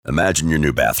Imagine your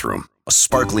new bathroom. A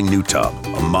sparkling new tub,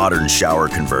 a modern shower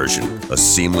conversion, a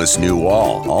seamless new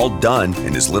wall, all done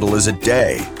in as little as a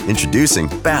day. Introducing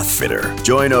Bath Fitter.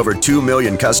 Join over 2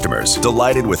 million customers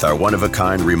delighted with our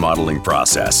one-of-a-kind remodeling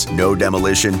process. No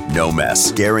demolition, no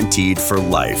mess. Guaranteed for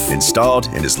life. Installed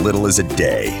in as little as a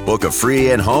day. Book a free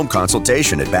in-home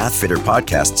consultation at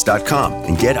bathfitterpodcasts.com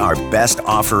and get our best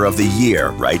offer of the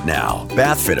year right now.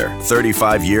 Bath Fitter,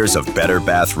 35 years of better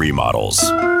bath remodels.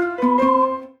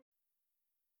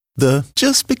 The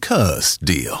just because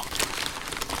deal.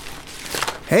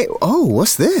 Hey,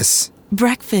 what's this?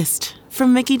 Breakfast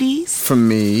from Mickey D's. From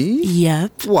me?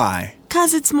 Yep. Why?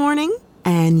 'Cause it's morning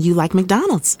and you like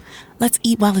McDonald's. Let's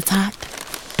eat while it's hot.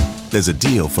 There's a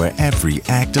deal for every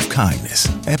act of kindness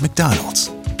at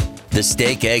McDonald's. The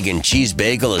steak, egg, and cheese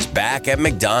bagel is back at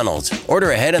McDonald's.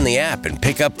 Order ahead on the app and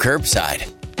pick up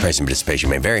curbside. Price and participation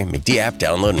may vary. McD app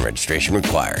download and registration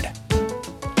required.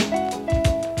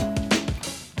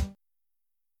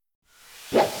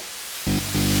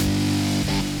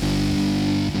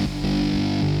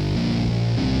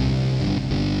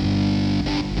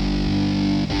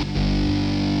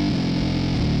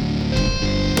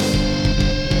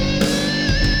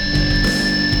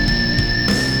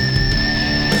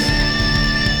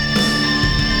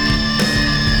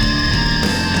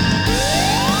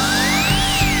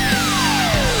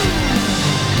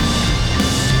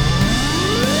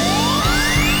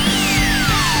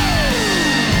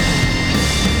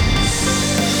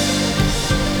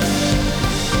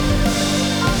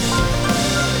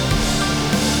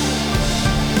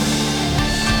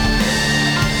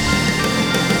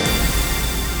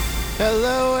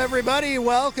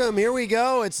 Welcome. Here we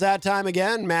go. It's that time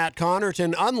again. Matt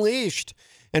Connarton Unleashed.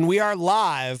 And we are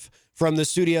live from the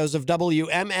studios of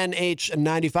WMNH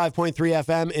 95.3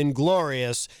 FM in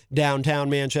glorious downtown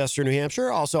Manchester, New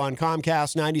Hampshire. Also on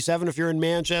Comcast 97 if you're in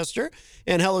Manchester.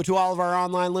 And hello to all of our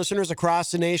online listeners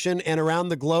across the nation and around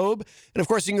the globe. And of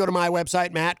course, you can go to my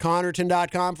website,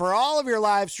 mattconnerton.com, for all of your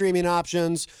live streaming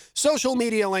options, social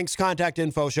media links, contact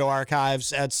info, show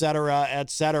archives, etc.,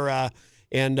 etc.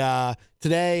 And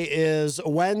today is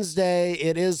Wednesday.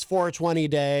 It is 420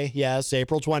 day. Yes,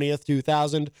 April 20th,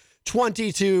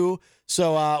 2022.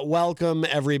 So welcome,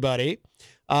 everybody.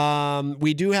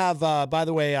 We do have, by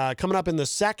the way, coming up in the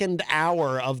second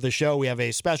hour of the show, we have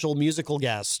a special musical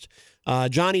guest.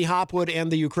 Johnny Hopwood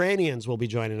and the Ukrainians will be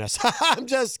joining us. I'm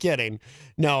just kidding.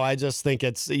 No, I just think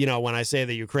it's, when I say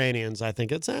the Ukrainians, I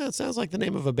think it sounds like the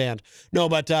name of a band. No,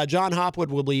 but John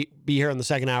Hopwood will be here in the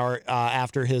second hour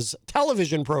after his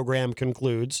television program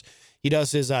concludes. He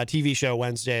does his TV show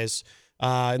Wednesdays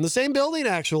in the same building,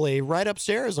 actually, right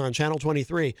upstairs on Channel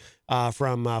 23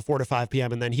 from 4 to 5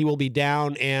 p.m. And then he will be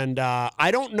down. And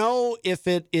I don't know if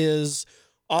it is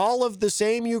all of the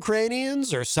same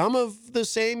Ukrainians or some of the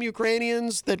same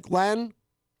Ukrainians that Glenn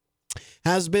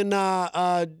has been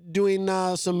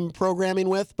doing some programming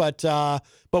with, but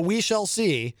we shall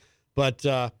see. But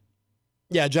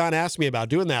yeah, John asked me about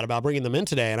doing that, about bringing them in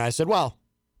today, and I said, well,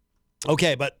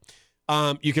 okay, but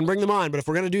you can bring them on, but if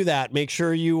we're going to do that, make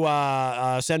sure you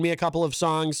send me a couple of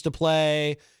songs to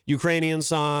play, Ukrainian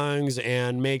songs,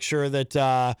 and make sure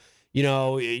that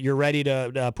you're ready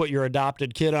to put your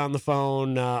adopted kid on the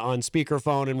phone, on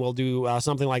speakerphone, and we'll do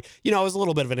something like, it was a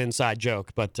little bit of an inside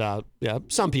joke, but yeah,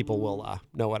 some people will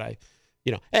know what and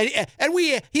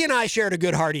he and I shared a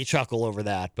good hearty chuckle over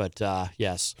that, but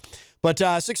yes. But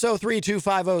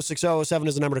 603-250-6007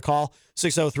 is the number to call,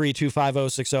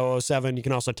 603-250-6007. You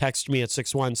can also text me at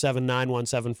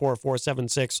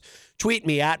 617-917-4476. Tweet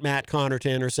me at Matt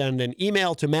Connarton or send an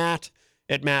email to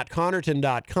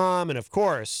matt@mattconnerton.com. And of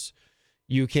course,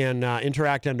 you can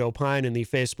interact and opine in the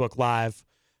Facebook Live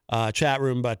chat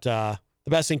room. But the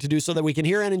best thing to do so that we can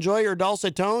hear and enjoy your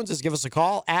dulcet tones is give us a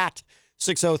call at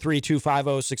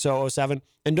 603-250-6007.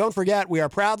 And don't forget, we are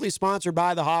proudly sponsored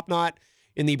by the Hop Knot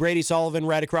in the Brady Sullivan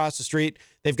right across the street.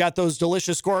 They've got those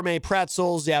delicious gourmet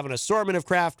pretzels. They have an assortment of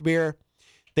craft beer.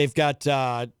 They've got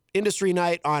industry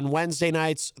night on Wednesday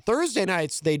nights. Thursday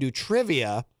nights, they do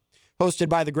trivia, hosted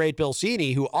by the great Bill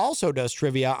Cini, who also does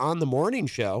trivia on the morning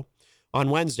show on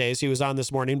Wednesdays. He was on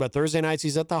this morning, but Thursday nights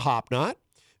he's at the Hop Knot.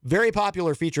 Very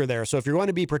popular feature there. So if you're going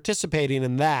to be participating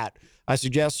in that, I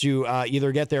suggest you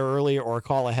either get there early or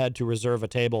call ahead to reserve a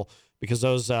table, because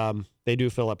those they do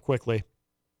fill up quickly.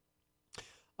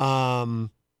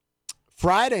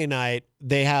 Friday night,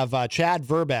 they have Chad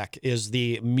Verbeck is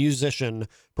the musician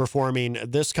performing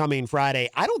this coming Friday.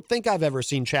 I don't think I've ever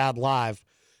seen Chad live,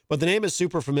 but the name is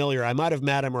super familiar. I might have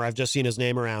met him or I've just seen his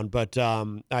name around, but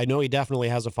I know he definitely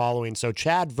has a following. So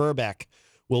Chad Verbeck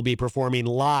will be performing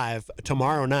live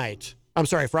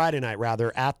Friday night,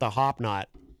 rather, at the Hop Knot.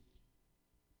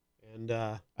 And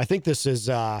I think this is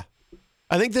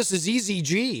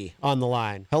Eazy-G on the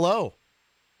line. Hello.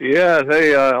 Yeah.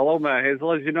 Hey. Hello, Matt. Hey, so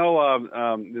let you know,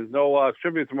 there's no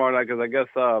tribute tomorrow night because I guess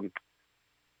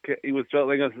he was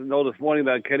letting us know this morning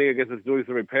that Kenny, I guess, is doing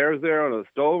some repairs there on a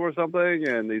stove or something,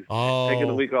 and he's taking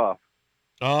the week off.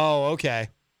 Oh, okay.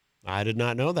 I did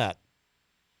not know that.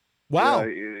 Wow.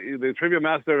 Yeah, the trivia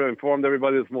master informed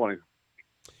everybody this morning.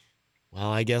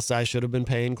 Well, I guess I should have been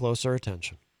paying closer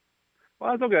attention.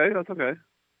 Well, that's okay. That's okay.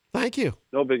 Thank you.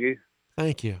 No biggie.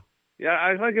 Thank you. Yeah,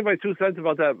 I want to give my 2 cents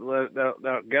about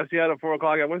that guest you had at 4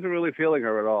 o'clock. I wasn't really feeling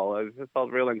her at all. I just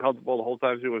felt really uncomfortable the whole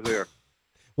time she was here.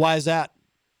 Why is that?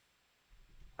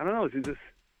 I don't know. She just,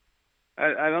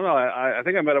 I don't know. I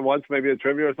think I met her once, maybe at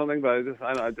trivia or something, but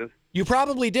I just. You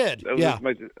probably did. Yeah.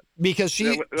 Because she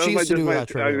used to do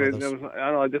trivia with us. I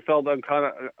don't know. I just felt I'm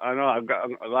glad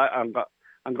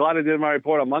I did my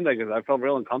report on Monday because I felt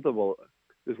real uncomfortable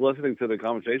just listening to the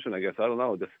conversation. I guess I don't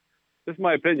know. Just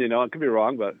my opinion. It could be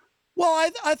wrong, but.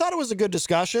 Well, I thought it was a good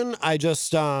discussion. I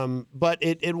just, but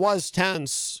it was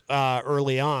tense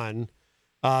early on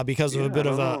because of a bit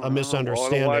of a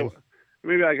misunderstanding.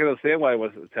 Maybe I can understand why it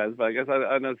was tense, but I guess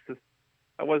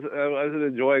I wasn't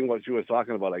enjoying what she was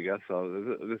talking about. I guess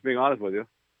so. Just being honest with you.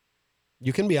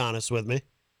 You can be honest with me.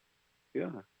 Yeah,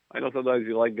 I know sometimes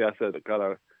you like guests that kind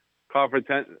of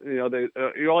confrontant. They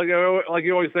like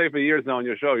you always say for years now on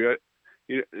your show.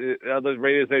 Other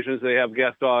radio stations, they have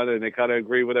guests on and they kind of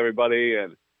agree with everybody,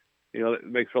 and it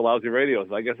makes for lousy radio.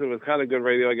 So I guess it was kind of good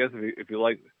radio. I guess if you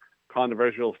like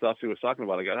controversial stuff she was talking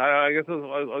about, I guess it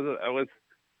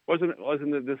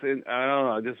wasn't this. I don't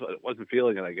know. I just wasn't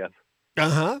feeling it. I guess.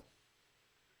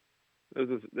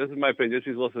 This is my opinion.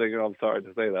 She's listening. I'm sorry to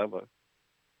say that, but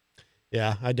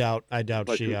yeah, I doubt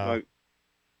she. All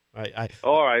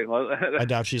right. Well, I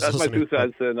doubt she's that's listening. That's my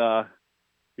 2 cents, and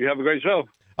you have a great show.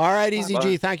 All right,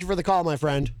 Eazy-G. Thank you for the call, my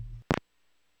friend.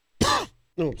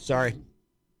 Oh, sorry.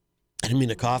 I didn't mean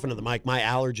to cough into the mic. My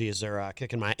allergies are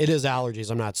kicking my. It is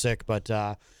allergies. I'm not sick, but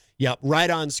yep, right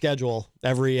on schedule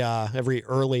every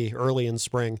early in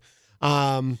spring. So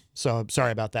I'm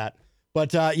sorry about that.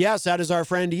 But yes, that is our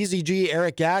friend Eazy-G,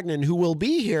 Eric Gagnon, who will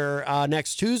be here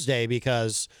next Tuesday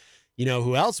because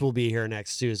who else will be here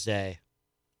next Tuesday?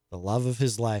 The love of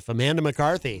his life, Amanda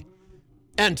McCarthy.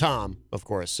 And Tom, of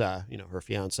course, her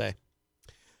fiance.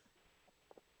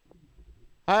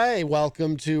 Hi,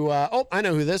 welcome to, I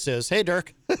know who this is. Hey,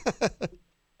 Dirk.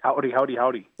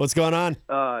 Howdy. What's going on?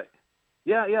 I'm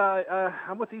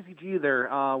with Eazy-G there.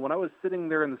 When I was sitting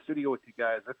there in the studio with you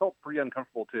guys, I felt pretty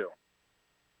uncomfortable too.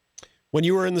 When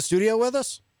you were in the studio with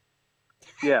us?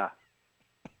 Yeah.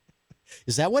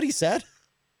 Is that what he said?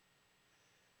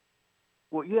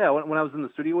 Well, yeah, when I was in the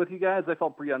studio with you guys, I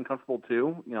felt pretty uncomfortable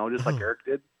too, just like Eric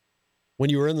did. When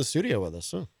you were in the studio with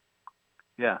us, huh?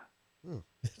 Yeah. You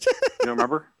don't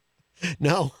remember?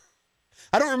 No.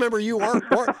 I don't remember you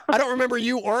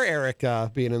or Eric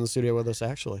being in the studio with us,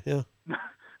 actually. Yeah.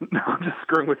 No, I'm just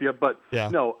screwing with you, but yeah.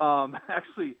 No,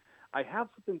 actually, I have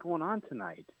something going on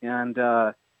tonight, and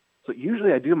so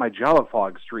usually I do my Java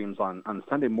Fog streams on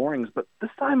Sunday mornings, but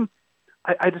this time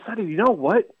I decided, you know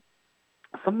what?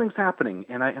 Something's happening,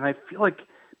 and I feel like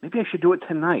maybe I should do it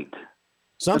tonight.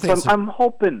 I'm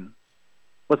hoping.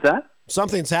 What's that?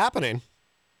 Something's happening.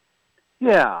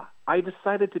 Yeah, I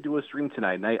decided to do a stream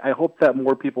tonight, and I hope that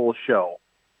more people will show.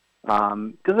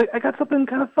 Because I got something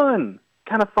kind of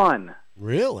fun.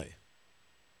 Really?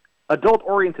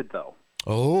 Adult-oriented, though.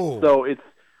 Oh. So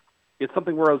it's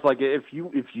something where I was like, if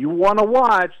you want to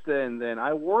watch, then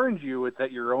I warned you. It's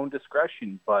at your own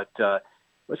discretion. But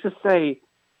let's just say,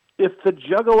 if the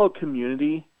Juggalo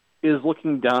community is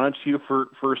looking down at you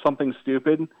for something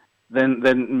stupid, then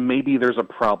maybe there's a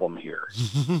problem here.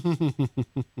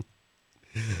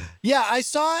 Yeah, I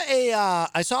saw a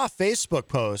Facebook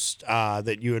post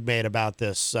that you had made about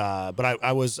this, but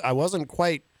I wasn't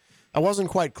quite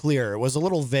clear. It was a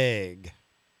little vague.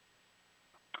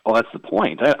 Oh, that's the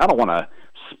point. I don't want to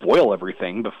spoil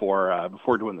everything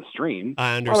before doing the stream.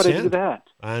 I understand. Why would I do that?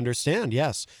 I understand.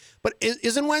 Yes, but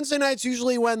isn't Wednesday nights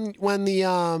usually when the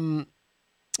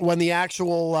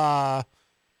actual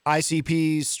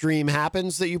ICP stream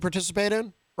happens that you participate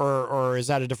in, or is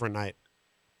that a different night?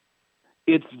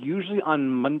 It's usually on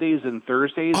Mondays and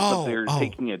Thursdays, but they're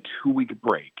taking a 2-week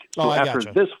break. So after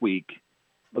this week,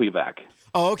 they'll be back.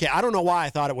 Oh, okay. I don't know why I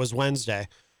thought it was Wednesday.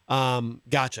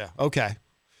 Gotcha. Okay.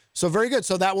 So very good.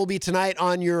 So that will be tonight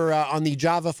on your on the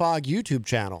Java Fog YouTube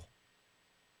channel.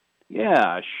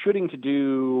 Yeah, shooting to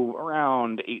do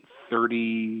around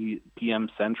 8:30 p.m.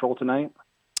 Central tonight.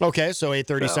 Okay, so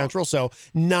 8:30 Central, so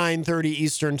 9:30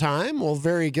 Eastern time. Well,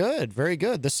 very good, very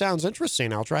good. This sounds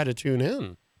interesting. I'll try to tune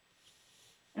in.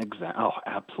 Exactly. Oh,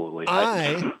 absolutely.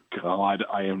 I God,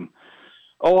 I am.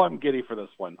 Oh, I'm giddy for this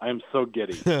one. I am so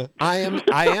giddy. I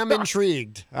am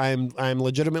intrigued. I'm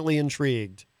legitimately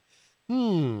intrigued. I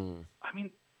mean,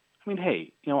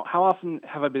 hey, how often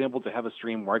have I been able to have a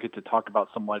stream where I get to talk about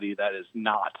somebody that is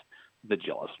not the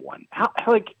jealous one?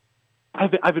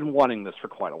 I've been wanting this for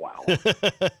quite a while.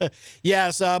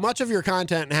 Yes, much of your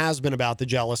content has been about the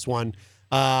jealous one.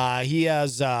 He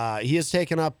has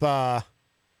taken up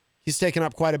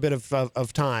quite a bit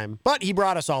of time, but he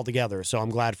brought us all together, so I'm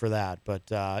glad for that. But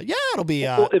yeah, it'll be.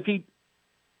 Well, if he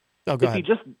he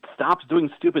just stops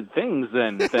doing stupid things,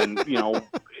 then it's going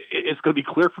to be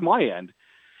clear from my end.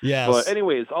 Yes. But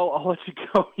anyways, I'll let you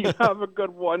go. You have a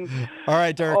good one. All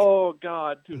right, Dirk. Oh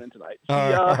God, tune in tonight.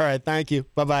 All right, thank you.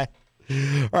 Bye-bye.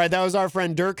 All right, that was our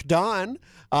friend Dirk Don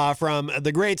from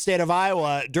the great state of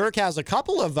Iowa. Dirk has a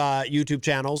couple of YouTube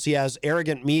channels. He has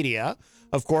Arrogant Media,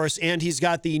 of course, and he's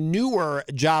got the newer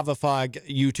Java Fog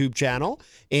YouTube channel.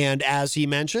 And as he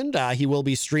mentioned, he will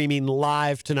be streaming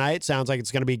live tonight. Sounds like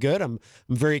it's going to be good. I'm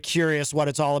very curious what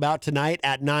it's all about tonight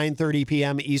at 9:30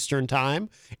 p.m. Eastern Time,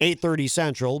 8:30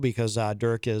 Central, because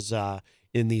Dirk is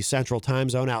in the Central Time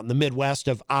Zone out in the Midwest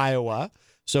of Iowa.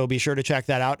 So be sure to check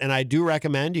that out. And I do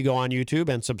recommend you go on YouTube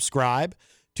and subscribe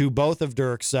to both of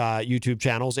Dirk's YouTube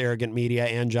channels, Arrogant Media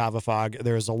and Java Fog.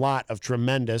 There's a lot of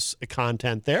tremendous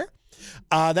content there.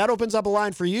 That opens up a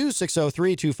line for you,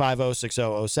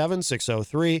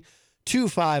 603-250-6007,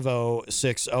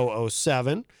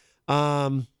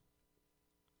 603-250-6007.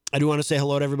 I do want to say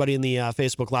hello to everybody in the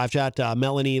Facebook live chat.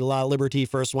 Melanie La Liberty,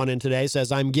 first one in today,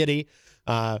 says, I'm giddy.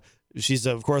 She's,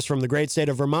 of course, from the great state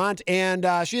of Vermont, and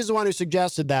she's the one who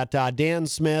suggested that Dan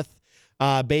Smith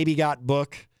Baby Got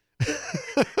Book.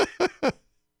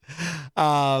 Yeah,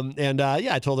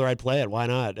 I told her I'd play it. Why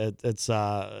not?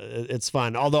 It's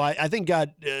fun. Although I think a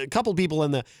couple people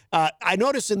in the I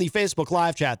noticed in the Facebook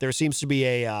live chat there seems to be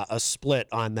a split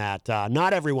on that.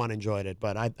 Not everyone enjoyed it,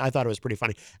 but I thought it was pretty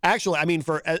funny. Actually, I mean,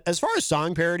 for as far as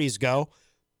song parodies go,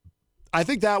 I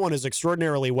think that one is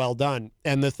extraordinarily well done.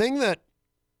 And the thing that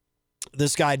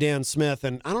this guy Dan Smith,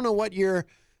 and I don't know what year,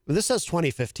 this says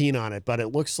 2015 on it, but it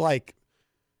looks like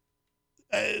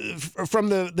from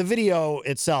the video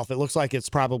itself, it looks like it's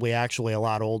probably actually a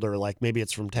lot older. Like maybe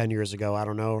it's from 10 years ago. I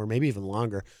don't know, or maybe even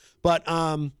longer. But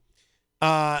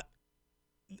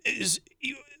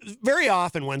very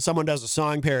often when someone does a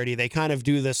song parody, they kind of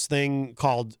do this thing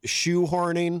called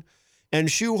shoehorning. And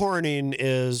shoehorning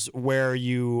is where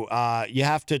you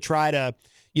have to try to,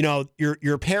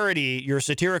 your parody, your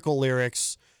satirical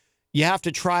lyrics, you have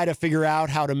to try to figure out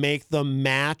how to make them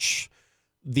match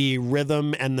the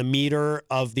rhythm and the meter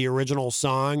of the original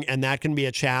song, and that can be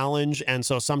a challenge. And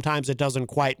so sometimes it doesn't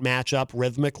quite match up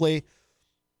rhythmically.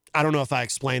 I don't know if I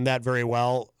explained that very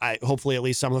well. Hopefully at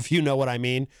least some of you know what I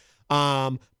mean.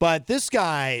 But this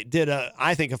guy did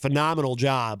I think a phenomenal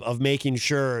job of making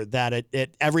sure that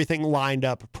everything lined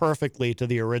up perfectly to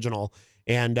the original.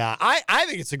 And I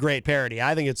think it's a great parody.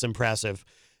 I think it's impressive.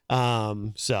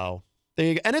 So there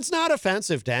you go. And it's not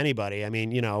offensive to anybody. I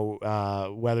mean,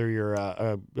 whether you're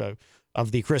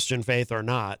of the Christian faith or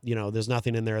not, there's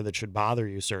nothing in there that should bother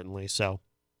you, certainly. So,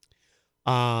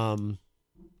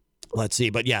 let's see.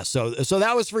 But yeah, so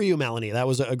that was for you, Melanie. That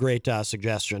was a great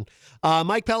suggestion.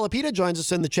 Mike Pelopita joins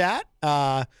us in the chat.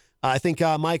 I think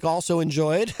Mike also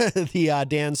enjoyed the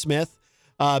Dan Smith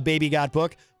Baby Got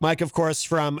Book. Mike, of course,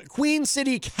 from Queen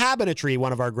City Cabinetry,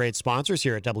 one of our great sponsors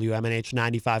here at WMNH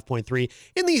 95.3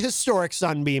 in the historic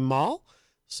Sunbeam Mall.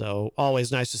 So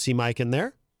always nice to see Mike in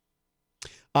there.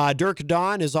 Dirk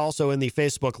Don is also in the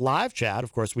Facebook live chat.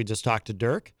 Of course, we just talked to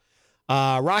Dirk.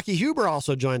 Rocky Huber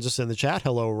also joins us in the chat.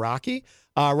 Hello, Rocky.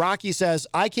 Rocky says,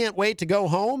 I can't wait to go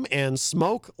home and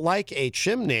smoke like a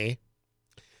chimney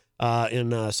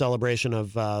in celebration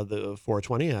of the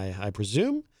 420, I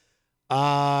presume.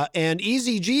 And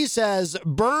Eazy-G says,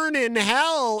 burn in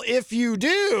hell if you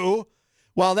do.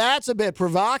 Well, that's a bit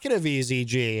provocative,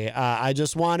 Eazy-G. I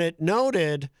just want it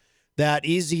noted that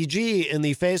Eazy-G in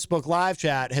the Facebook live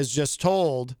chat has just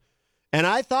told, and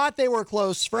I thought they were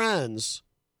close friends,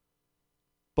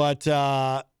 but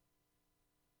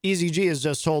Eazy-G has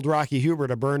just told Rocky Huber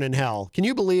to burn in hell. Can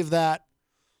you believe that?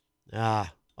 All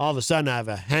of a sudden I have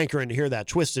a hankering to hear that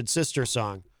Twisted Sister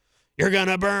song. You're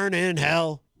gonna burn in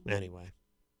hell. Anyway,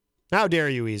 how dare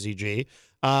you, Eazy-G?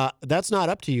 That's not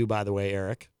up to you, by the way,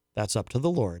 Eric. That's up to the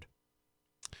Lord.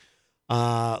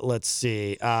 Let's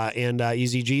see. And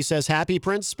Eazy-G says, Happy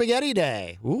Prince Spaghetti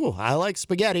Day. Ooh, I like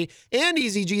spaghetti. And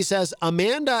Eazy-G says,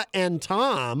 Amanda and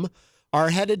Tom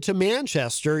are headed to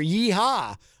Manchester.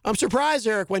 Yeehaw. I'm surprised,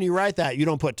 Eric, when you write that, you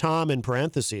don't put Tom in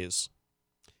parentheses.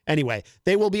 Anyway,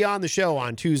 they will be on the show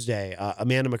on Tuesday.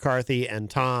 Amanda McCarthy and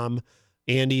Tom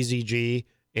and Eazy-G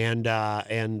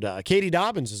and Katie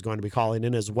Dobbins is going to be calling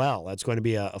in as well. That's going to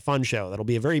be a fun show. That'll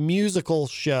be a very musical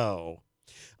show.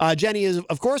 Jenny,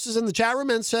 of course, is in the chat room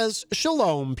and says,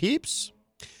 shalom, peeps.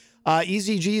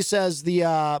 Eazy-G says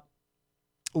the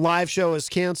live show is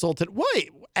canceled.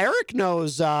 Wait, Eric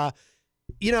knows,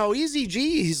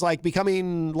 Eazy-G, he's like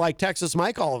becoming like Texas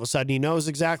Mike all of a sudden. He knows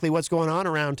exactly what's going on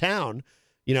around town.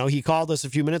 He called us a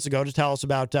few minutes ago to tell us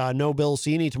about No Bill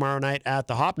Cini tomorrow night at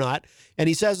the Hop Knot. And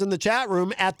he says in the chat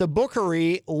room, at the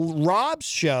Bookery, Rob's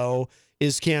show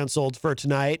is canceled for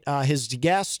tonight. His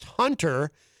guest,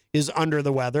 Hunter, is under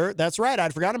the weather. That's right.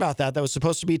 I'd forgotten about that. That was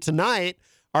supposed to be tonight.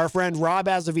 Our friend Rob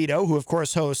Azevedo, who, of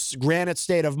course, hosts Granite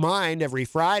State of Mind every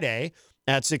Friday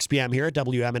at 6 p.m. here at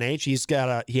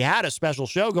WMNH. He had a special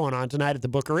show going on tonight at the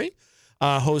Bookery,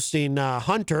 hosting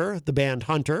Hunter, the band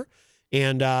Hunter.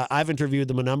 And I've interviewed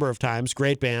them a number of times.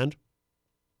 Great band.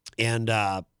 And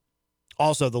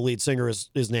also the lead singer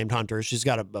is named Hunter. She's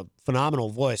got a phenomenal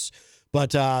voice.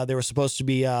 But they were supposed to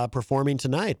be performing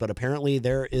tonight, but apparently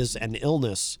there is an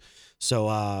illness.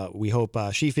 So we hope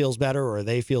she feels better, or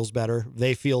they feels better.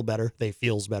 They feel better. They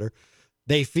feels better.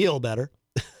 They feel better.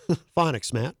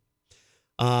 Phonics, Matt.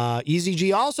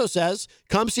 Eazy-G also says,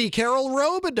 come see Carol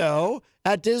Robideau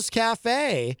at Diz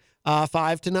Cafe,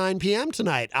 5 to 9 p.m.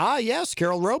 tonight. Ah, yes,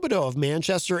 Carol Robideau of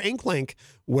Manchester Inklink,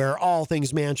 where all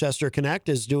things Manchester Connect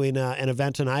is doing an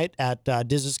event tonight at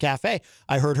Diz's Cafe.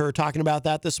 I heard her talking about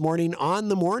that this morning on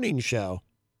the morning show.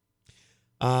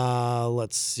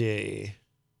 Let's see.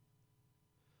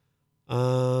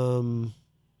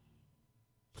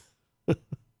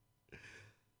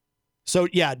 So,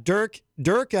 yeah, Dirk,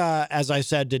 as I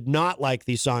said, did not like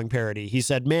the song parody. He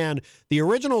said, man, the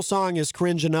original song is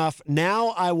cringe enough. Now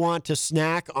I want to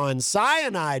snack on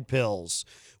cyanide pills.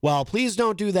 Well, please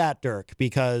don't do that, Dirk,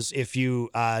 because if you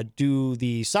do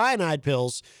the cyanide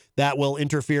pills, that will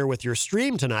interfere with your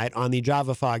stream tonight on the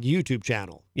Java Fog YouTube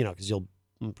channel, because you'll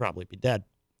probably be dead.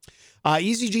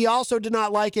 Eazy-G also did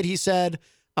not like it. He said,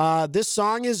 this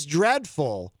song is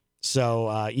dreadful. So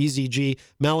Eazy-G,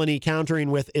 Melanie countering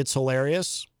with it's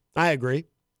hilarious. I agree.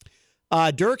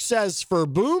 Dirk says for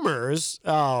boomers.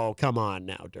 Oh, come on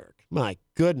now, Dirk. My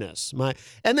goodness.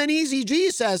 And then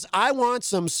Eazy-G says, I want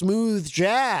some smooth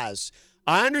jazz.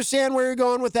 I understand where you're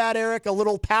going with that, Eric. A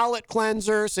little palate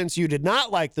cleanser since you did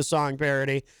not like the song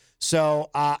parody. So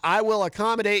I will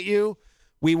accommodate you.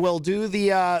 We will do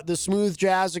the smooth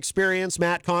jazz experience,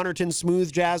 Matt Connarton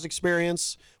smooth jazz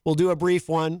experience. We'll do a brief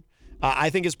one.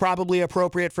 I think it's probably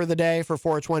appropriate for the day, for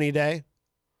 420 Day.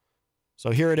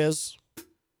 So here it is.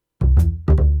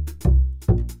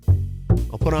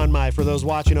 I'll put on for those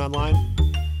watching online.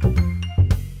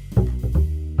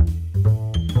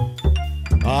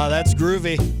 Oh, that's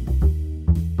groovy.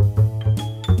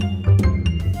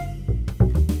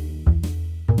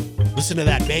 Listen to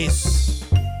that bass.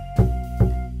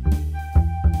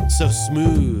 It's so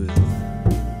smooth.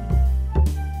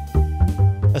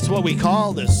 That's what we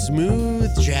call the smooth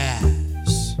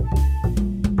jazz.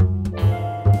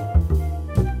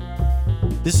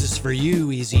 This is for you,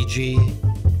 Eazy-G.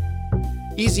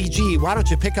 Eazy-G, why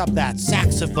don't you pick up that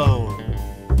saxophone?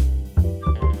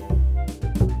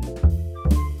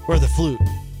 Or the flute.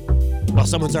 Well,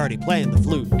 someone's already playing the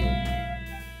flute.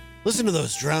 Listen to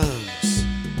those drums.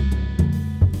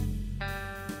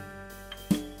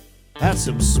 That's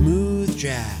some smooth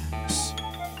jazz.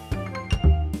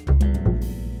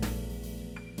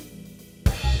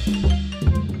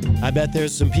 I bet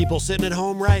there's some people sitting at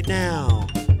home right now.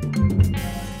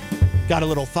 Got a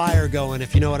little fire going,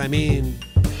 if you know what I mean.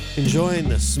 Enjoying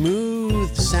the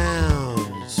smooth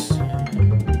sounds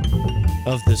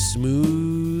of the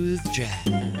smooth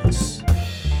jazz.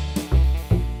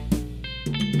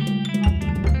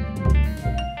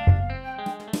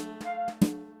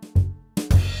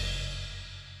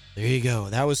 There you go.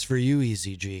 That was for you,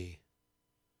 Eazy-G.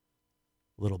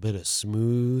 A little bit of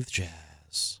smooth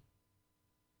jazz.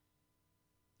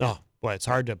 Oh, boy, it's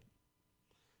hard to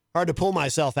pull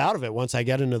myself out of it once I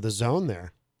get into the zone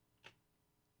there.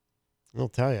 I'll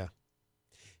tell you.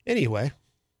 Anyway,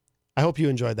 I hope you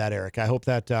enjoyed that, Eric. I hope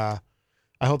that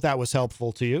was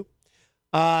helpful to you.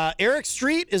 Eric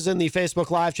Street is in the Facebook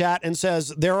Live chat and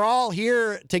says, they're all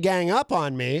here to gang up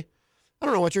on me. I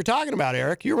don't know what you're talking about,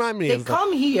 Eric. You remind me of... They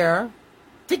come here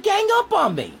to gang up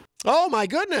on me. Oh, my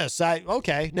goodness.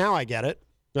 Okay, now I get it.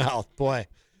 Well, boy,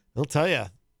 I'll tell you.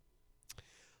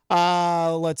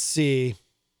 Let's see.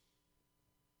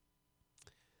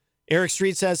 Eric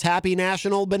Street says, Happy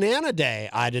National Banana Day.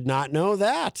 I did not know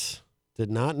that.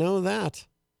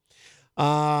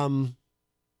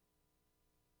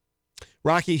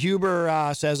 Rocky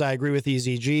Huber says, I agree with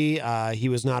Eazy-G. He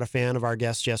was not a fan of our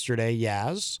guest yesterday,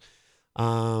 Yaz.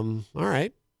 All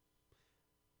right.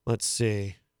 Let's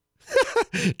see.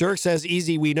 Dirk says,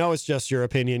 easy, we know it's just your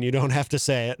opinion. You don't have to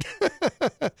say it.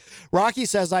 Rocky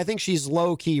says, I think she's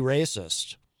low-key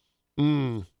racist.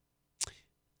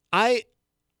 I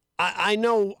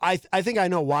know, I think I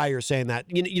know why you're saying that.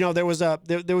 You know, there was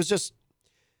just,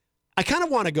 I kind of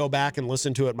want to go back and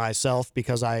listen to it myself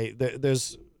because there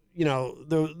was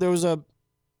a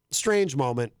strange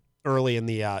moment early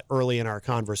in our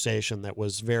conversation that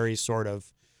was very sort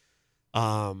of,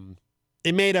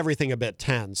 it made everything a bit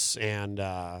tense, and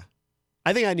I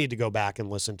think I need to go back and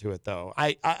listen to it though.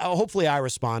 I hopefully I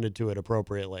responded to it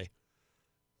appropriately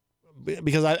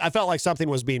because I felt like something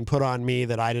was being put on me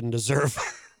that I didn't deserve.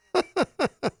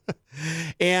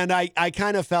 And I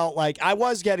kind of felt like I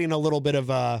was getting a little bit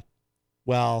of a,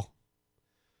 well,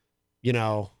 you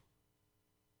know,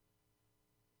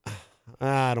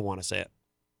 I don't want to say it,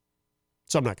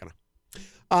 so I'm not going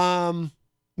to.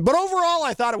 But overall,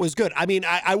 I thought it was good. I mean,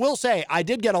 I will say I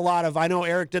did get a lot of, I know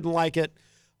Eric didn't like it,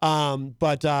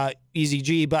 but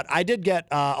Eazy-G, but I did get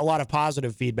a lot of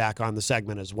positive feedback on the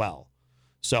segment as well.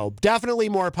 So definitely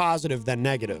more positive than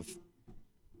negative.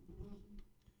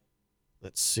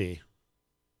 Let's see.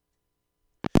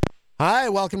 Hi,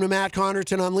 welcome to Matt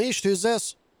Connarton Unleashed. Who's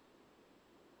this?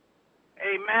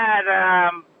 Hey, Matt,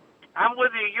 I'm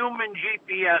with a human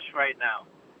GPS right now.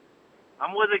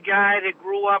 I'm with a guy that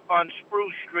grew up on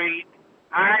Spruce Street,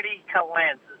 Artie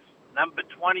Calanzas, number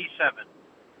 27.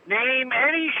 Name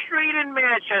any street in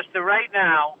Manchester right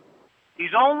now. He's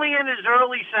only in his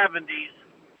early 70s.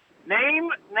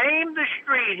 Name the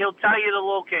street. He'll tell you the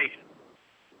location.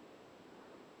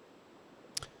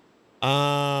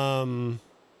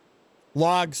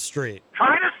 Log Street.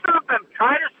 Try to stump him.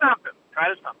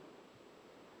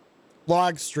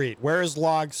 Log Street. Where is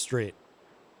Log Street?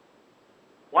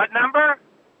 What number?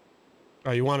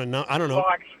 Oh, you want to know? I don't know.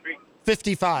 Log Street.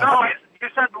 55. No, you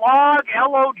said log,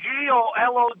 L-O-G or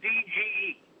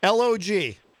L-O-D-G-E?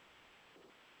 L-O-G.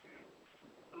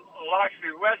 Log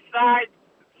Street, West Side,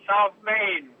 South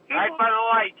Main, right by the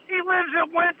light. He lives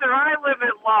in Winter. I live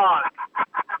in Log.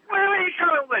 Where are you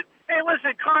trying to live? Hey,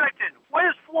 listen, Connarton,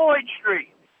 where's Floyd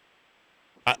Street?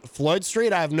 Floyd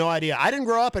Street? I have no idea. I didn't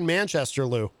grow up in Manchester,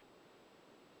 Lou.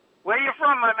 Where you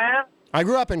from, my man? I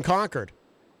grew up in Concord.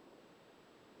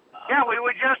 Yeah, we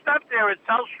were just up there at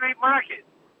South Street Market.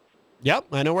 Yep,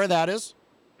 I know where that is.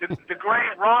 The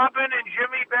great Robin and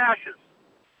Jimmy Bashes.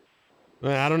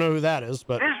 I don't know who that is,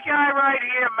 but... This guy right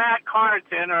here, Matt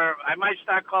Connarton, or I might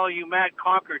start calling you Matt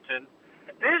Conkerton.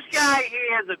 This guy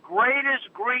here, the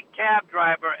greatest Greek cab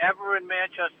driver ever in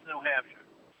Manchester, New Hampshire.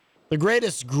 The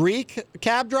greatest Greek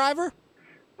cab driver?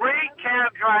 Greek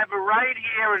cab driver right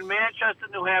here in Manchester,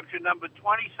 New Hampshire, number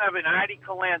 27, Artie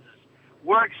Calanzas.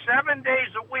 Works 7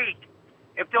 days a week.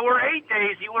 If there were 8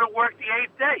 days, he would have worked the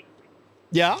 8th day.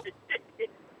 Yeah.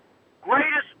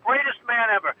 Greatest man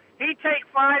ever. He'd take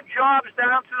 5 jobs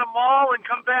down to the mall and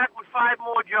come back with 5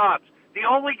 more jobs. The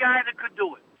only guy that could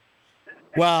do it.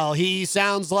 Well, he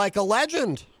sounds like a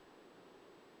legend.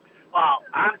 Well,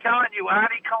 I'm telling you,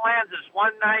 Artie Calanzas,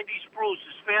 190 Spruce.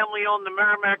 His family owned the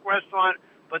Merrimack restaurant,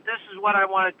 but this is what I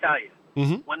want to tell you.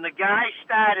 Mm-hmm. When the guy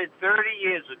started 30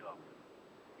 years ago,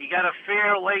 he got a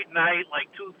fare late night,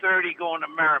 like 2:30, going to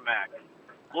Merrimack.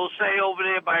 We'll say over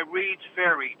there by Reed's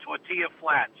Ferry, Tortilla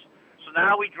Flats. So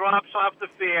now he drops off the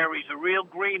fare. He's a real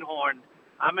greenhorn.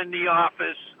 I'm in the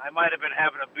office. I might have been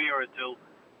having a beer or two.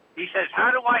 He says,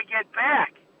 how do I get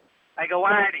back? I go,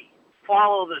 Artie,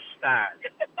 follow the stars.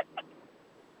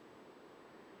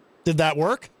 Did that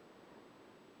work?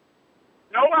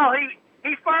 No, well,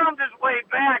 he found his way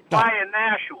back via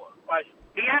Nashua.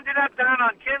 He ended up down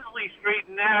on Kinsley Street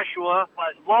in Nashua.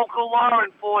 Local law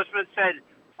enforcement said,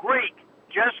 Greek,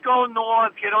 just go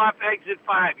north, get off exit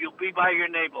 5. You'll be by your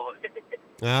neighborhood.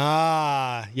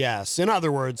 Ah, yes. In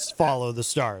other words, follow the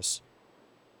stars.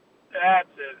 That's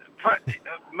it.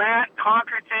 Matt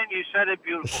Conkerton, you said it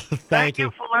beautiful. Thank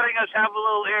you for letting us have a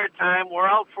little airtime. We're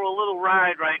out for a little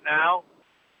ride right now.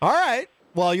 All right.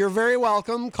 Well, you're very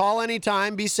welcome. Call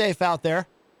anytime. Be safe out there.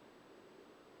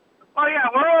 Oh, yeah,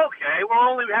 we're okay. We're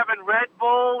only having Red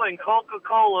Bull and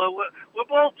Coca-Cola. We're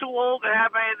both too old to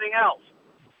have anything else.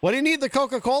 What do you need the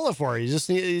Coca-Cola for? You just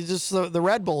need the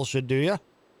Red Bull should do you.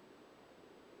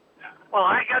 Well,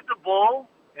 I got the Bull,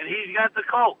 and he's got the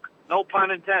Coke. No pun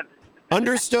intended.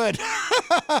 Understood.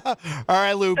 All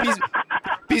right, Lou.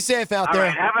 Be safe out there. All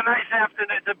right, have a nice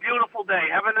afternoon. It's a beautiful day.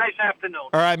 Have a nice afternoon.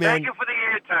 All right, man. Thank you for the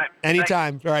airtime.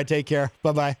 Anytime. All right, take care.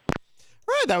 Bye-bye.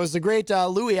 All right, that was the great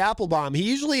Louie Applebaum. He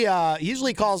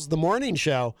usually calls the morning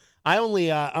show I only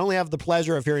have the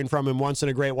pleasure of hearing from him once in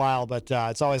a great while, but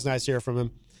it's always nice to hear from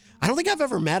him. I don't think I've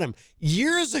ever met him.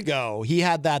 Years ago, he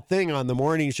had that thing on the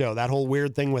morning show, that whole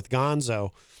weird thing with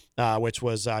Gonzo, which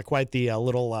was quite the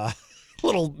little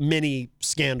mini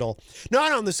scandal.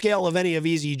 Not on the scale of any of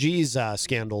Eazy-G's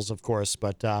scandals, of course,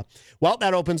 but, well,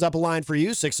 that opens up a line for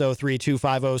you,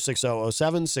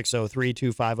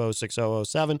 603-250-6007,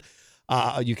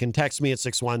 603-250-6007. You can text me at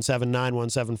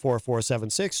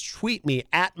 617-917-4476, tweet me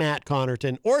at Matt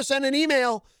Connarton, or send an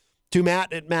email to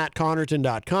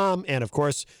matt@mattconnerton.com. And, of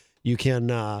course, you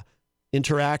can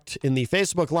interact in the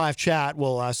Facebook live chat.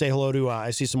 We'll say hello to, I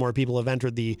see some more people have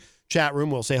entered the chat room.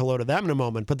 We'll say hello to them in a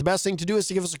moment. But the best thing to do is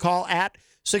to give us a call at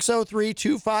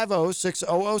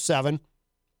 603-250-6007.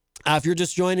 If you're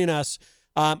just joining us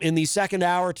in the second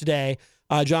hour today,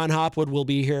 John Hopwood will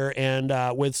be here,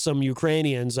 and with some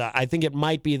Ukrainians. I think it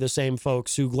might be the same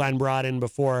folks who Glenn brought in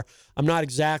before. I'm not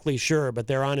exactly sure, but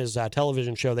they're on his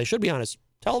television show. They should be on his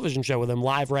television show with him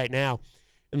live right now,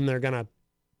 and they're gonna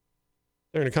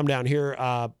come down here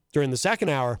during the second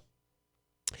hour.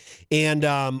 And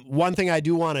one thing I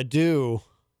do want to do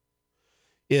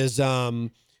is,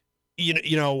 when we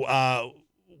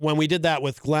did that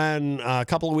with Glenn a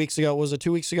couple of weeks ago, was it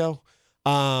 2 weeks ago?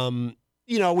 I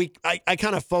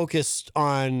kind of focused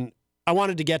on, I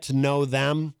wanted to get to know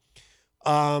them.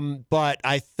 But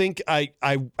I think I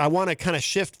want to kind of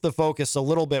shift the focus a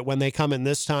little bit when they come in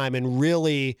this time and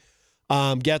really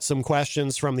get some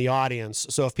questions from the audience.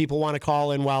 So if people want to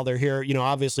call in while they're here,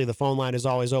 obviously the phone line is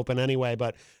always open anyway,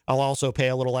 but I'll also pay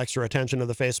a little extra attention to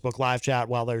the Facebook live chat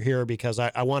while they're here, because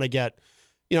I want to get,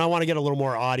 I want to get a little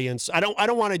more audience. I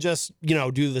don't want to just,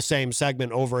 do the same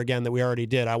segment over again that we already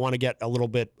did. I want to get a little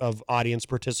bit of audience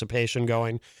participation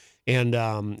going and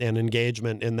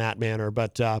engagement in that manner.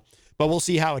 But we'll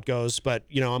see how it goes. But,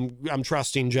 I'm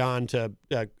trusting John to,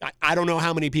 I don't know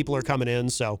how many people are coming in.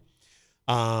 So,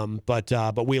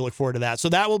 but we look forward to that. So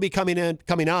that will be coming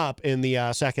up in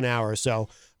the second hour. So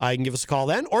you can give us a call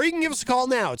then, or you can give us a call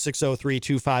now at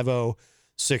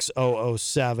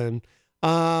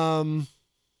 603-250-6007.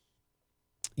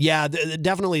 Yeah,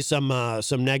 definitely some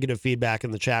negative feedback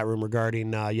in the chat room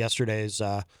regarding yesterday's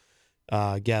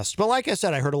guest. But like I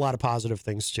said, I heard a lot of positive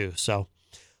things too. So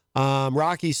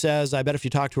Rocky says, I bet if you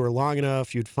talk to her long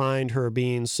enough, you'd find her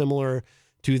being similar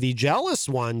to the jealous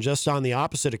one, just on the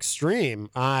opposite extreme.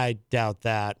 I doubt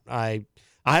that. I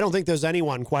don't think there's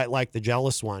anyone quite like the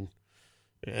jealous one.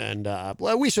 And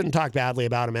we shouldn't talk badly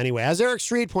about him anyway. As Eric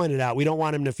Street pointed out, we don't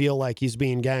want him to feel like he's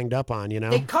being ganged up on,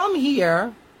 They come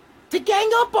here to gang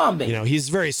up on me. He's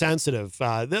very sensitive.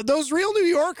 Those real New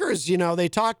Yorkers, they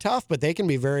talk tough, but they can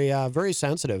be very, very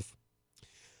sensitive.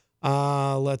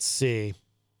 Let's see.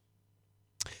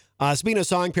 Speaking of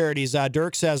song parodies,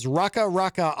 Dirk says, Rucka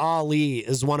Rucka Ali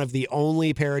is one of the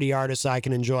only parody artists I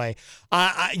can enjoy.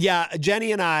 Yeah,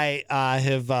 Jenny and I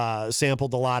have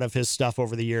sampled a lot of his stuff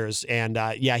over the years, and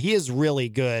yeah, he is really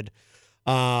good.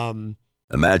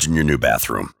 Imagine your new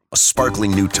bathroom. A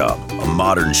sparkling new tub, a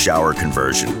modern shower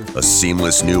conversion, a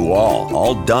seamless new wall,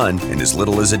 all done in as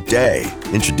little as a day.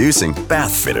 Introducing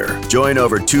Bath Fitter. Join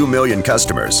over 2 million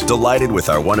customers delighted with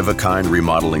our one-of-a-kind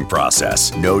remodeling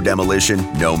process. No demolition,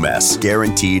 no mess.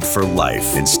 Guaranteed for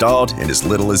life. Installed in as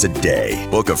little as a day.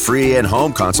 Book a free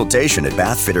in-home consultation at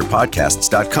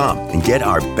bathfitterpodcasts.com and get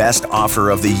our best offer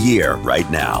of the year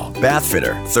right now. Bath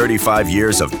Fitter, 35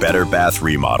 years of better bath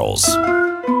remodels.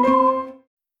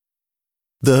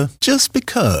 The just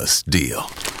because deal.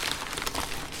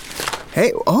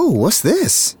 Hey, what's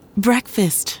this?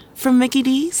 Breakfast from Mickey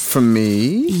D's. From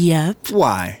me? Yep.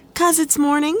 Why? 'Cause it's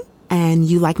morning and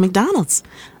you like McDonald's.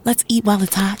 Let's eat while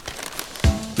it's hot.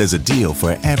 There's a deal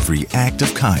for every act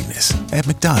of kindness at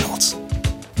McDonald's.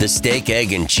 The steak,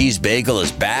 egg, and cheese bagel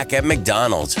is back at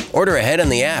McDonald's. Order ahead on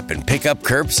the app and pick up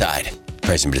curbside.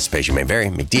 Price and participation may vary.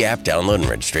 McD app download and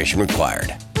registration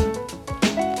required.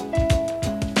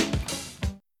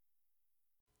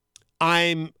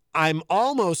 I'm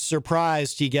almost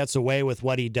surprised he gets away with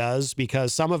what he does,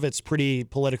 because some of it's pretty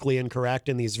politically incorrect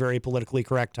in these very politically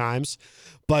correct times.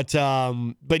 But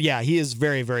yeah, he is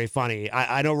very, very funny.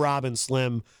 I know Rob and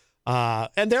Slim,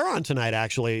 and they're on tonight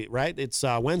actually, right? It's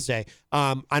Wednesday.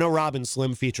 I know Rob and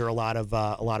Slim feature a lot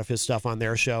of his stuff on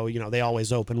their show. They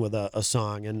always open with a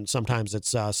song, and sometimes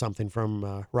it's something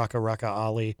from Rucka Rucka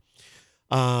Ali.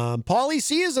 Paulie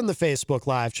C is in the Facebook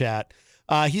live chat.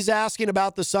 He's asking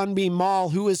about the Sunbeam Mall.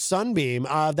 Who is Sunbeam?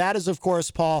 That is, of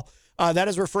course, Paul, that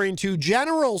is referring to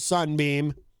General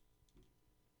Sunbeam,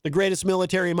 the greatest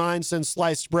military mind since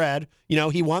sliced bread.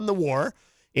 He won the war,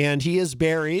 and he is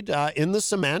buried in the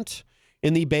cement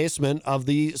in the basement of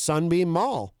the Sunbeam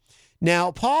Mall.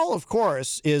 Now, Paul, of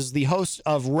course, is the host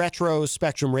of Retro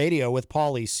Spectrum Radio with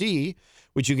Paulie C,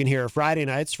 which you can hear Friday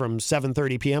nights from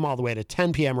 7:30 p.m. all the way to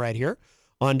 10 p.m. right here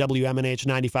on WMNH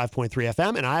 95.3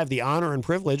 FM. And I have the honor and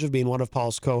privilege of being one of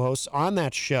Paul's co-hosts on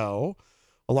that show,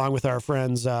 along with our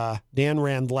friends Dan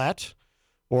Randlett,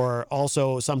 or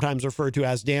also sometimes referred to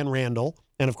as Dan Randall,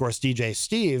 and, of course, DJ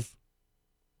Steve.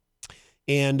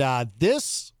 And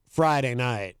this Friday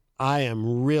night, I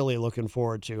am really looking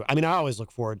forward to. I mean, I always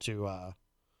look forward to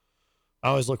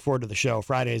the show.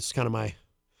 Friday is kind of my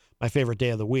favorite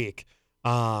day of the week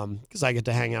because I get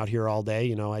to hang out here all day.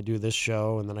 You know, I do this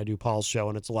show and then I do Paul's show,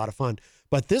 and it's a lot of fun.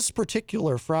 But this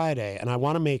particular Friday, and I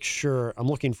want to make sure, I'm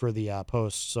looking for the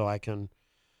post so I can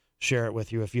share it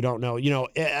with you. If you don't know,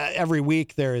 every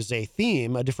week there is a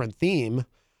theme, a different theme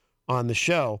on the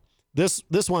show. This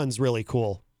one's really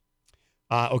cool.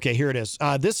 Okay, here it is.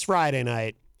 This Friday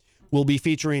night, we'll be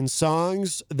featuring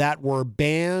songs that were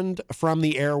banned from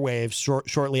the airwaves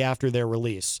shortly after their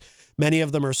release. Many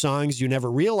of them are songs you never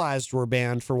realized were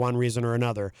banned for one reason or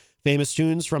another. Famous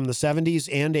tunes from the 70s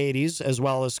and 80s, as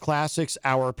well as classics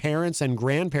our parents and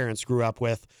grandparents grew up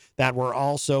with that were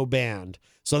also banned.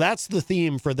 So that's the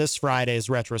theme for this Friday's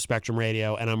Retro Spectrum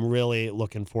Radio, and I'm really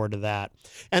looking forward to that.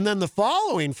 And then the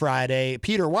following Friday,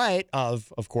 Peter White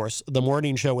of course, The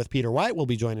Morning Show with Peter White will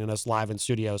be joining us live in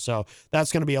studio. So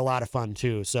that's going to be a lot of fun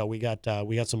too. So we got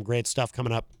some great stuff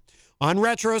coming up on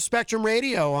Retro Spectrum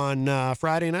Radio on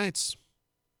Friday nights.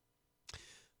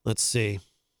 Let's see.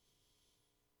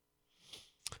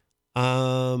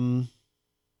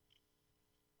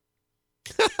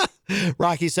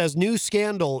 Rocky says, new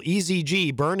scandal,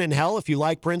 Eazy-G, burn in hell if you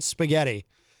like Prince spaghetti.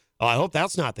 Oh, I hope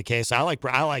that's not the case. I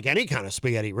like any kind of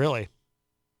spaghetti, really.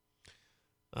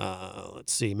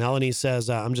 Let's see. Melanie says,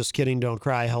 I'm just kidding. Don't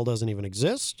cry. Hell doesn't even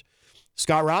exist.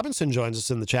 Scott Robinson joins us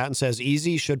in the chat and says,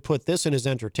 Eazy should put this in his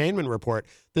entertainment report.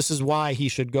 This is why he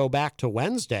should go back to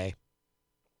Wednesday.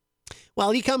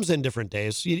 Well, he comes in different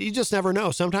days. You just never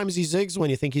know. Sometimes he zigs when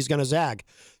you think he's going to zag.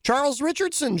 Charles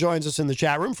Richardson joins us in the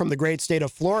chat room from the great state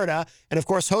of Florida, and, of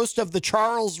course, host of The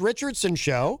Charles Richardson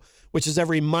Show, which is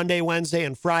every Monday, Wednesday,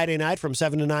 and Friday night from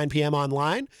 7 to 9 p.m.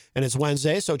 online. And it's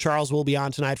Wednesday, so Charles will be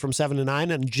on tonight from 7 to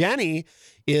 9. And Jenny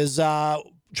is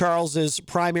Charles's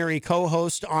primary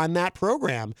co-host on that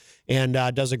program and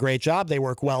does a great job. They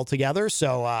work well together,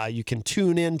 so you can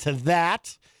tune in to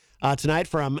that tonight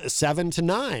from 7 to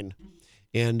 9.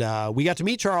 And we got to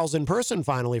meet Charles in person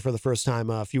finally for the first time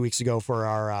a few weeks ago for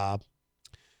our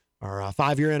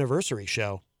 5-year anniversary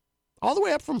show, all the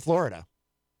way up from Florida.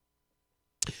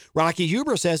 Rocky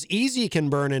Huber says Eazy can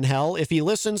burn in hell if he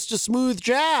listens to smooth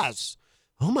jazz.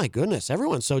 Oh my goodness,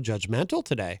 everyone's so judgmental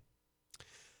today.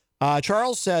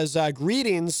 Charles says,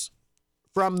 greetings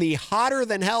from the hotter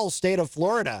than hell state of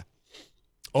Florida.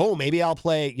 Oh, maybe I'll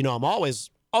play, I'm always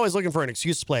looking for an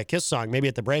excuse to play a Kiss song. Maybe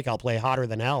at the break I'll play Hotter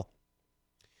Than Hell.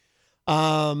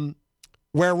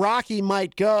 Where Rocky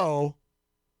might go,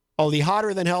 the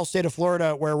hotter than hell state of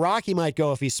Florida, where Rocky might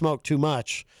go if he smoked too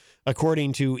much,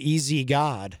 according to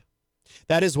Eazy-God.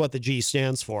 That is what the G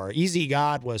stands for.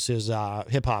 Eazy-God was his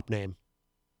hip-hop name.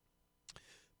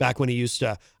 Back when he used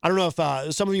to, I don't know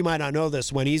if some of you might not know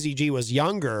this, when Eazy-G was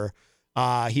younger,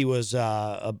 he was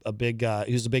a big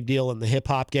deal in the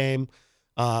hip-hop game.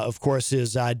 Of course,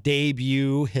 his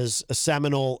debut, his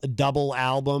seminal double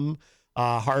album,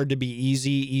 Hard to Be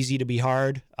Easy, Easy to Be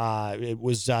Hard. It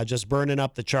was just burning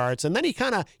up the charts. And then he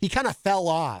kind of fell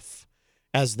off,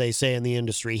 as they say in the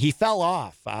industry. He fell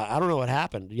off. I don't know what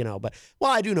happened, but,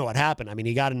 well, I do know what happened. I mean,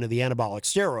 he got into the anabolic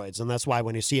steroids, and that's why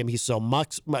when you see him, he's so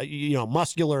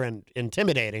muscular and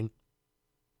intimidating.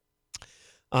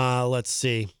 Let's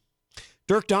see.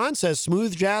 Dirk Don says,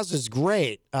 smooth jazz is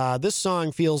great. This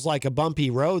song feels like a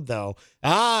bumpy road, though.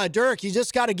 Dirk, you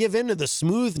just got to give in to the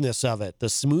smoothness of it. The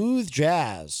smooth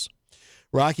jazz.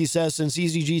 Rocky says, since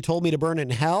Eazy-G told me to burn in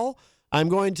hell, I'm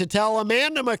going to tell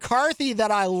Amanda McCarthy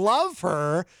that I love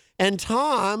her, and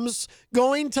Tom's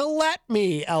going to let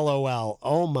me, LOL.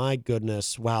 Oh, my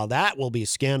goodness. Wow, that will be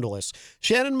scandalous.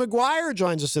 Shannon McGuire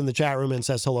joins us in the chat room and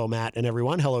says, hello, Matt and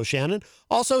everyone. Hello, Shannon.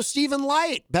 Also, Stephen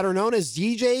Light, better known as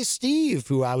DJ Steve,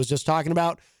 who I was just talking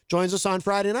about, joins us on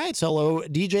Friday nights. Hello,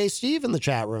 DJ Steve in the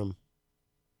chat room.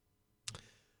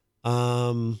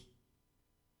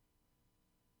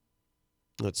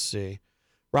 Let's see.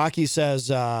 Rocky says,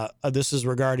 this is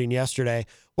regarding yesterday.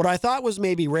 What I thought was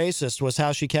maybe racist was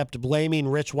how she kept blaming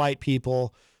rich white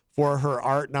people for her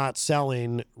art not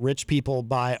selling. Rich people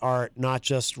buy art, not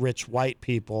just rich white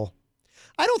people.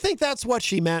 I don't think that's what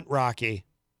she meant, Rocky.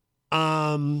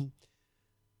 But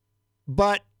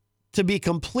to be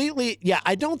completely,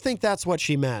 I don't think that's what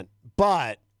she meant.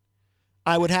 But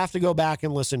I would have to go back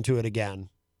and listen to it again.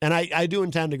 And I do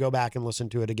intend to go back and listen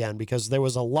to it again because there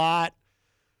was a lot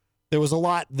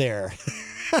there.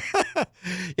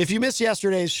 If you missed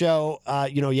yesterday's show,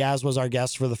 Yaz was our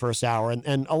guest for the first hour,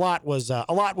 and a lot was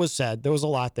said. There was a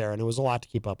lot there, and it was a lot to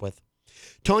keep up with.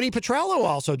 Tony Petrello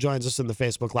also joins us in the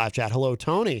Facebook live chat. Hello,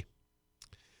 Tony.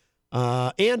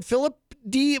 And Philip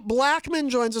D. Blackman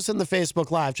joins us in the Facebook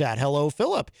live chat. Hello,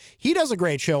 Philip. He does a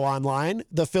great show online,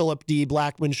 the Philip D.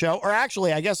 Blackman Show. Or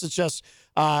actually, I guess it's just,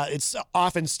 it's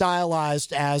often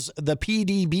stylized as the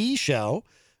PDB Show.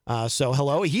 So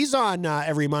hello. He's on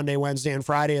every Monday, Wednesday, and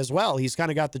Friday as well. He's kind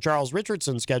of got the Charles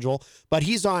Richardson schedule, but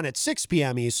he's on at 6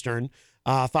 p.m. Eastern,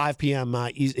 5 p.m.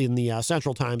 In the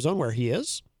Central Time Zone where he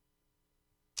is.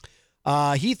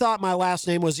 He thought my last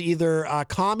name was either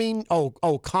Comington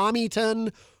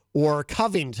or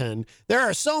Covington. There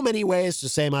are so many ways to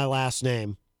say my last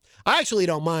name. I actually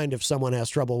don't mind if someone has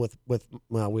trouble with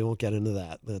well, we won't get into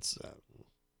that. That's kind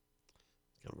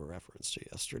of a reference to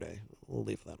yesterday. We'll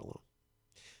leave that alone.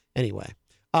 Anyway,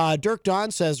 Dirk Don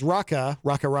says Rucka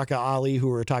Ali, who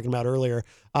we were talking about earlier.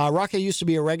 Rucka used to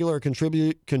be a regular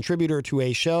contributor to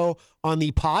a show on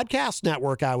the podcast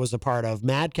network I was a part of,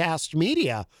 Madcast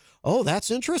Media. Oh, that's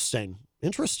interesting.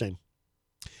 Interesting.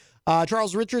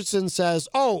 Charles Richardson says,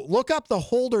 look up the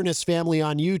Holderness family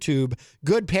on YouTube.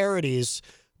 Good parodies,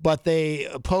 but they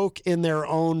poke in their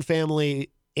own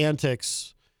family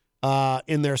antics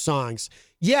in their songs.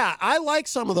 Yeah, I like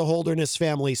some of the Holderness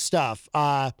family stuff.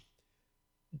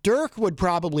 Dirk would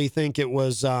probably think it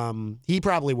was, he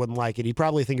probably wouldn't like it. He'd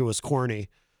probably think it was corny.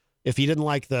 If he didn't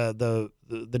like the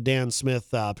Dan Smith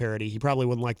parody, he probably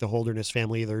wouldn't like the Holderness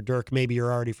family either. Dirk, maybe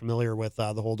you're already familiar with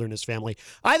the Holderness family.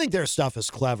 I think their stuff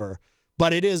is clever,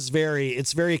 but it's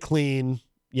very clean,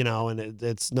 and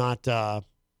it's not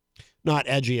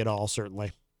edgy at all,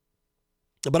 certainly.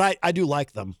 But I do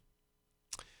like them.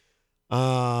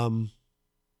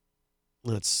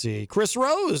 Let's see. Chris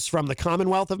Rose from the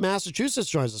Commonwealth of Massachusetts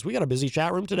joins us. We got a busy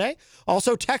chat room today.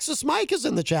 Also, Texas Mike is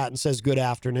in the chat and says good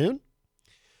afternoon.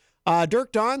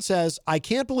 Dirk Don says, I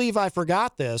can't believe I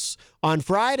forgot this. On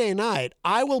Friday night,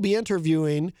 I will be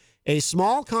interviewing a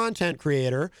small content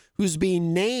creator who's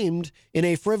being named in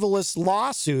a frivolous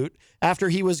lawsuit after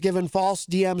he was given false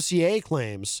DMCA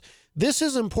claims. This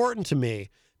is important to me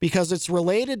because it's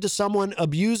related to someone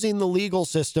abusing the legal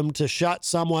system to shut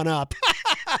someone up.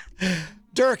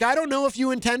 Dirk, I don't know if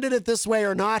you intended it this way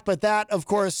or not, but that, of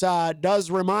course, does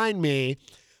remind me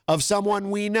of someone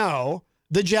we know,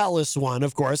 the jealous one,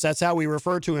 of course. That's how we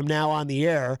refer to him now on the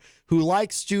air, who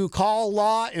likes to call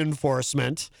law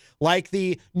enforcement, like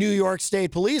the New York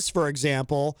State Police, for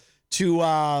example, to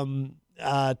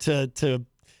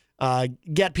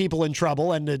get people in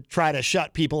trouble and to try to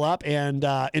shut people up and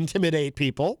intimidate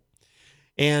people.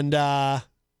 And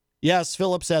yes,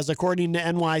 Philip says, according to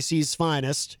NYC's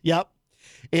finest. Yep.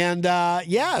 And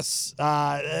yes,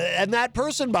 and that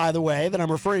person, by the way, that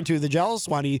I'm referring to, the jealous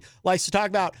one, he likes to talk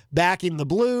about backing the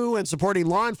blue and supporting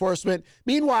law enforcement.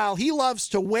 Meanwhile, he loves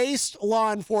to waste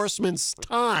law enforcement's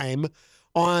time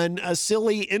on a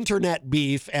silly internet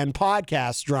beef and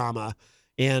podcast drama.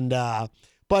 And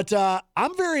but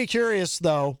I'm very curious,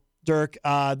 though, Dirk,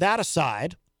 that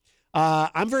aside,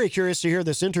 I'm very curious to hear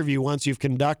this interview once you've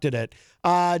conducted it.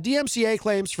 DMCA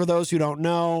claims, for those who don't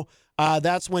know,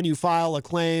 that's when you file a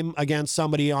claim against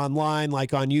somebody online,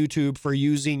 like on YouTube, for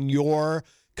using your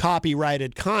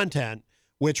copyrighted content,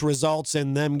 which results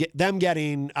in them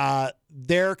getting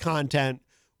their content,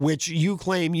 which you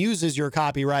claim uses your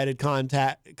copyrighted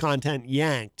content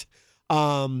yanked.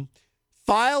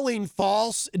 Filing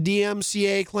false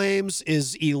DMCA claims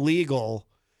is illegal,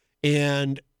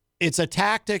 and it's a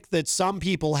tactic that some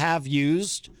people have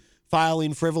used,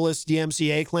 filing frivolous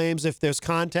DMCA claims if there's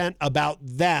content about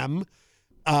them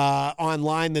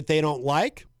online that they don't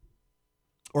like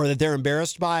or that they're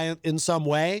embarrassed by in some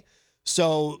way.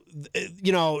 So,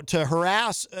 to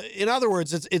harass, in other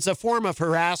words, it's a form of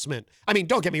harassment. I mean,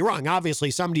 don't get me wrong.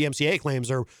 Obviously, some DMCA claims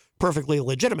are perfectly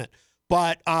legitimate,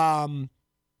 but,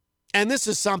 and this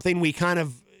is something we kind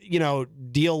of,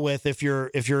 deal with if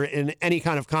you're in any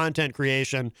kind of content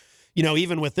creation.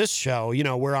 Even with this show,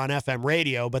 we're on FM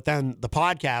radio, but then the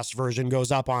podcast version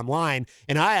goes up online.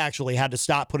 And I actually had to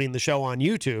stop putting the show on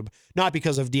YouTube, not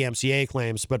because of DMCA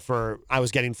claims, but I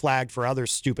was getting flagged for other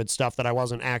stupid stuff that I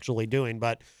wasn't actually doing.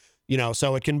 But,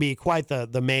 so it can be quite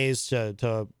the maze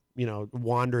to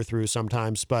wander through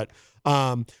sometimes. But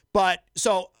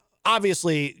so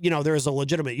obviously, there is a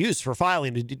legitimate use for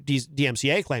filing a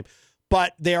DMCA claim.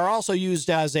 But they are also used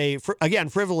as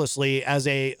frivolously as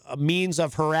a means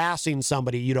of harassing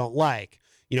somebody you don't like.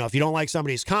 If you don't like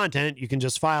somebody's content, you can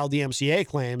just file DMCA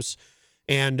claims,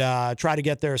 and try to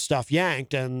get their stuff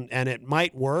yanked, and it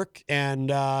might work, and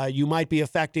you might be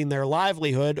affecting their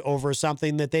livelihood over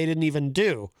something that they didn't even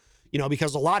do.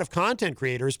 Because a lot of content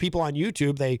creators, people on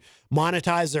YouTube, they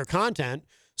monetize their content.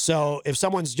 So if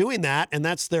someone's doing that and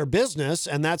that's their business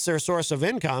and that's their source of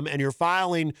income, and you're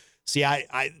filing,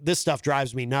 this stuff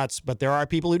drives me nuts, but there are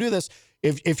people who do this.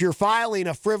 If you're filing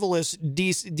a frivolous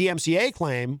DMCA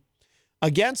claim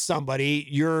against somebody,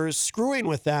 you're screwing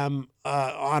with them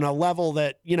on a level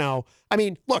that,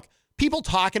 look, people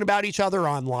talking about each other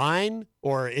online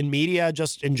or in media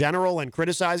just in general and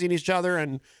criticizing each other,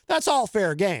 and that's all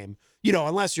fair game.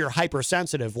 Unless you're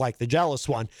hypersensitive like the jealous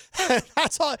one.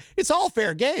 That's all. It's all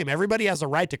fair game. Everybody has a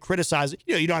right to criticize.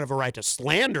 You don't have a right to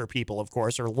slander people, of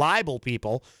course, or libel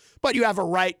people, but you have a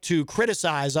right to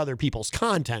criticize other people's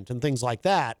content and things like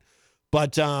that.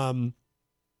 But, and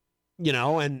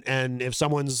if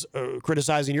someone's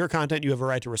criticizing your content, you have a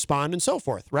right to respond and so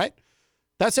forth, right?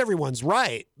 That's everyone's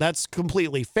right. That's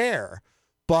completely fair.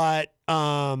 But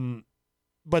some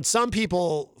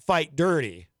people fight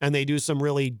dirty, and they do some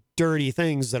really dirty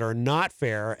things that are not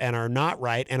fair and are not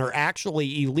right and are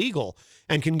actually illegal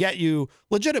and can get you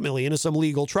legitimately into some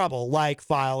legal trouble, like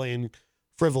filing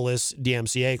frivolous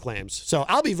DMCA claims. So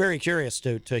I'll be very curious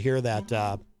to hear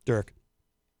that, Dirk.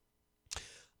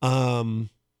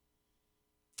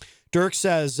 Dirk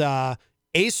says,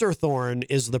 Acerthorn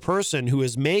is the person who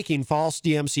is making false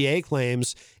DMCA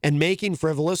claims and making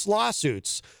frivolous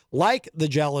lawsuits. Like the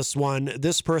jealous one,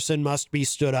 this person must be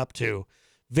stood up to.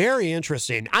 Very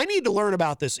interesting. I need to learn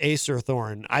about this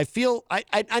Acerthorn. I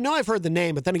know I've heard the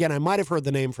name, but then again, I might have heard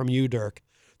the name from you, Dirk.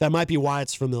 That might be why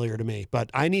it's familiar to me. But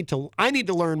I need to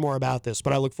learn more about this.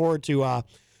 But I look forward to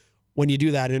when you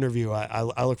do that interview.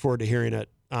 I look forward to hearing it.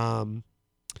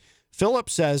 Philip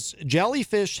says,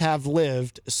 jellyfish have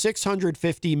lived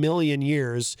 650 million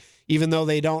years, even though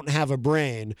they don't have a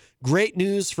brain. Great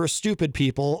news for stupid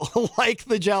people like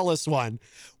the jealous one.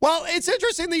 Well, it's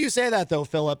interesting that you say that, though,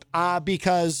 Philip,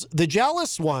 because the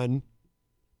jealous one,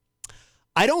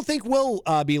 I don't think will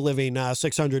be living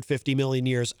 650 million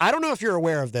years. I don't know if you're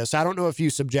aware of this. I don't know if you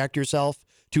subject yourself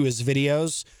to his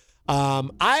videos.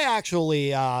 I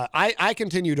actually, I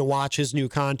continue to watch his new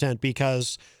content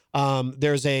because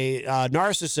there's a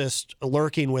narcissist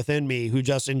lurking within me who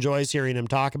just enjoys hearing him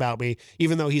talk about me,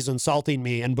 even though he's insulting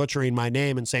me and butchering my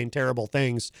name and saying terrible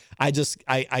things. I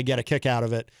get a kick out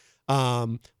of it.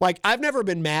 I've never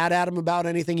been mad at him about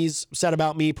anything he's said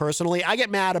about me personally. I get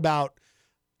mad about,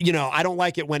 I don't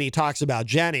like it when he talks about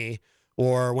Jenny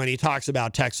or when he talks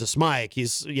about Texas Mike.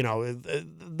 He's,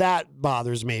 that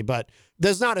bothers me, but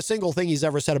there's not a single thing he's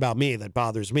ever said about me that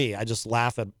bothers me. I just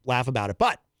laugh about it.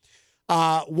 But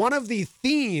one of the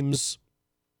themes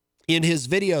in his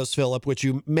videos, Philip, which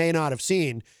you may not have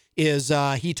seen, is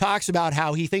he talks about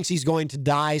how he thinks he's going to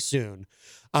die soon.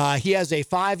 He has a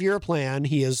 5-year plan.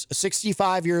 He is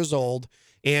 65 years old,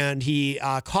 and he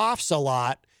coughs a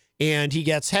lot, and he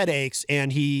gets headaches,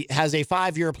 and he has a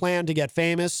 5-year plan to get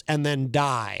famous and then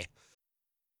die.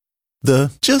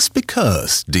 The just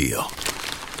because deal.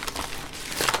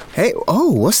 Hey,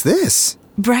 what's this?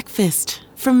 Breakfast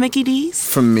from Mickey D's.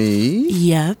 From me?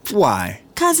 Yep. Why?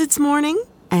 'Cause it's morning,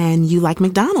 and you like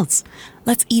McDonald's.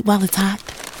 Let's eat while it's hot.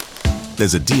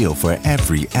 There's a deal for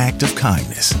every act of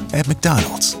kindness at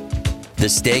McDonald's. The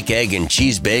steak, egg, and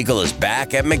cheese bagel is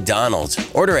back at McDonald's.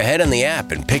 Order ahead on the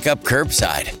app and pick up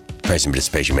curbside. Price and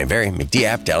participation may vary. McD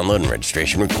app download and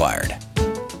registration required.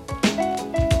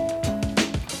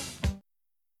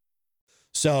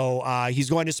 So he's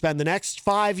going to spend the next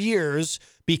 5 years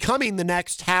becoming the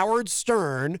next Howard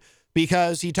Stern,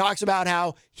 because he talks about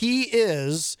how he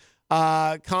is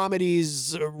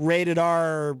comedy's rated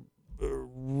R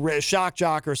shock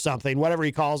jock or something, whatever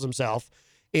he calls himself.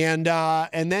 And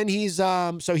then he's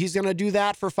going to do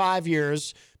that for 5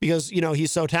 years because,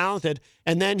 he's so talented.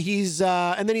 And then he's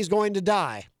going to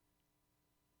die.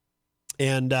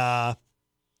 And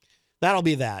that'll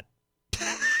be that.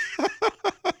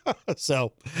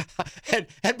 So, and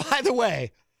by the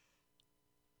way,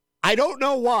 I don't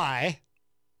know why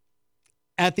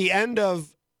at the end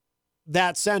of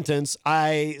that sentence,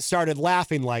 I started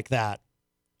laughing like that.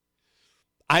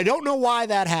 I don't know why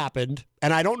that happened,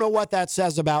 and I don't know what that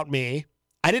says about me.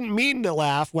 I didn't mean to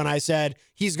laugh when I said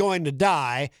he's going to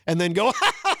die and then go,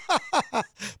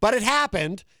 but it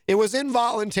happened. It was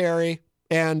involuntary,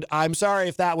 and I'm sorry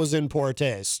if that was in poor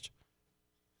taste.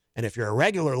 And if you're a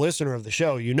regular listener of the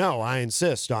show, I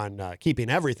insist on keeping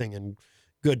everything in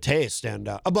good taste and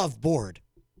above board.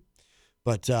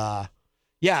 But,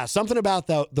 something about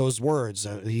those words.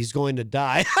 He's going to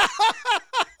die.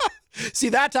 See,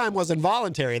 that time was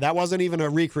involuntary. That wasn't even a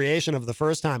recreation of the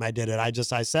first time I did it.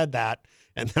 I said that,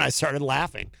 and then I started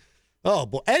laughing. Oh,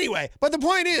 boy. Anyway, but the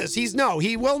point is,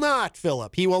 he will not,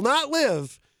 Philip. He will not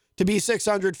live to be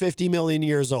 650 million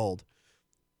years old.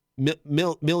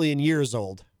 Million years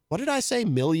old. What did I say?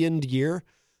 Million year?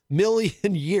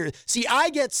 Million years. See, I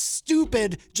get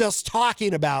stupid just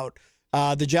talking about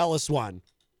the jealous one.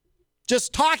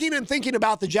 Just talking and thinking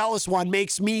about the jealous one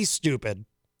makes me stupid.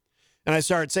 And I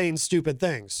start saying stupid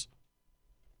things.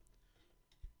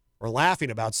 Or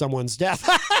laughing about someone's death.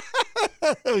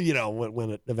 When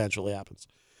it eventually happens.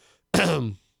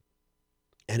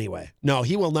 Anyway, no,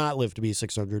 he will not live to be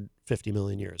 650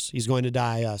 million years. He's going to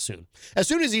die soon. As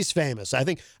soon as he's famous. I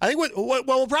think what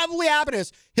will probably happen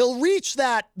is he'll reach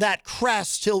that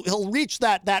crest. He'll reach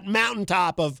that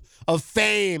mountaintop of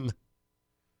fame.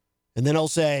 And then he'll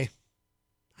say,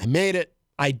 I made it.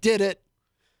 I did it.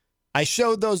 I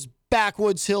showed those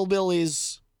backwoods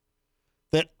hillbillies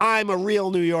that I'm a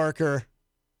real New Yorker.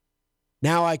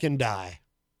 Now I can die.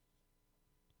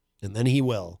 And then he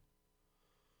will.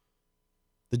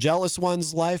 The jealous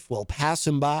one's life will pass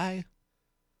him by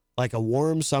like a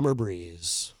warm summer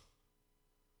breeze.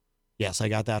 Yes, I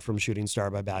got that from Shooting Star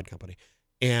by Bad Company.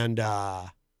 And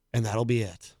that'll be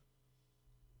it.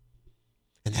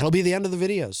 And that'll be the end of the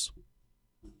videos.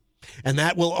 And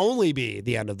that will only be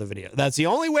the end of the video. That's the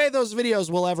only way those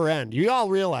videos will ever end. You all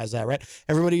realize that, right?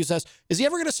 Everybody who says, is he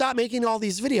ever going to stop making all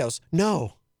these videos?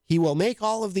 No, he will make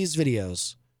all of these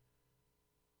videos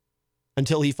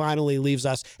until he finally leaves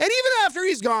us. And even after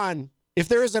he's gone, if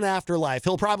there is an afterlife,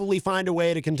 he'll probably find a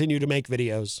way to continue to make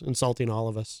videos insulting all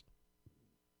of us.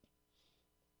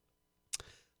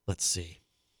 Let's see.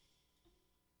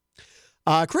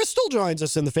 Crystal joins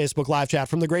us in the Facebook live chat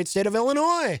from the great state of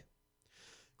Illinois.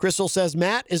 Crystal says,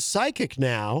 Matt is psychic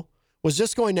now. Was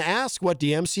just going to ask what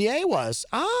DMCA was.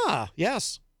 Ah,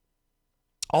 yes.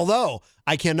 Although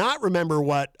I cannot remember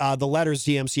what the letters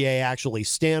DMCA actually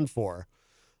stand for.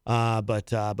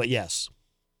 But yes.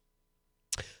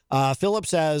 Philip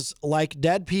says, like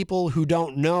dead people who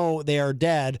don't know they are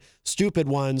dead, stupid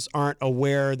ones aren't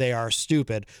aware they are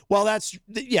stupid. Well,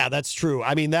 that's true.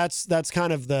 I mean, that's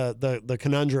kind of the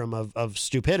conundrum of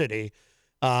stupidity.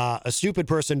 A stupid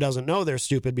person doesn't know they're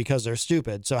stupid because they're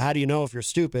stupid. So how do you know if you're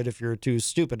stupid if you're too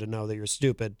stupid to know that you're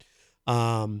stupid?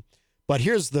 But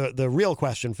here's the real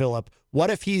question, Philip. What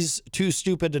if he's too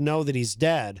stupid to know that he's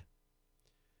dead?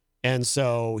 And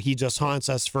so he just haunts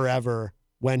us forever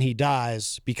when he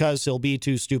dies because he'll be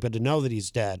too stupid to know that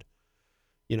he's dead,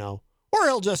 Or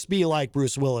he'll just be like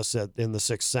Bruce Willis in The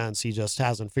Sixth Sense. He just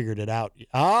hasn't figured it out.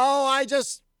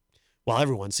 Well,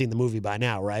 everyone's seen the movie by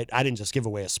now, right? I didn't just give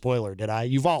away a spoiler, did I?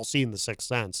 You've all seen The Sixth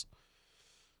Sense.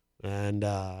 And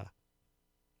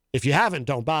if you haven't,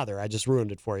 don't bother. I just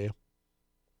ruined it for you.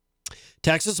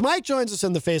 Texas Mike joins us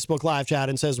in the Facebook live chat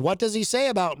and says, what does he say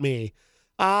about me?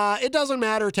 It doesn't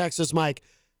matter, Texas Mike.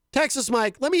 Texas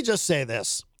Mike, let me just say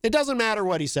this. It doesn't matter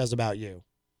what he says about you.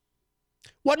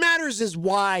 What matters is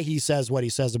why he says what he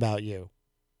says about you.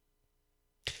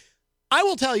 I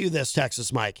will tell you this,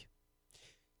 Texas Mike.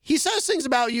 He says things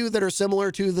about you that are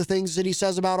similar to the things that he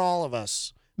says about all of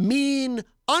us. Mean,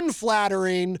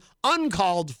 unflattering,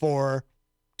 uncalled for,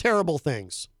 terrible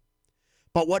things.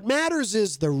 But what matters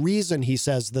is the reason he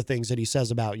says the things that he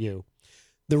says about you.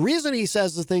 The reason he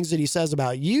says the things that he says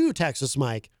about you, Texas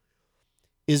Mike,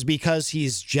 is because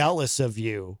he's jealous of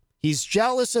you. He's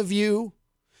jealous of you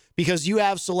because you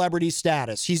have celebrity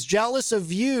status. He's jealous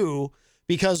of you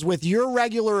because with your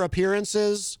regular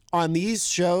appearances on these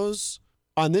shows,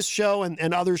 on this show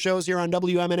and other shows here on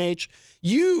WMNH,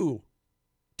 you,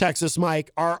 Texas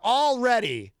Mike, are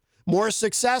already more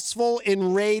successful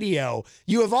in radio.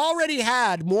 You have already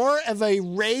had more of a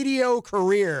radio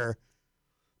career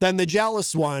than the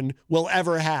jealous one will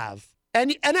ever have.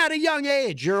 And at a young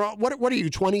age, what are you,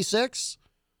 26?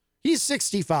 He's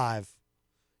 65.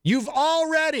 You've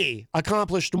already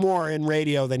accomplished more in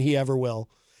radio than he ever will.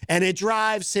 And it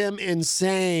drives him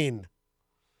insane.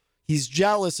 He's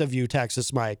jealous of you,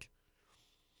 Texas Mike.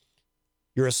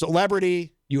 You're a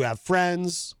celebrity. You have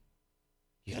friends.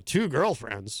 You have 2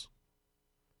 girlfriends.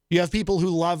 You have people who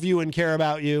love you and care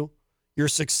about you. You're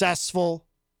successful.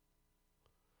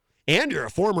 And you're a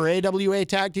former AWA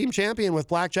Tag Team Champion with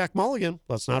Blackjack Mulligan.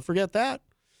 Let's not forget that.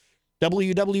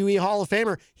 WWE Hall of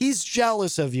Famer. He's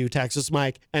jealous of you, Texas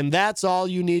Mike. And that's all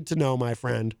you need to know, my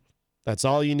friend. That's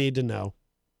all you need to know.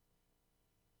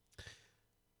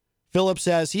 Philip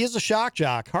says, he is a shock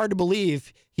jock. Hard to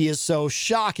believe he is so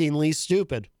shockingly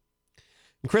stupid.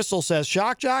 And Crystal says,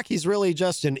 shock jock? He's really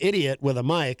just an idiot with a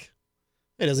mic.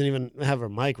 He doesn't even have a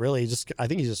mic, really. I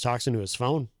think he just talks into his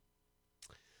phone.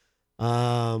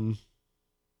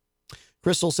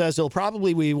 Crystal says he'll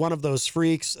probably be one of those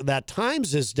freaks that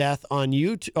times his death on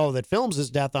YouTube. Oh, that films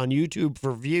his death on YouTube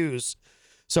for views.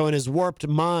 So in his warped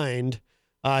mind,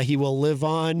 he will live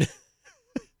on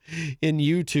in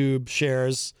YouTube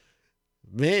shares.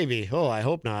 Maybe. Oh, I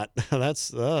hope not.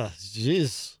 That's,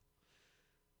 jeez.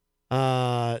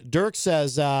 Dirk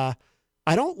says, I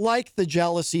don't like the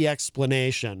jealousy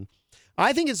explanation.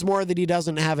 I think it's more that he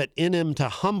doesn't have it in him to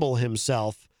humble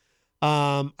himself.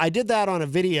 I did that on a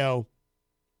video,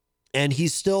 and he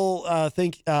still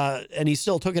he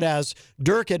still took it as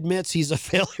Dirk admits he's a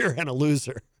failure and a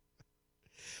loser.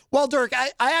 Well, Dirk,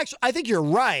 I think you're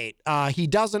right. He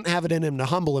doesn't have it in him to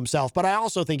humble himself, but I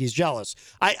also think he's jealous.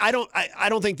 I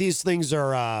don't think these things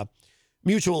are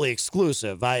mutually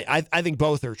exclusive. I think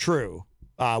both are true.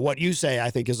 What you say, I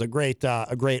think, is a great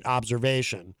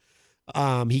observation.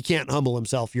 He can't humble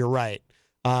himself. You're right.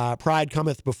 Pride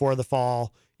cometh before the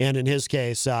fall, and in his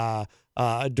case,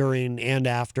 during and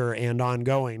after and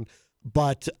ongoing.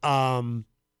 But I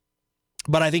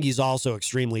think he's also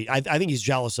extremely. I think he's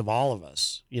jealous of all of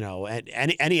us. You know,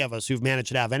 and any of us who've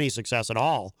managed to have any success at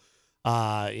all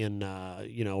in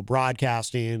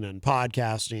broadcasting and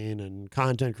podcasting and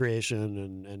content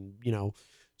creation and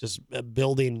just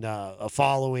building a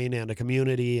following and a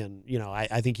community. And,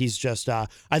 I think he's just, I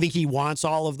think he wants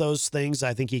all of those things.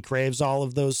 I think he craves all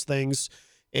of those things.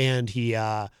 And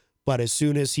but as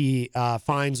soon as he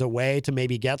finds a way to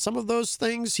maybe get some of those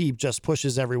things, he just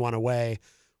pushes everyone away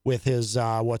with his,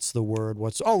 what's the word?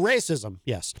 Racism.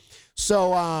 Yes.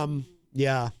 So,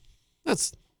 yeah,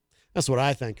 that's what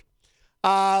I think.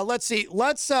 Let's see.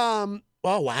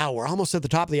 Oh, wow. We're almost at the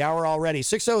top of the hour already.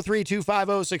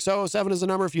 603-250-6007 is the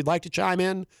number if you'd like to chime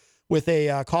in with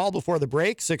a call before the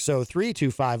break.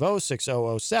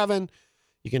 603-250-6007.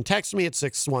 You can text me at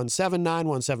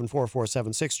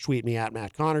 617-917-4476. Tweet me at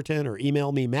Matt Connarton or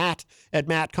email me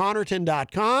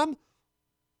matt@mattconnerton.com.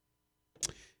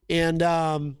 And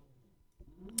I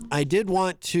did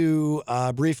want to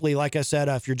briefly, like I said,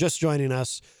 if you're just joining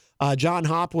us, John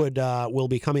Hopwood will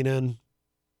be coming in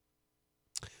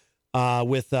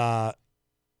with the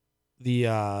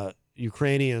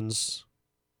Ukrainians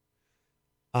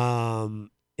in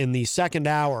the second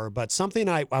hour. But something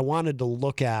I wanted to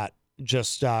look at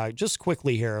just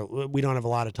quickly here. We don't have a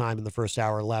lot of time in the first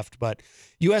hour left, but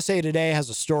USA Today has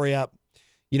a story up.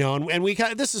 And we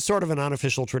this is sort of an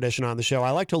unofficial tradition on the show.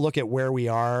 I like to look at where we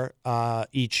are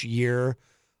each year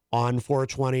on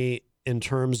 420 in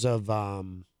terms of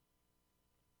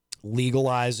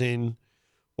legalizing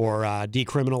or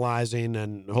decriminalizing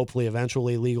and hopefully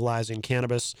eventually legalizing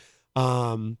cannabis.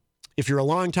 If you're a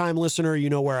longtime listener, you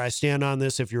know where I stand on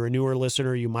this. If you're a newer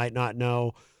listener, you might not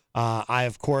know. I,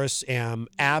 of course, am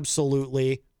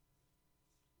absolutely...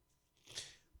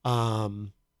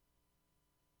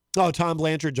 Tom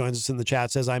Blanchard joins us in the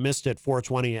chat, says, I missed it,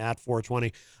 420 at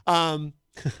 420. Hi,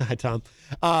 Tom.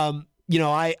 I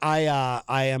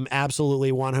am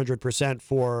absolutely 100%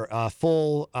 for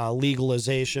full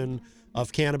legalization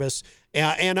of cannabis.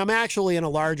 And I'm actually in a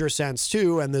larger sense,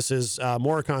 too, and this is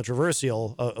more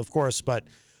controversial, of course, but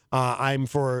I'm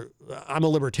a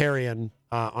libertarian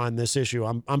on this issue.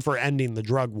 I'm for ending the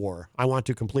drug war. I want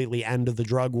to completely end the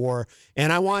drug war.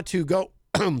 And I want to go,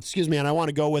 excuse me, and I want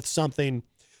to go with something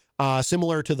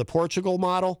similar to the Portugal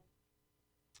model.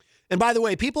 And by the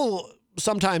way, people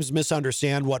sometimes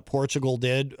misunderstand what Portugal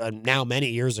did now many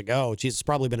years ago. Geez, it's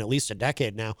probably been at least a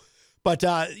decade now. But,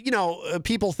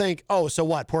 people think, oh, so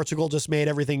what? Portugal just made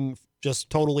everything just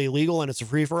totally legal and it's a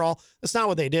free-for-all? That's not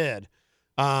what they did.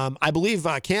 I believe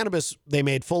cannabis they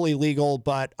made fully legal,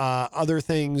 but other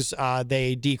things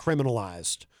they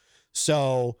decriminalized.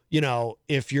 So,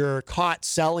 if you're caught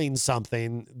selling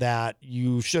something that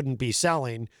you shouldn't be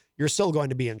selling, you're still going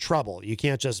to be in trouble. You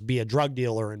can't just be a drug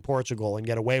dealer in Portugal and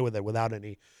get away with it without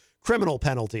any criminal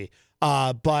penalty.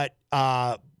 But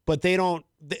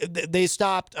they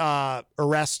stopped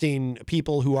arresting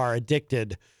people who are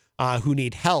addicted, who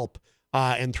need help,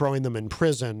 and throwing them in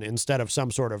prison instead of some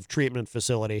sort of treatment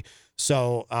facility.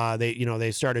 So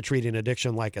they started treating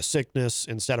addiction like a sickness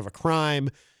instead of a crime.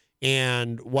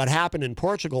 And what happened in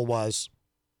Portugal was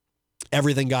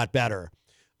everything got better.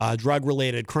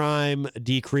 Drug-related crime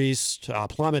decreased,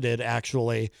 plummeted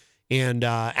actually, and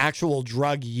actual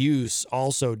drug use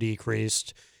also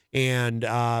decreased, and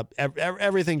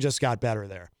everything just got better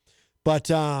there. But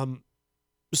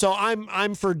so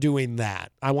I'm for doing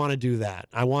that. I want to do that.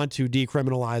 I want to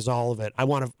decriminalize all of it. I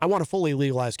want to fully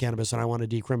legalize cannabis, and I want to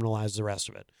decriminalize the rest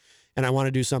of it. And I want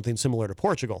to do something similar to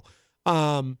Portugal.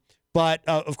 But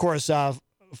of course,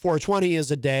 420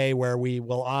 is a day where we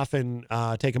will often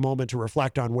take a moment to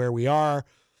reflect on where we are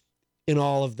in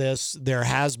all of this. There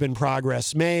has been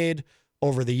progress made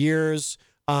over the years.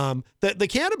 The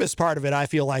cannabis part of it, I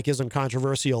feel like, isn't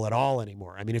controversial at all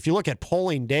anymore. I mean, if you look at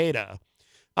polling data,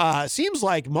 it seems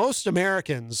like most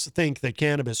Americans think that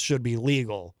cannabis should be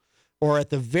legal, or at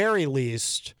the very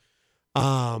least,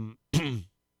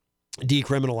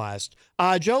 decriminalized.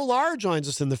 Joe Lar joins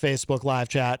us in the Facebook live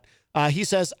chat. He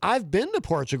says, I've been to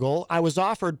Portugal. I was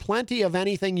offered plenty of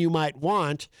anything you might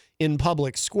want in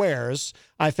public squares.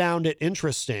 I found it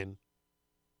interesting.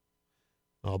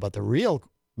 Oh, but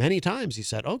many times he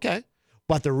said, okay.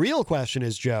 But the real question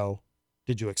is, Joe,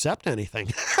 did you accept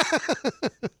anything?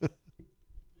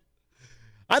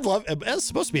 It's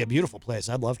supposed to be a beautiful place.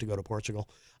 I'd love to go to Portugal.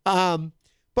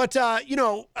 But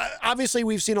obviously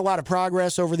we've seen a lot of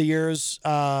progress over the years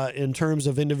in terms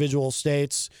of individual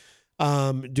states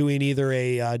doing either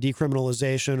a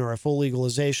decriminalization or a full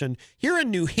legalization. Here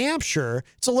in New Hampshire,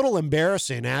 it's a little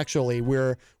embarrassing, actually.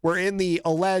 We're in the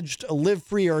alleged live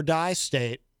free or die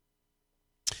state,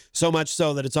 so much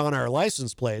so that it's on our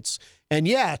license plates, and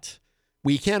yet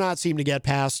we cannot seem to get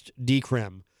past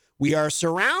decrim. We are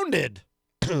surrounded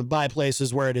by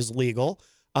places where it is legal.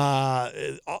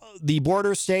 The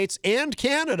border states and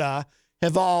Canada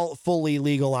have all fully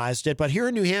legalized it, but here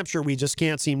in New Hampshire, we just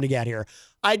can't seem to get here.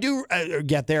 I do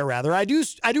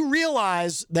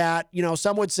realize that,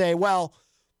 some would say, well,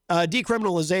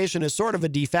 decriminalization is sort of a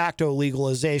de facto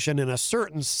legalization in a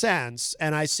certain sense.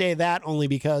 And I say that only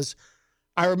because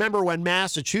I remember when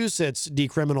Massachusetts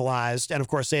decriminalized, and of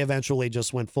course they eventually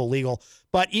just went full legal.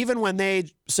 But even when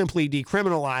they simply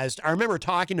decriminalized, I remember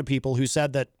talking to people who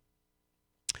said that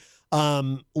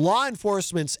law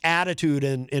enforcement's attitude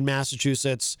in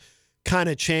Massachusetts kind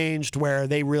of changed, where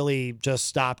they really just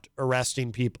stopped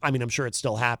arresting people. I mean, I'm sure it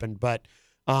still happened, but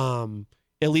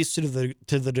at least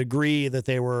to the degree that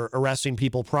they were arresting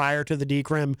people prior to the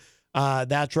decrim,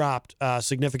 that dropped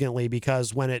significantly,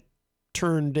 because when it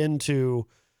turned into,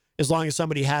 as long as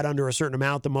somebody had under a certain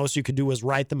amount, the most you could do was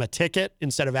write them a ticket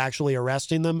instead of actually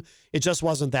arresting them. It just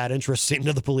wasn't that interesting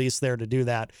to the police there to do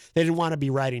that. They didn't want to be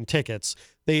writing tickets.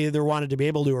 They either wanted to be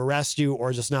able to arrest you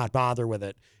or just not bother with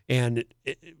it. And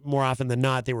more often than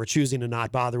not, they were choosing to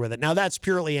not bother with it. Now, that's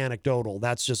purely anecdotal.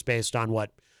 That's just based on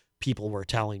what people were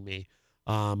telling me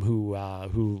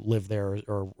who lived there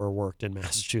or worked in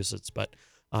Massachusetts. But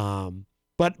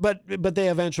they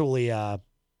eventually...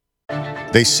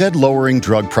 They said lowering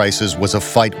drug prices was a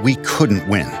fight we couldn't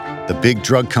win. The big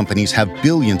drug companies have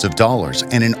billions of dollars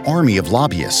and an army of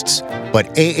lobbyists.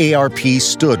 But AARP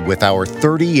stood with our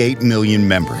 38 million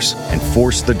members and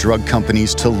forced the drug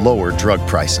companies to lower drug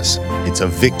prices. It's a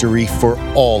victory for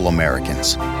all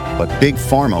Americans. But Big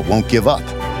Pharma won't give up,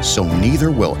 so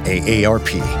neither will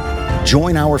AARP.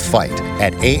 Join our fight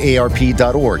at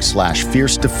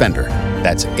aarp.org/fierce defender.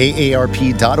 That's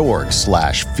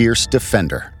aarp.org/fierce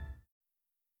defender.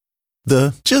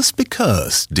 The just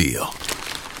because deal.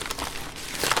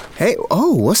 Hey,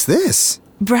 what's this?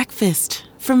 Breakfast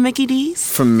from Mickey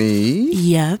D's. From me?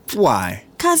 Yep. Why?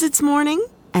 'Cause it's morning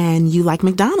and you like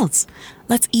McDonald's.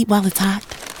 Let's eat while it's hot.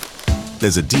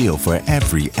 There's a deal for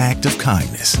every act of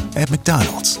kindness at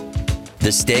McDonald's.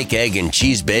 The steak, egg, and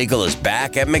cheese bagel is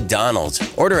back at McDonald's.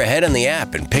 Order ahead on the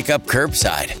app and pick up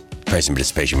curbside. Price and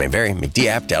participation may vary. McD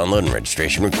app download and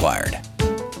registration required.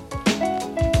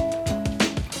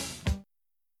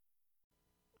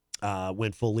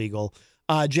 Went full legal.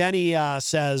 Jenny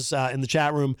says in the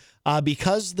chat room,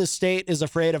 because the state is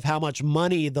afraid of how much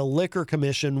money the Liquor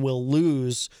Commission will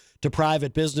lose to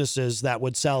private businesses that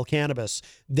would sell cannabis,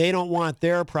 they don't want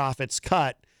their profits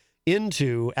cut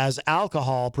into, as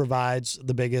alcohol provides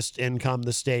the biggest income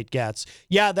the state gets.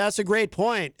 Yeah, that's a great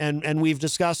point. And we've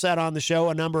discussed that on the show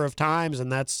a number of times. And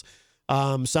that's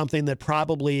something that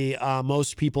probably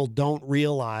most people don't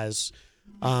realize.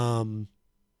 And,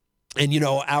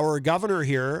 our governor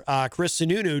here, Chris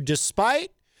Sununu,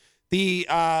 despite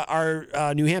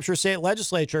our New Hampshire state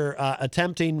legislature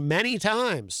attempting many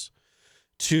times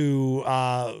to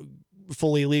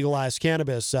fully legalize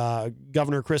cannabis,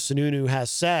 Governor Chris Sununu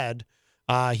has said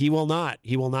he will not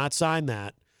sign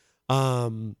that.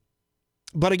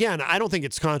 But again, I don't think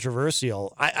it's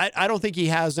controversial. I don't think he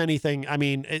has anything. I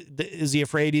mean, is he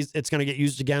afraid it's going to get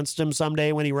used against him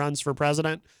someday when he runs for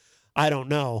president? I don't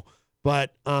know.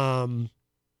 But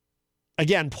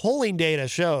again, polling data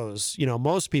shows,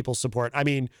 most people support. I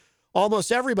mean,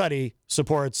 almost everybody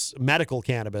supports medical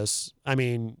cannabis. I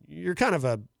mean, you're kind of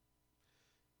a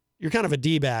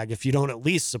D-bag if you don't at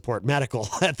least support medical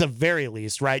at the very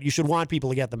least, right? You should want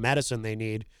people to get the medicine they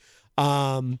need.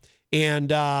 I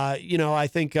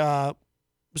think so.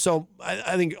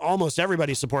 I think almost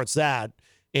everybody supports that.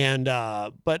 And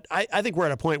but I think we're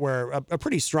at a point where a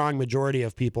pretty strong majority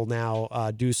of people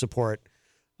now do support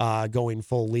going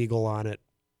full legal on it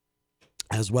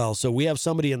as well. So we have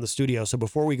somebody in the studio. So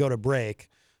before we go to break,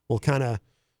 we'll kind of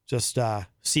just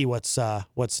see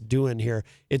what's doing here.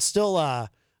 It's still I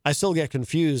still get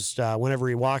confused whenever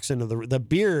he walks into the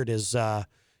beard is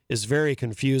very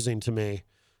confusing to me.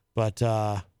 But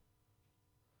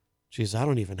geez, I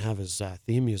don't even have his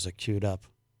theme music queued up.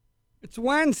 It's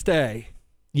Wednesday.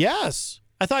 Yes.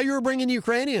 I thought you were bringing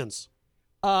Ukrainians.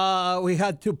 We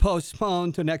had to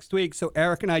postpone to next week, so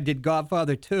Eric and I did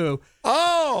Godfather 2.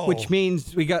 Oh! Which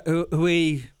means we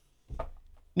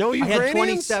No Ukrainians? I had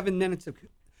 27 minutes of...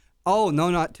 Oh, no,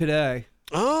 not today.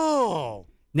 Oh.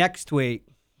 Next week.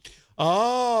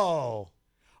 Oh.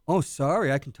 Oh,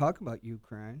 sorry. I can talk about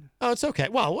Ukraine. Oh, it's okay.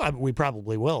 Well, we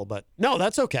probably will, but no,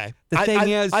 that's okay. The thing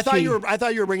is, I thought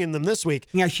you were bringing them this week.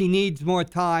 Yeah, she needs more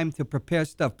time to prepare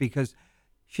stuff because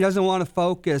she doesn't want to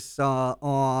focus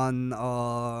on.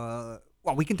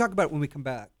 Well, we can talk about it when we come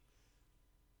back.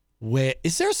 Wait,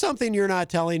 is there something you're not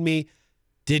telling me?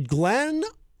 Did Glenn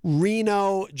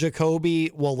Reno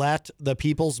Jacoby Willette, the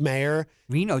people's mayor?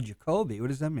 Reno Jacoby? What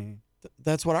does that mean?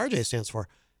 That's what RJ stands for.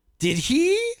 Did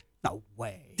he? No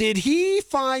way. Did he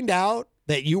find out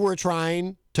that you were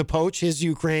trying to poach his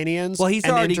Ukrainians? Well, he's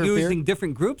already interfere? using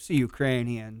different groups of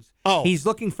Ukrainians. Oh. He's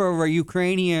looking for a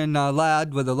Ukrainian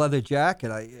lad with a leather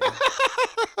jacket.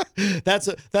 That's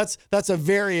a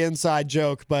very inside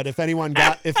joke, but if anyone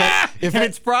got if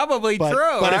it's probably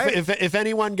true, right? if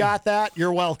anyone got that,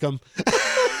 you're welcome.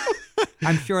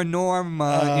 I'm sure Norm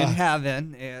in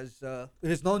heaven is.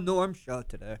 There's no Norm show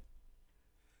today.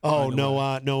 Oh,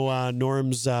 no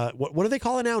Norm's. What do they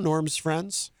call it now? Norm's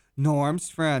friends. Norm's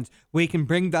friends. We can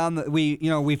bring down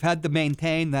we've had to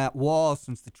maintain that wall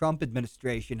since the Trump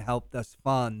administration helped us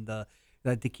fund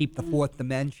to keep the fourth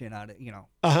dimension out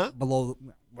of below.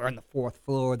 We're on the fourth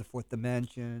floor, the fourth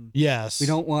dimension. Yes. We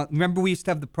don't want. Remember, we used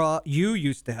to have you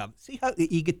used to have. See how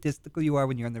egotistical you are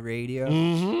when you're on the radio.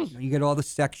 Mm-hmm. You get all the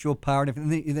sexual power,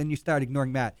 and then you start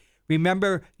ignoring Matt.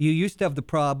 Remember, you used to have the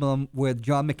problem with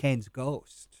John McCain's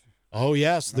ghost. Oh,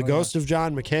 yes, the ghost of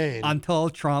John McCain. Until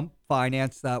Trump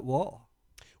financed that wall.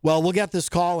 Well, we'll get this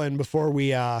call in before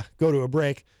we go to a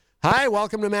break. Hi,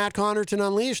 welcome to Matt Connarton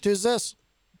Unleashed. Who's this?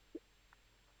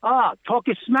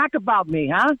 Talking smack about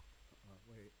me, huh?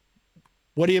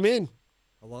 What do you mean?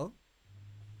 Hello?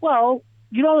 Well,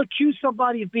 you don't accuse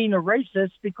somebody of being a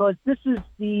racist because this is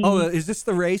the... Oh, is this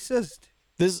the racist?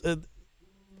 This... what's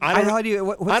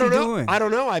he doing? I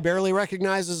don't know. I barely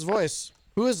recognize his voice.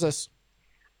 Who is this?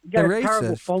 You got the a terrible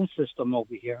racist. phone system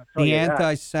over here. The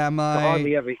anti-Semite,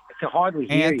 to hardly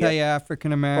hear you.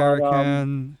 anti-African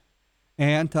American,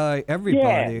 anti-everybody.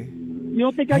 Yeah. You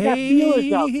don't think I got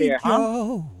feelers out there, huh?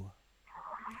 Joe,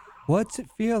 what's it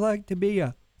feel like to be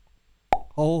a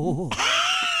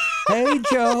Hey,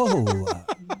 Joe.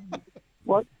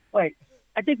 What? Wait,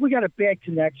 I think we got a bad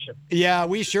connection. Yeah,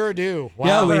 we sure do. Wow.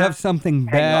 Yeah, we have something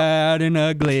bad and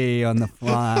ugly on the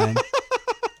line.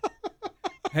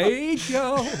 Hey,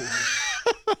 Joe.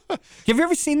 Have you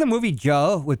ever seen the movie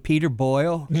Joe with Peter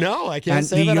Boyle? No, I can't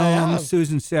say that I young have.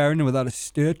 Susan Sarandon without a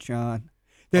stitch on.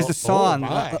 There's a song.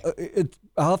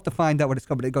 I'll have to find out what it's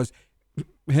called, but it goes,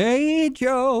 "Hey,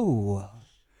 Joe,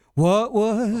 what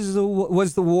was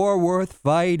the war worth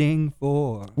fighting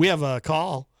for?" We have a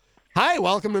call. Hi,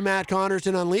 welcome to Matt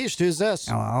Connarton Unleashed. Who's this?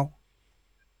 Hello?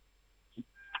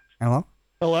 Hello?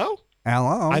 Hello?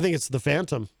 Hello? I think it's the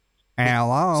Phantom.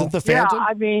 Hello? Is it the Phantom? Yeah,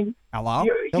 I mean, hello?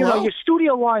 You know, your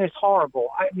studio line is horrible.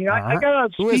 I mean, I got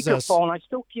on Who is this? speakerphone. I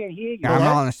still can't hear you. I'm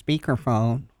on a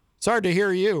speakerphone. It's hard to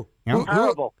hear you. Yeah.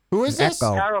 Terrible. Who is this?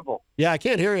 Echo. Terrible. Yeah, I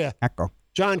can't hear you. Echo.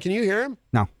 John, can you hear him?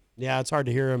 No. Yeah, it's hard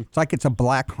to hear him. It's like it's a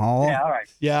black hole. Yeah, all right.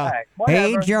 Yeah. All right.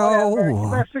 Hey, Whatever, Joe. whatever. You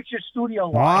better fix your studio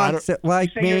line. What's it like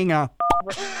You say being a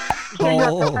You say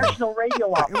you're a professional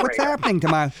radio operator. What's happening to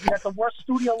my... That's the worst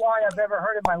studio line I've ever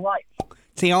heard in my life.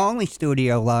 It's the only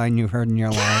studio line you've heard in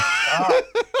your life.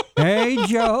 Hey,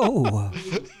 Joe.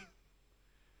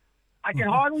 I can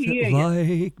hardly hear you.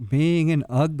 Like being an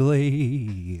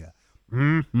ugly.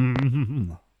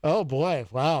 Mm-hmm. Oh, boy.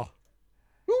 Wow.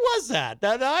 Who was that?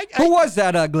 Who was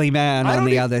that ugly man on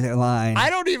the other line? I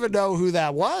don't even know who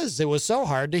that was. It was so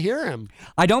hard to hear him.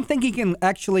 I don't think he can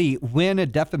actually win a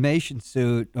defamation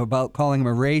suit about calling him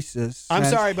a racist. I'm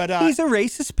sorry, but... he's a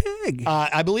racist pig.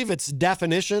 I believe it's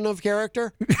definition of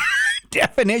character.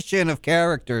 Definition of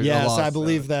character. Yes, I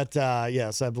believe that.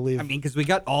 Yes, I believe. I mean, because we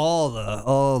got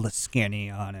all the skinny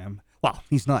on him. Well,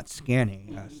 he's not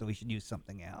skinny, so we should use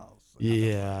something else.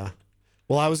 Yeah.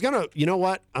 Well, I was gonna. You know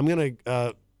what? I'm gonna.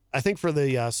 I think for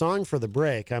the song for the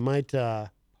break, I might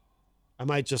I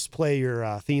might just play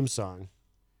your theme song.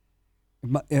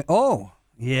 Oh,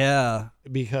 yeah.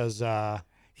 Because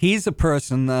he's a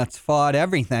person that's fought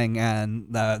everything,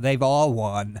 and they've all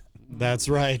won. That's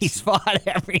right. He's fought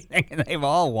everything, and they've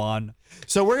all won.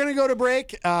 So we're going to go to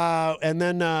break, and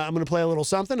then I'm going to play a little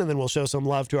something, and then we'll show some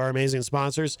love to our amazing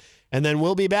sponsors. And then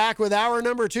we'll be back with hour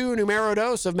number 2, numero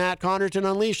dos of Matt Connarton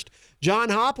Unleashed. John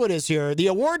Hopwood is here, the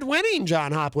award-winning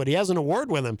John Hopwood. He has an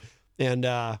award with him. And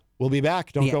we'll be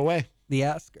back. Don't go away. The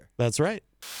Asker. That's right.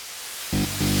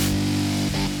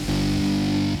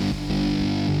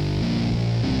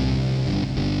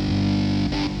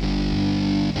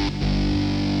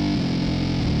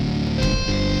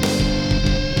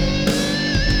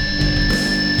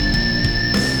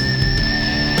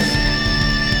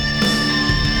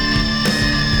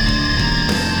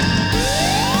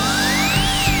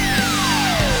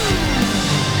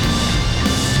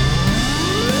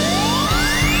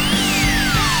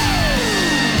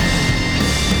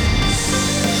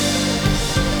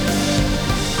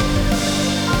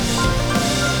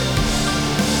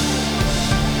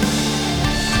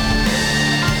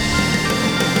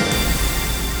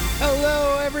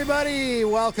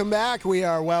 Welcome back. We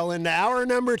are well into hour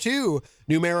number 2,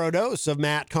 numero dos of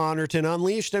Matt Connarton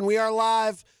Unleashed, and we are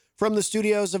live from the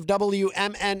studios of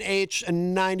WMNH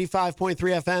 95.3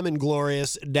 FM in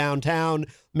glorious downtown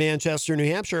Manchester, New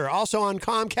Hampshire. Also on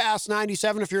Comcast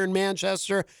 97 if you're in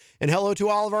Manchester. And hello to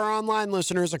all of our online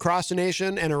listeners across the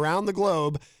nation and around the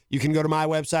globe. You can go to my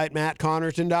website,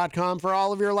 mattconnarton.com, for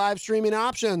all of your live streaming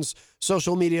options,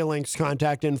 social media links,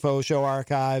 contact info, show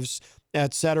archives,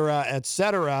 etc.,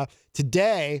 etc.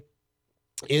 Today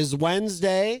is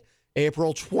Wednesday,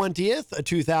 April 20th,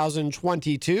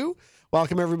 2022.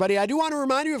 Welcome, everybody. I do want to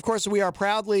remind you, of course, that we are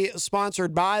proudly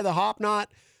sponsored by the Hop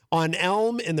Knot on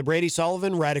Elm in the Brady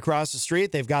Sullivan right across the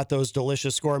street. They've got those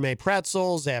delicious gourmet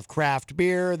pretzels. They have craft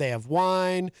beer. They have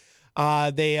wine.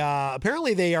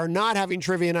 Apparently they are not having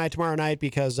trivia night tomorrow night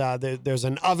because there's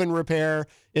an oven repair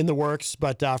in the works.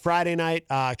 But Friday night,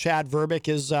 Chad Verbeck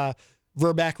is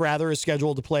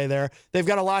scheduled to play there. They've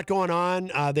got a lot going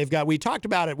on. We talked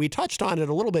about it. We touched on it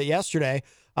a little bit yesterday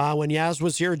when Yaz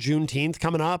was here. Juneteenth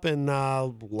coming up in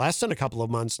less than a couple of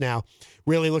months now.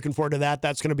 Really looking forward to that.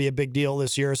 That's going to be a big deal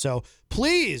this year. So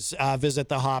please visit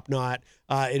the Hop Knot.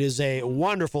 It is a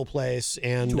wonderful place.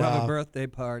 And to have a birthday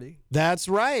party. That's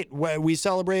right. We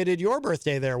celebrated your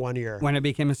birthday there one year. When I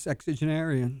became a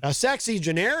sexagenarian. A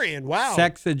sexagenarian. Wow.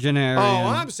 Sexagenarian. Oh,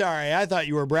 I'm sorry. I thought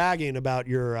you were bragging about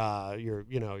your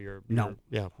No.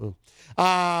 Yeah.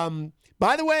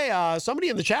 By the way, somebody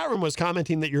in the chat room was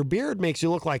commenting that your beard makes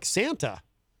you look like Santa.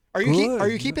 Are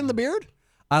you keeping the beard?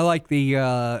 I like the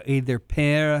either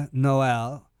Père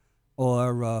Noël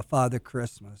or Father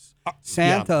Christmas.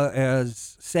 Santa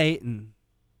is Satan.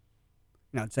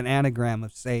 No, it's an anagram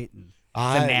of Satan.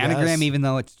 It's an anagram, even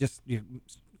though it's just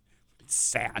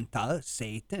Santa,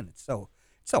 Satan. It's so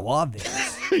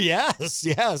obvious. yes.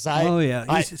 He's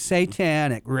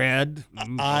satanic. Red.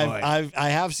 I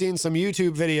have seen some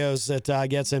YouTube videos that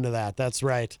gets into that. That's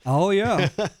right. Oh yeah.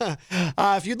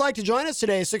 If you'd like to join us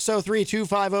today,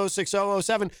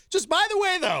 603-250-6007. Just by the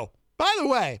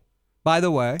way,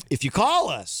 if you call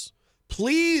us,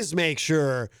 please make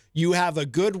sure you have a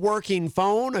good working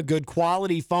phone, a good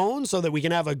quality phone, so that we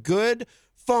can have a good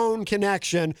phone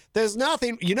connection. There's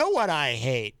nothing. You know what I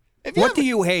hate? What do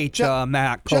you hate,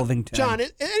 Matt Covington? John,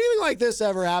 anything like this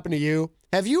ever happened to you?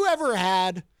 Have you ever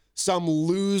had some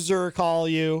loser call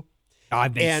you?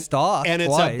 I've been stalked and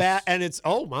it's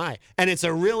twice. It's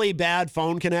a really bad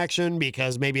phone connection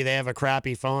because maybe they have a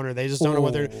crappy phone or they just don't know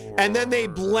what they're. And then they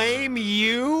blame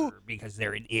you because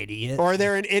they're an idiot,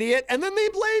 and then they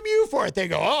blame you for it. They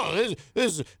go, "Oh,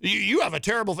 this you have a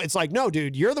terrible." It's like, no,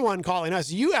 dude, you're the one calling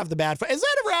us. You have the bad phone. Has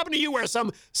that ever happened to you where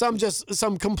some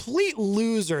complete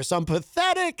loser, some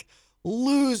pathetic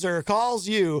loser calls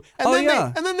you and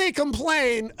then they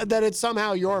complain that it's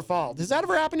somehow your fault? Does that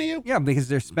ever happen to you? Yeah, because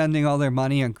they're spending all their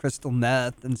money on crystal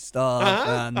meth and stuff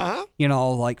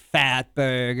like fat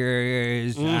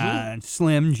burgers and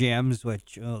Slim Jims,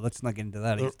 which let's not get into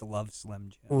that. I used to love Slim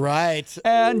Jims. Right.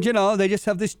 And they just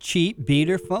have this cheap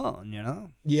beater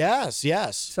phone, Yes.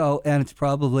 So, and it's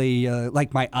probably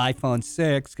like my iPhone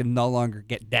 6 can no longer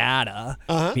get data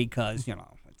because,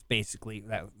 it's basically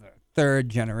that third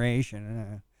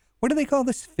generation. What do they call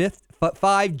this?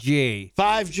 5G.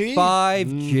 5G?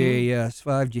 5G, yes,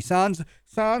 5G. Sounds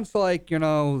like, the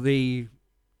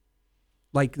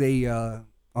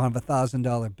on a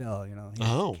 $1,000 bill,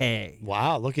 Oh. K.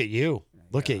 Wow, look at you.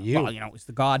 Look at you. Well, it was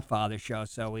the Godfather show,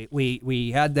 so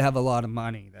we had to have a lot of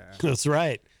money there. That's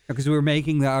right. Because we were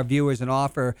making our viewers an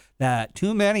offer that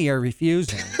too many are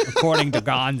refusing, according to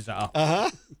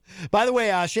Gonzo. By the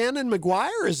way, Shannon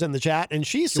McGuire is in the chat, and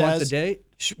she says, wants a date?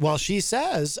 She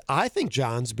says, I think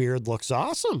John's beard looks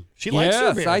awesome. She likes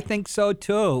your beard. Yes, I think so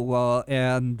too. Well,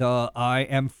 and I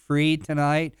am free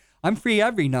tonight. I'm free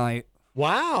every night.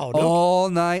 Wow. All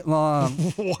night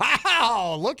long.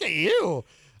 Wow. Look at you.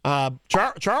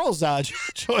 Charles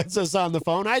joins us on the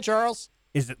phone. Hi, Charles.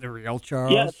 Is it the real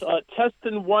Charles? Yes,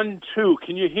 testing 1, 2.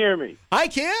 Can you hear me? I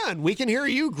can. We can hear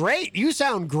you great. You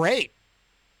sound great.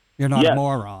 You're not a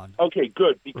moron. Okay,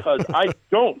 good, because I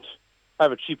don't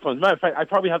have a cheap phone. As a matter of fact, I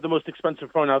probably have the most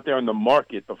expensive phone out there on the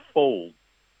market, the Fold.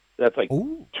 That's like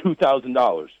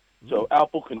 $2,000. So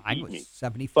Apple can eat me.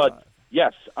 $75. But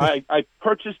yes, I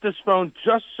purchased this phone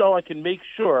just so I can make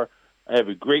sure I have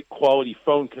a great quality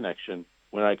phone connection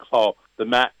when I call the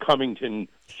Matt Cummington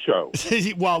show.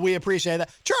 Well, we appreciate that.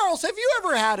 Charles, have you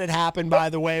ever had it happen, by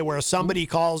the way, where somebody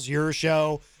calls your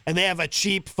show and they have a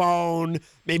cheap phone?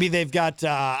 Maybe they've got,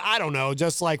 I don't know,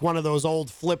 just like one of those old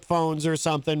flip phones or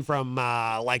something from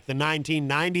like the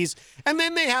 1990s. And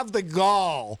then they have the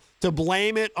gall to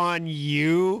blame it on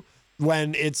you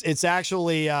when it's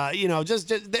actually,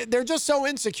 they're just so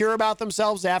insecure about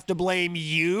themselves they have to blame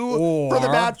you for the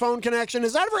bad phone connection.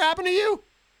 Has that ever happened to you?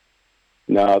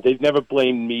 No, they've never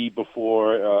blamed me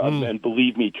before, and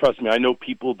believe me, trust me, I know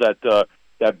people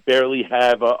that barely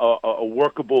have a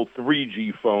workable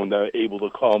 3G phone that are able to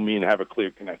call me and have a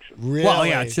clear connection. Really? Well,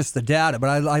 yeah, it's just the data. But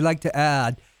I like to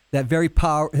add that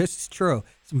this is true,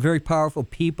 some very powerful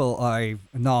people I've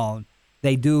known,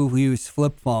 they do use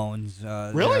flip phones.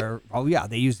 Really? Oh, yeah,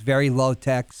 they use very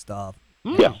low-tech stuff.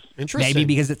 Yes. Interesting. Maybe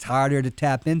because it's harder to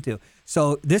tap into.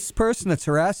 So this person that's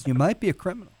harassing you might be a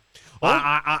criminal.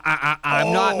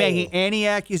 I'm not making any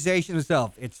accusation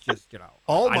myself. It's just,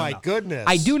 Oh, I don't my know. goodness.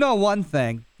 I do know one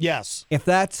thing. Yes. If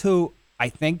that's who I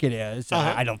think it is,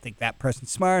 I don't think that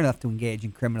person's smart enough to engage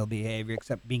in criminal behavior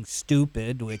except being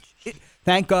stupid, which,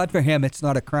 thank God for him, it's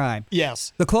not a crime.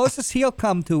 Yes. The closest he'll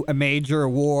come to a major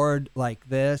award like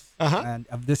this and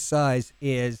of this size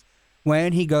is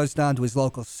when he goes down to his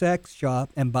local sex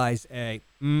shop and buys a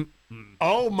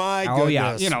Oh, my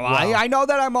goodness. Oh, yeah. Wow. I know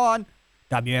that I'm on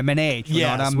WMNH.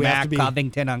 Yes, not on we have Matt to be-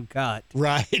 Covington Uncut.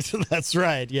 Right. That's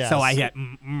right. Yes. So I hit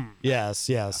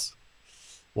Yes.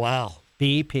 Wow.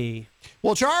 BP.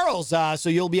 Well, Charles, so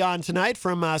you'll be on tonight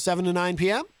from 7 to 9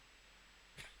 p.m.?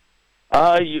 Yeah.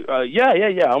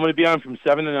 I'm going to be on from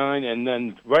 7 to 9, and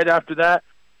then right after that,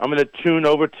 I'm going to tune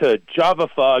over to Java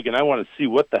Fog, and I want to see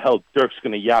what the hell Dirk's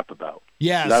going to yap about.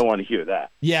 Yes. And I want to hear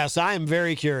that. Yes, I am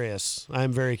very curious.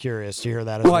 I'm very curious to hear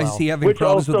that as well. Is he having Which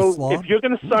problems with the also, slot? if you're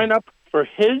going to sign up for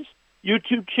his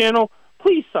YouTube channel,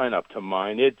 please sign up to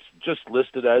mine. It's just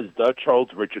listed as The Charles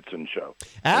Richardson Show.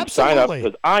 Absolutely. And sign up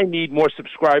because I need more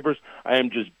subscribers. I am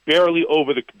just barely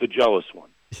over the jealous one.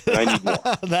 And I need more.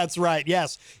 That's right.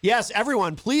 Yes. Yes,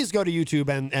 everyone, please go to YouTube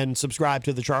and subscribe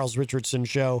to the Charles Richardson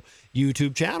Show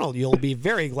YouTube channel. You'll be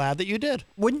very glad that you did.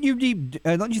 Wouldn't you be?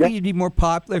 Don't you think you'd be more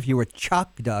popular if you were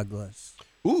Chuck Douglas?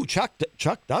 Ooh, Chuck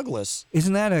Douglas.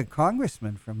 Isn't that a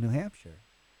congressman from New Hampshire?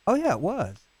 Oh yeah, it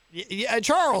was. Yeah,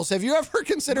 Charles, have you ever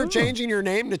considered changing your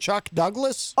name to Chuck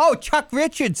Douglas? Oh, Chuck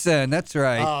Richardson. That's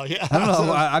right. Oh, yeah. I don't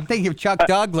know. I'm thinking of Chuck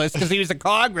Douglas because he was a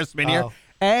congressman here.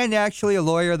 And actually a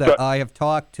lawyer that I have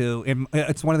talked to.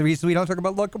 It's one of the reasons we don't talk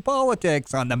about local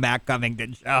politics on the Matt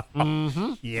Covington show.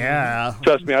 Mm-hmm. Yeah.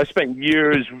 Trust me, I spent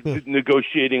years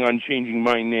negotiating on changing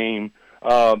my name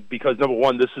because, number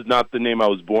one, this is not the name I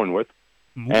was born with.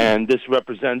 Ooh. And this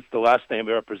represents, the last name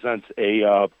represents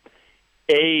a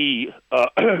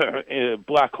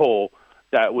black hole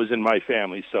that was in my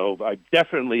family. So I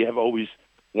definitely have always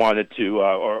wanted to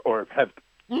or have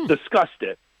discussed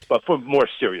it, but for more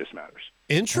serious matters.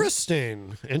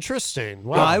 Interesting.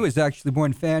 Wow. Well, I was actually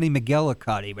born Fanny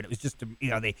McGillicuddy, but it was just,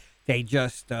 they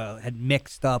just had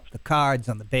mixed up the cards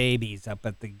on the babies up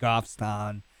at the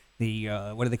Goffstown, the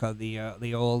what do they call it?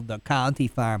 The old county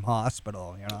farm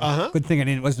hospital. Good thing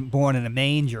I wasn't born in a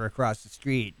manger across the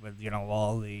street with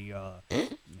all the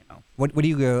what do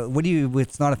you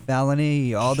it's not a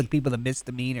felony, all the people that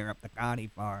misdemeanor up the county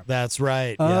farm. That's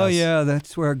right. Oh yes. yeah,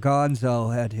 that's where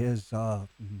Gonzo had his that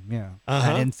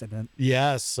incident.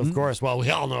 Yes, of course. Well, we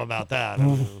all know about that.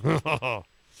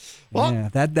 Yeah,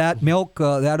 that milk,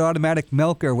 that automatic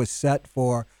milker was set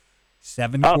for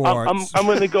 7 quarts. I'm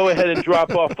going to go ahead and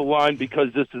drop off the line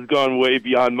because this has gone way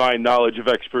beyond my knowledge of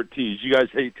expertise. You guys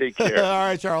take care. All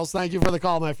right, Charles. Thank you for the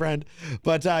call, my friend.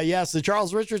 But yes, the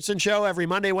Charles Richardson Show every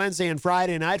Monday, Wednesday, and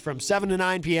Friday night from 7 to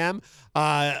 9 p.m.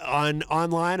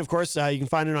 Online. Of course, you can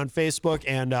find it on Facebook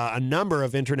and a number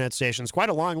of internet stations, quite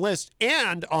a long list,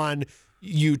 and on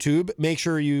YouTube. Make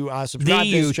sure you subscribe to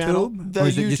his channel. Or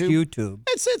is it just YouTube?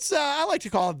 It's I like to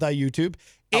call it the YouTube.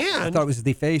 And I thought it was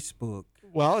the Facebook.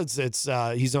 Well, it's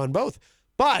he's on both.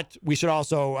 But we should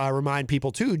also remind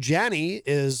people, too, Jenny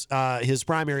is his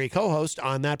primary co-host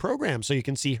on that program. So you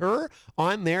can see her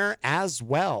on there as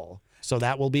well. So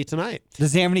that will be tonight.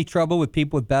 Does he have any trouble with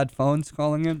people with bad phones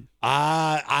calling in?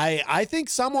 I think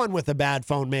someone with a bad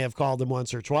phone may have called him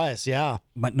once or twice, yeah.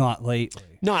 But not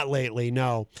lately. Not lately,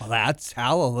 no. Well, that's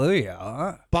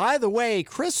hallelujah. By the way,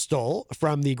 Crystal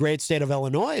from the great state of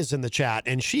Illinois is in the chat,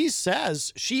 and she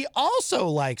says she also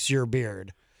likes your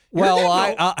beard. Well,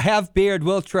 I have beard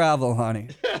will travel, honey.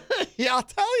 Yeah, I'll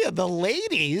tell you, the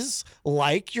ladies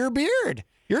like your beard.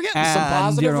 You're getting some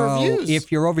positive reviews. If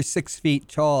you're over 6 feet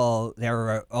tall, there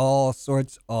are all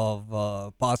sorts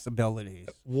of possibilities.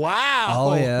 Wow.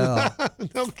 Oh, yeah.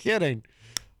 No kidding.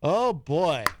 Oh,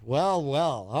 boy. Well.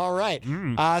 All right.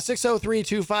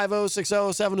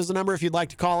 603-250-6007 is the number if you'd like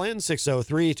to call in.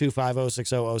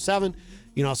 603-250-6007.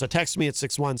 You can also text me at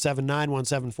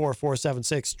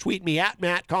 617-917-4476. Tweet me at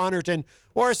Matt Connarton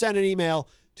or send an email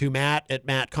to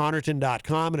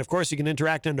matt@mattconnerton.com. And, of course, you can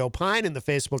interact and opine in the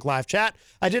Facebook Live chat.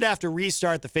 I did have to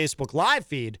restart the Facebook Live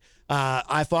feed.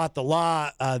 I thought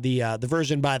the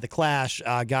version by The Clash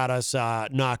got us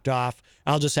knocked off.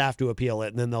 I'll just have to appeal it,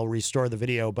 and then they'll restore the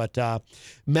video. But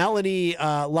Melanie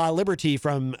La Liberty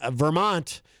from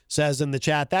Vermont says in the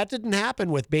chat, that didn't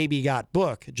happen with Baby Got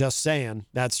Book. Just saying.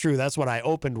 That's true. That's what I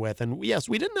opened with. And, yes,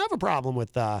 we didn't have a problem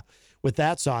with that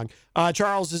song.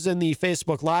 Charles is in the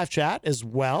Facebook Live chat as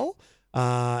well.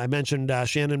 I mentioned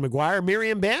Shannon McGuire.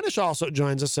 Miriam Banish also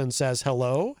joins us and says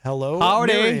hello. Hello,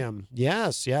 howdy. Miriam.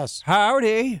 Yes.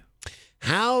 Howdy.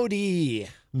 Howdy,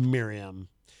 Miriam.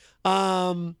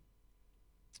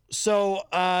 So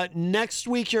next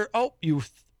week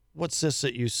what's this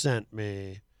that you sent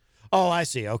me? Oh, I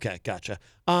see. Okay, gotcha.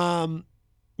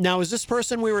 Now, is this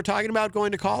person we were talking about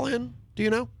going to call in? Do you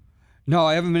know? No,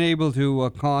 I haven't been able to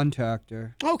contact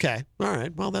her. Okay. All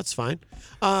right. Well, that's fine.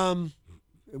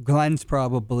 Glenn's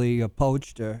probably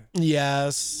poached her.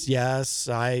 Yes.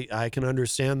 I can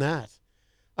understand that.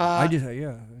 I just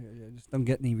don't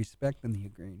get any respect in the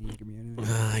community.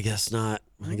 I guess not.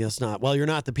 Well, you're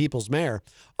not the people's mayor.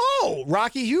 Oh,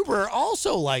 Rocky Huber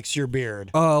also likes your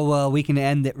beard. Oh, well, we can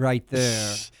end it right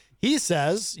there. He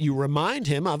says you remind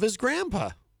him of his grandpa.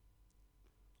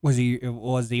 Was he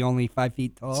only 5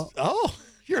 feet tall? Oh,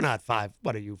 you're not 5.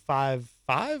 What are you, 5'5",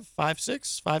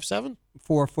 5'6", 5'7"?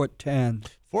 4'10".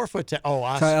 4'10". Oh,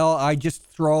 awesome. So I just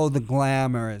throw the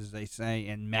glamour, as they say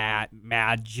in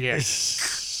magic.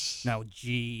 No,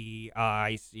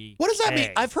 G-I-C. What does that mean?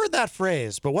 I've heard that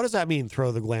phrase, but what does that mean,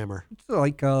 throw the glamour? It's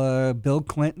like Bill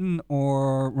Clinton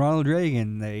or Ronald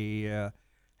Reagan. They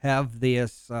have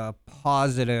this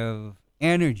positive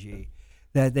energy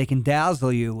that they can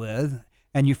dazzle you with,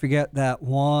 and you forget that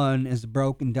one is a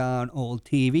broken down old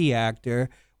TV actor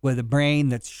with a brain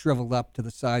that's shriveled up to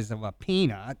the size of a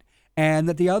peanut, and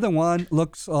that the other one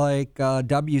looks like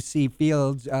W.C.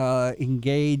 Fields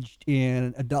engaged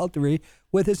in adultery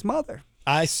with his mother.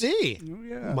 I see.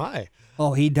 Yeah. My.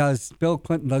 Oh, he does. Bill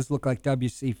Clinton does look like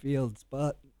W.C. Fields,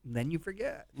 but then you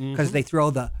forget because they throw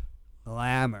the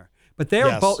glamour. But they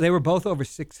were both over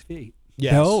 6 feet.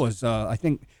 Yes. Bill was, I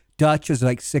think, Dutch was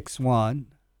like 6'1".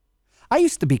 I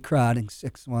used to be crowding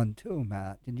 6'1" too,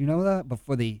 Matt. Did you know that?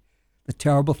 Before the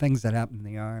terrible things that happened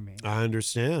in the Army. I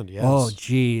understand, yes. Oh,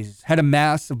 geez. Had a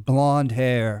mass of blonde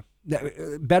hair.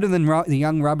 Better than the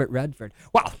young Robert Redford.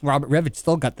 Well, Robert Redford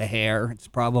still got the hair. It's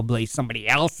probably somebody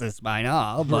else's by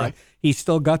now, but he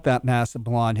still got that mass of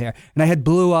blonde hair. And I had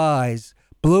blue eyes.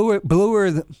 Bluer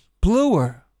than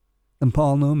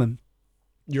Paul Newman.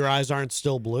 Your eyes aren't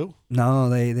still blue? No,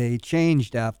 they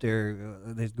changed after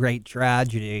this great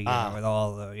tragedy with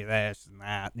all the this and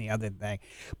that and the other thing.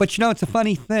 But, it's a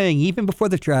funny thing. Even before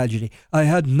the tragedy, I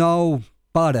had no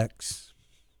buttocks.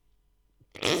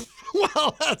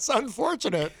 Well, that's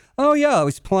unfortunate. Oh, yeah. I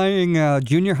was playing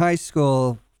junior high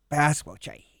school basketball, which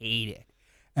I hated.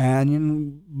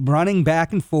 And running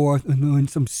back and forth and doing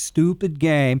some stupid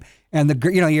game. And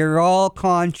you're all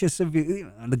conscious of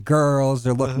the girls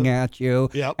are looking at you,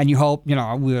 and you hope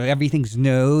everything's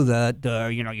new, that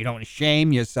you don't want to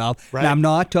shame yourself. Right. Now, I'm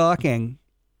not talking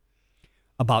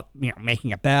about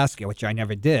making a basket, which I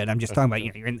never did. I'm just talking about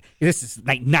this is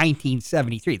like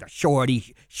 1973, the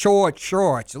short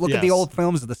shorts. Look at the old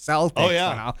films of the Celtics. Oh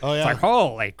yeah, It's like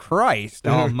holy Christ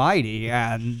Almighty,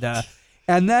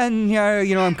 and then,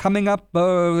 I'm coming up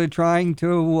trying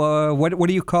to, what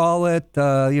do you call it,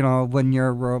 when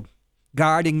you're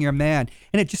guarding your man.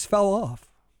 And it just fell off.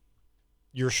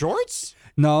 Your shorts?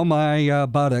 No, my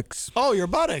buttocks. Oh, your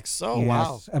buttocks. Oh, yes.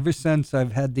 wow. Ever since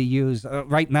I've had to use,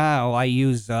 right now I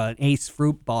use Ace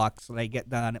fruit box that I get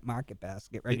down at Market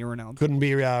Basket right here in Elm. Couldn't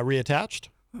be reattached?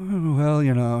 Oh, well,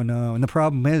 no. And the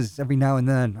problem is, every now and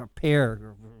then, a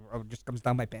pair just comes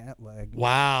down my pant leg.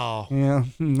 Wow. Yeah,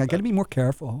 I got to be more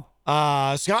careful.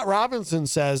 Scott Robinson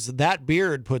says, that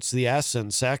beard puts the S in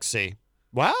sexy.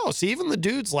 Wow, see, even the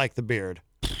dudes like the beard.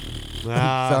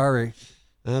 Sorry.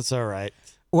 That's all right.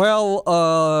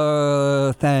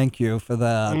 Well, thank you for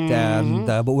that. Mm-hmm. And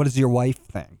but what does your wife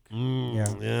think?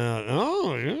 Yeah.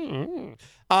 Oh,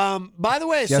 yeah. By the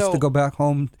way, She has to go back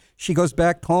home. She goes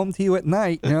back home to you at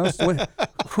night. You know, so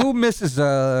who misses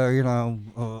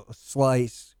a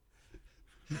slice?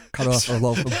 Cut off a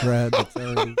loaf of bread.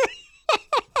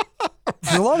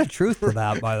 There's a lot of truth to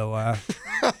that, by the way.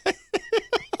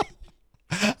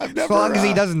 As long as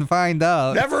he doesn't find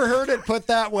out. Never heard it put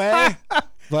that way.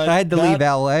 But I had to leave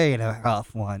L.A. in a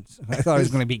huff once. I thought I was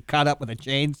going to be cut up with a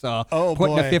chainsaw,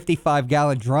 put in a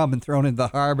 55-gallon drum and thrown into the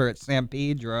harbor at San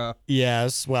Pedro.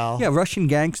 Yes, well. Yeah, Russian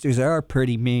gangsters are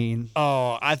pretty mean.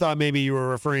 Oh, I thought maybe you were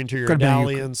referring to your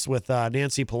dalliance with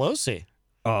Nancy Pelosi.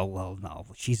 Oh, well, no.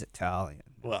 She's Italian.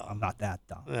 Well, I'm not that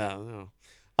dumb. Yeah, no.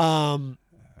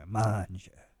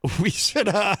 Manja. We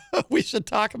should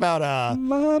talk about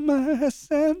Mama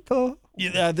Santo.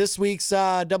 This week's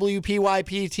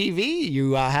WPYP TV.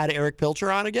 You had Eric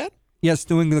Pilcher on again? Yes,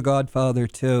 doing The Godfather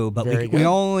too, but we're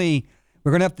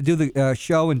gonna have to do the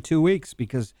show in 2 weeks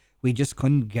because we just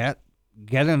couldn't get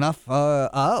enough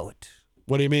out.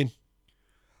 What do you mean?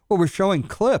 Well, we're showing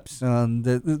clips, and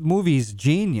the movie's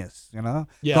genius. You know,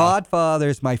 Yeah. Godfather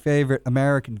is my favorite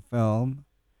American film.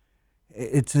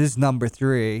 It's his number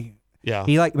 3. Yeah,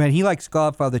 he likes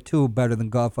Godfather 2 better than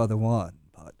Godfather 1.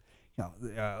 But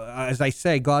as I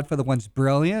say, Godfather 1's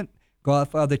brilliant.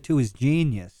 Godfather 2 is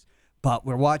genius. But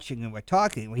we're watching and we're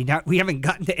talking. We haven't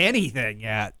gotten to anything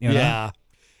yet. You know? Yeah.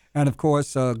 And of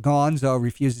course, Gonzo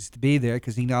refuses to be there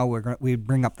because we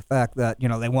bring up the fact that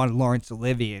they wanted Laurence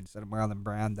Olivier instead of Marlon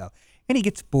Brando, and he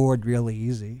gets bored real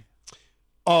easy.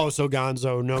 Oh, so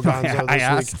Gonzo, no Gonzo I this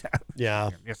asked week. him. Yeah,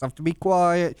 You just have to be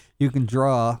quiet. You can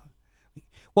draw.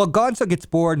 Well, Gonzo gets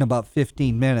bored in about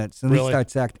 15 minutes, and Really? he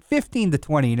starts acting 15 to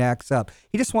 20 and acts up.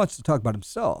 He just wants to talk about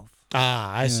himself.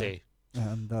 I see.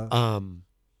 And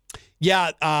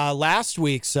last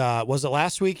week's was it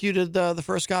last week you did the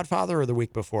first Godfather or the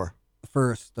week before?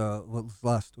 First, what was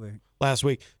last week? Last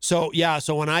week. So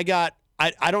when I got,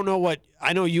 I don't know what,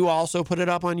 I know you also put it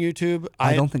up on YouTube.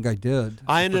 I don't think I did.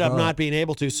 I ended up not being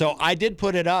able to. So I did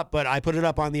put it up, but I put it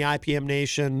up on the IPM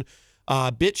Nation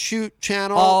BitChute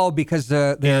channel. Oh, because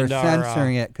they're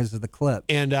censoring it because of the clip.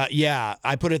 And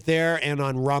I put it there and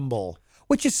on Rumble.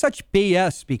 Which is such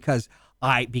BS because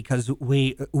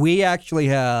we actually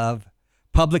have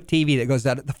public TV that goes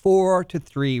out at the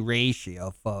 4-to-3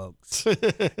 ratio, folks.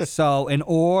 So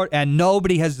and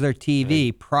nobody has their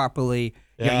TV properly.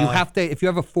 Yeah. You have to, if you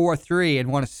have a 4-3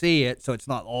 and want to see it, so it's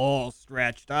not all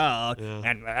stretched out,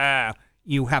 and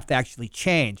you have to actually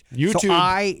change. YouTube. So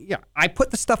I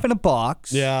put the stuff in a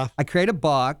box. Yeah. I create a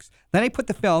box. Then I put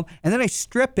the film, and then I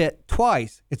strip it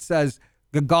twice. It says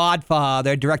The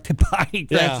Godfather, directed by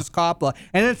Francis Coppola,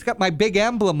 and then it's got my big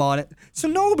emblem on it. So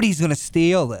nobody's going to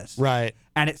steal this. Right.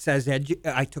 And it says,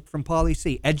 I took from Pauly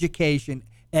C, education,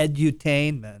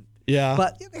 edutainment. Yeah.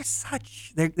 But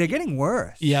they're getting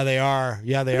worse. Yeah, they are.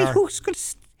 Yeah, they are. Who's going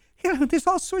to, there's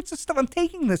all sorts of stuff. I'm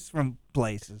taking this from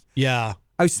places. Yeah.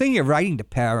 I was thinking of writing to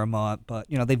Paramount, but,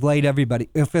 they've laid everybody,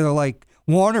 if they're like,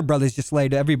 Warner Brothers just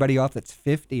laid everybody off that's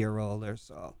 50 or older,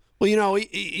 so. Well,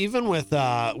 even with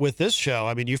this show,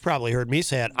 I mean, you've probably heard me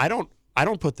say it. I don't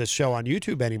put this show on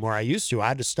YouTube anymore. I used to. I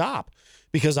had to stop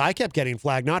because I kept getting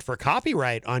flagged, not for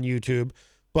copyright on YouTube,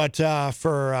 but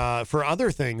for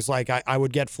other things. Like I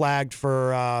would get flagged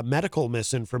for medical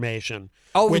misinformation.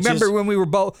 Oh, remember when we were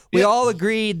both? We all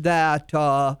agreed that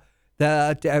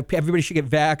everybody should get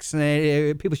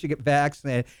vaccinated. People should get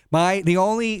vaccinated. The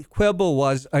only quibble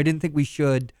was I didn't think we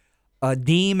should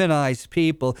demonize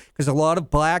people because a lot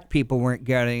of black people weren't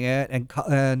getting it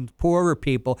and poorer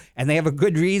people, and they have a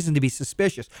good reason to be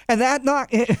suspicious. And that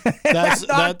knocked it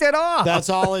off. That's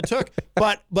all it took.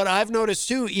 But I've noticed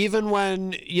too, even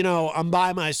when I'm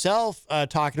by myself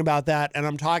talking about that, and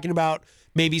I'm talking about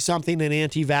maybe something an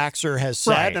anti-vaxxer has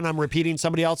said, Right. and I'm repeating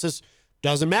somebody else's.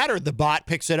 Doesn't matter. The bot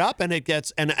picks it up and it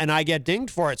gets and I get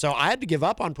dinged for it. So I had to give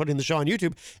up on putting the show on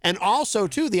YouTube. And also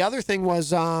too, the other thing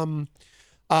was election.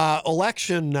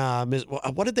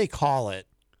 What did they call it?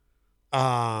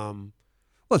 Well,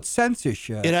 it's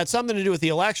censorship. It had something to do with the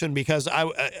election because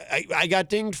I got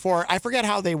dinged for. I forget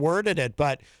how they worded it,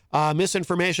 but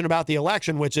misinformation about the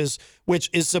election, which is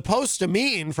supposed to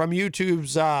mean, from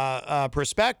YouTube's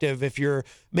perspective, if you're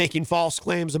making false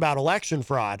claims about election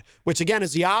fraud, which again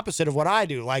is the opposite of what I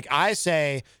do. Like I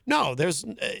say, no, there's,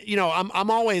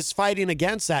 I'm always fighting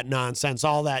against that nonsense,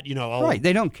 all that, right?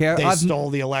 They don't care. They stole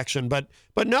the election, but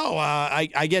no,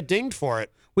 I get dinged for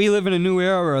it. We live in a new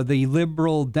era, the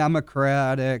liberal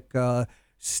democratic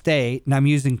state, and I'm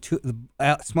using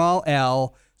small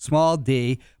L, small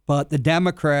d, but the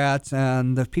Democrats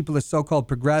and the people that are so-called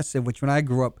progressive, which when I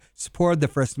grew up supported the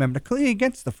First Amendment, are clearly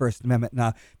against the First Amendment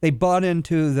now. They bought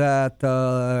into that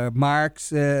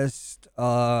Marxist,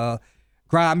 Gramscian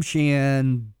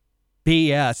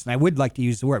BS, and I would like to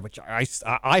use the word, which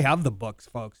I have the books,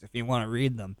 folks, if you want to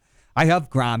read them. I have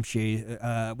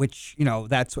Gramsci, which,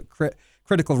 that's what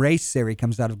critical race theory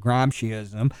comes out of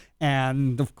Gramsciism,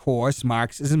 and of course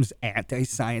Marxism's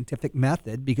anti-scientific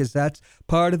method, because that's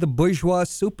part of the bourgeois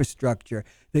superstructure.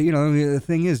 The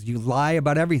thing is, you lie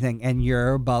about everything, and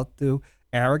you're about to.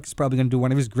 Eric's probably going to do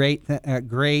one of his great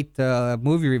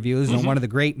movie reviews on one of the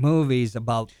great movies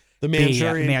about the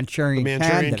Manchurian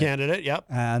candidate. Yep,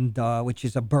 and which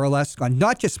is a burlesque on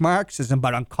not just Marxism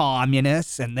but on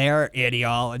communists and their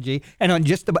ideology, and on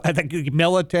just about the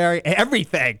military,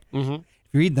 everything. Mm-hmm.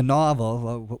 If you read the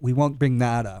novel, we won't bring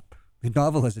that up. The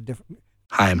novel has a different.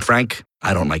 Hi, I'm Frank.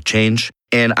 I don't like change.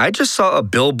 And I just saw a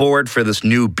billboard for this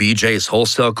new BJ's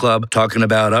Wholesale Club talking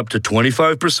about up to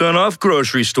 25% off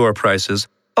grocery store prices.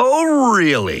 Oh,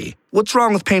 really? What's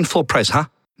wrong with paying full price, huh?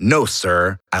 No,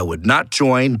 sir. I would not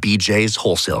join BJ's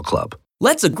Wholesale Club.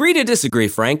 Let's agree to disagree,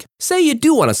 Frank. Say you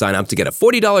do want to sign up to get a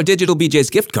 $40 digital BJ's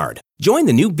gift card. Join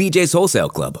the new BJ's Wholesale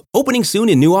Club, opening soon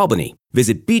in New Albany.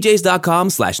 Visit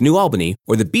bjs.com/New Albany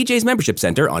or the BJ's Membership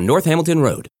Center on North Hamilton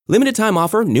Road. Limited time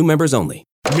offer, new members only.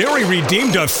 Mary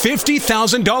redeemed a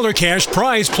 $50,000 cash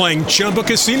prize playing Chumba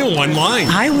Casino online.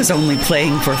 I was only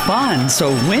playing for fun, so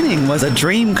winning was a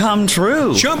dream come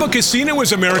true. Chumba Casino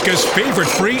is America's favorite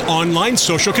free online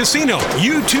social casino.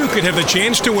 You too could have the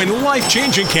chance to win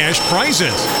life-changing cash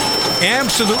prizes.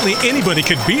 Absolutely anybody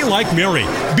could be like Mary.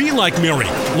 Be like Mary.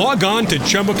 Log on to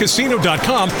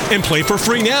ChumbaCasino.com and play for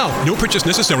free now. No purchase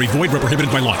necessary. Void where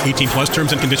prohibited by law. 18 plus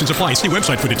terms and conditions apply. See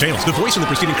website for details. The voice in the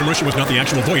preceding commercial was not the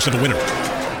actual voice of the winner.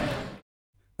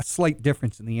 A slight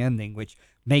difference in the ending, which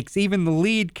makes even the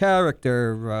lead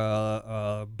character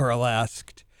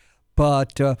burlesqued.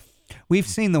 But we've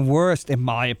seen the worst, in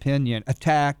my opinion,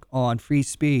 attack on free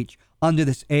speech under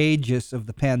this aegis of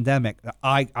the pandemic.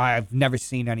 I've never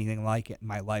seen anything like it in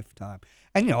my lifetime.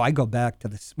 And, I go back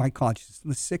to my consciousness in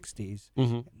the 60s,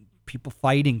 people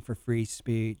fighting for free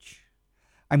speech.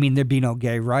 I mean, there'd be no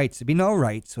gay rights. There'd be no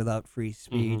rights without free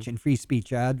speech and free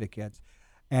speech advocates.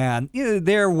 And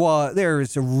there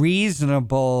is a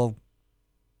reasonable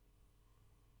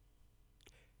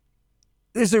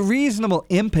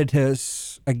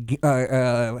impetus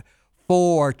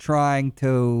for trying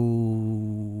to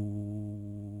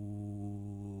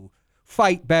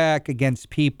fight back against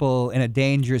people in a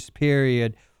dangerous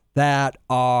period that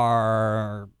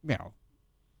are,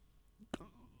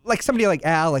 like somebody like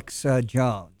Alex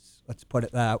Jones. Let's put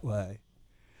it that way.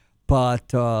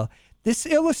 But this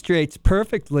illustrates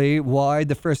perfectly why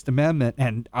the First Amendment,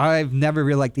 and I've never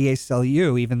really liked the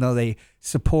ACLU, even though they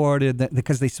supported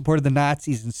the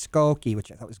Nazis in Skokie,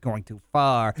 which I thought was going too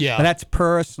far. Yeah. But that's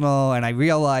personal, and I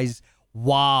realize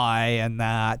why and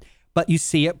that. But you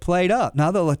see it played out.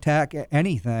 Now they'll attack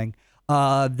anything.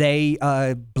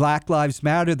 Black Lives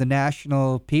Matter, the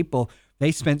national people,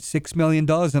 they spent $6 million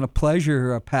in a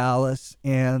pleasure palace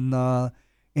in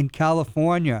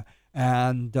California.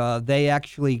 And they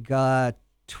actually got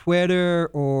Twitter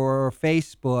or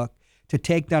Facebook to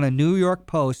take down a New York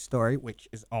Post story, which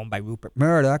is owned by Rupert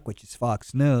Murdoch, which is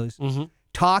Fox News,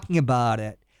 talking about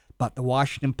it. But the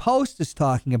Washington Post is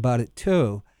talking about it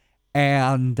too.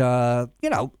 And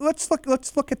let's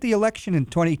look at the election in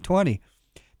 2020.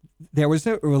 There was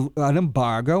an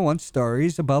embargo on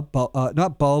stories about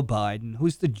not Beau Biden,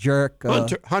 who's the jerk,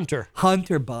 Hunter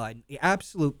Biden, the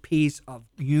absolute piece of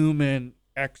human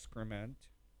excrement.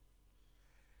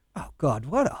 Oh God,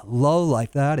 what a low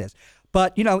life that is.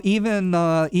 But even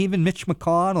Mitch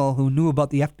McConnell, who knew about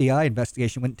the FBI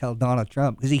investigation, wouldn't tell Donald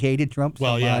Trump because he hated Trump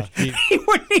so much. He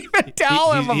wouldn't even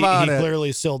tell him about it. He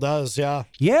clearly still does. Yeah.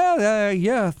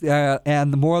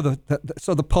 And the more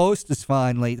so the Post is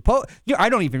finally I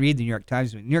don't even read the New York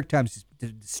Times. The New York Times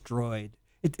is destroyed.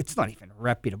 It's not even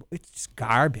reputable. It's just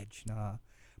garbage.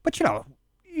 But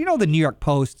the New York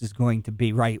Post is going to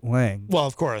be right wing. Well,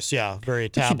 of course, yeah, very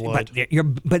tabloid.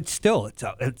 But still,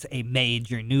 it's a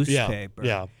major newspaper.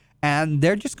 Yeah. And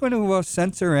they're just going to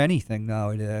censor anything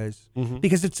nowadays Mm-hmm.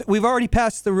 because we've already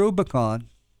passed the Rubicon.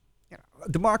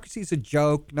 Democracy's a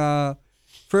joke now.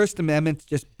 First Amendment's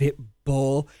just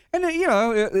bull. And,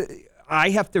 I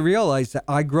have to realize that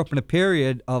I grew up in a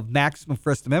period of maximum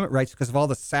First Amendment rights because of all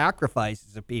the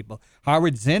sacrifices of people.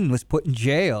 Howard Zinn was put in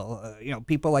jail.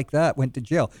 People like that went to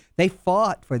jail. They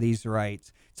fought for these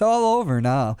rights. It's all over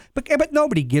now. But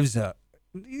nobody gives a...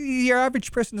 Your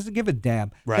average person doesn't give a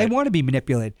damn. Right. They want to be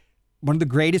manipulated. One of the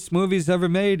greatest movies ever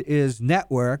made is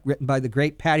Network, written by the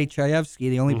great Patty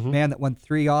Chayefsky, the only man that won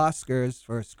 3 Oscars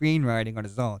for screenwriting on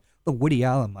his own. Well, Woody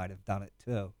Allen might have done it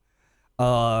too.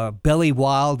 Billy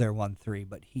Wilder won 3,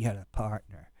 but he had a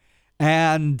partner.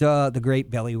 And the great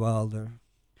Billy Wilder.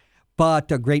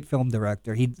 But a great film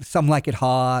director. Some Like It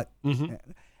Hot. Mm-hmm.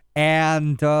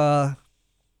 And...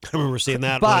 I remember seeing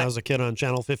that when I was a kid on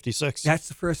Channel 56. That's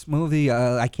the first movie.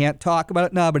 I can't talk about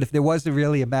it now, but if there was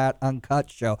really a Matt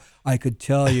Uncut show, I could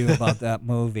tell you about that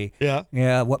movie. Yeah?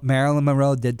 Yeah, what Marilyn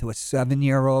Monroe did to a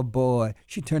 7-year-old boy.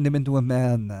 She turned him into a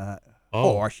man.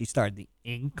 Or she started the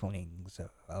inklings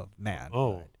of manhood.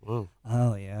 Oh, wow.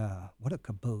 Oh, yeah. What a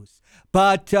caboose.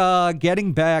 But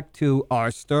getting back to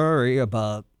our story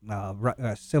about the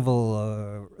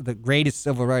greatest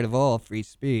civil right of all, free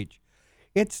speech.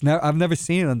 I've never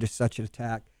seen it under such an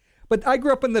attack. But I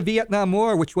grew up in the Vietnam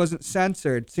War, which wasn't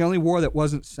censored. It's the only war that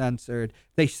wasn't censored.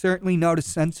 They certainly know to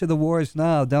censor the wars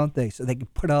now, don't they? So they can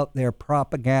put out their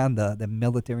propaganda, the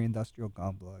military-industrial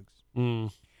complex.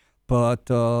 Mm. But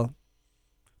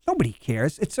nobody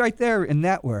cares. It's right there in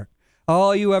Network.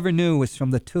 All you ever knew was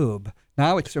from the tube.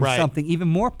 Now it's from something even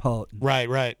more potent.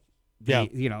 Right. Yeah.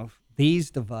 These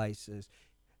devices.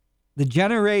 The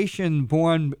generation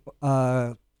born...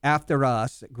 after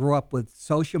us, that grew up with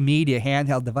social media,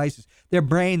 handheld devices, their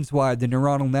brains wired the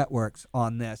neuronal networks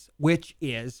on this, which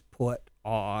is put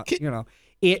on,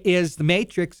 the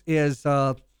Matrix is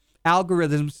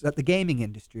algorithms that the gaming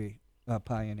industry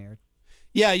pioneered.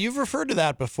 Yeah, you've referred to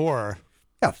that before.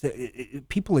 Yeah,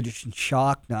 people are just in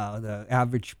shock now. The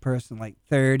average person, like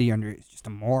 30 under, is just a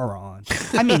moron.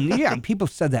 I mean, people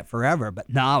said that forever, but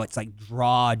now it's like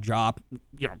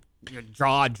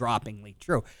jaw-droppingly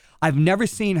true. I've never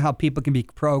seen how people can be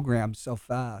programmed so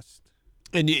fast.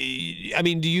 And I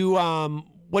mean, do you?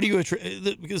 What do you?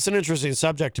 It's an interesting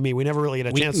subject to me. We never really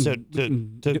get a chance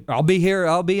to. I'll be here.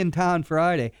 I'll be in town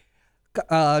Friday.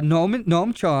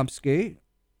 Noam Chomsky.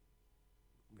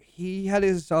 He had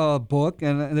his book,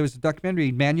 and there was a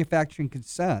documentary, Manufacturing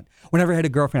Consent. Whenever I had a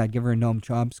girlfriend, I'd give her a Noam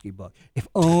Chomsky book. If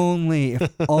only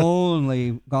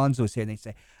Gonzo was here, they'd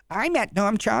say, I met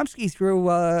Noam Chomsky through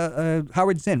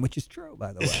Howard Zinn, which is true,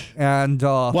 by the way. And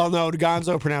well, no,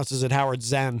 Gonzo pronounces it Howard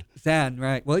Zen. Zen,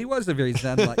 right. Well, he was a very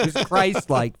Zen-like, he was a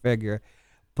Christ-like figure.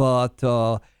 But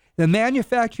the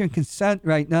Manufacturing Consent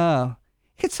right now,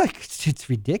 it's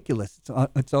ridiculous.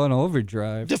 It's on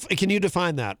overdrive. Can you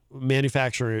define that?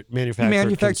 Manufacturer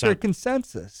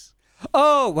consensus.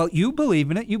 Oh, well, you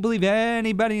believe in it. You believe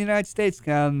anybody in the United States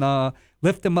can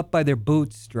lift them up by their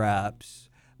bootstraps.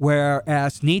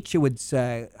 Whereas Nietzsche would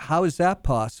say, how is that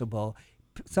possible?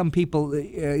 Some people,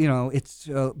 it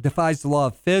defies the law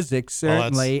of physics,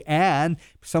 certainly, and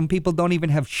some people don't even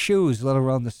have shoes, let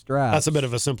alone the straps. That's a bit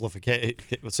of a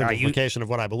simplification of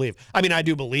what I believe. I mean, I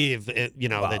do believe, that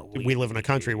we live in a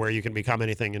country where you can become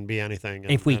anything and be anything.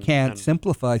 If we can't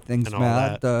simplify things,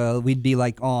 Matt, we'd be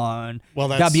like on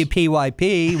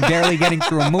WPYP, barely getting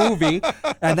through a movie,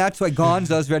 and that's why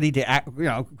Gonzo's ready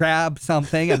to, grab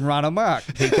something and run amok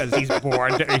because he's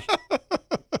bored.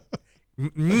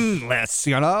 Less,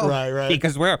 Right.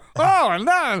 Because we're, look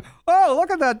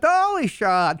at that dolly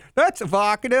shot. That's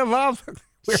evocative. We're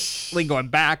really going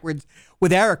backwards.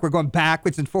 With Eric, we're going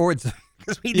backwards and forwards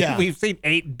because we've seen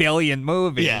 8 billion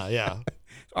movies. Yeah.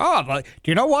 But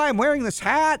do you know why I'm wearing this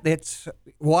hat?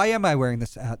 Why am I wearing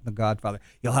this hat in The Godfather?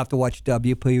 You'll have to watch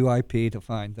WPYP to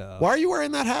find out. Why are you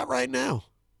wearing that hat right now?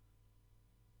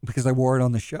 Because I wore it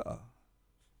on the show.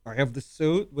 I have the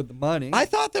suit with the money. I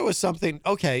thought there was something.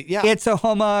 Okay, yeah. It's a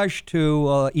homage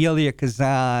to Elia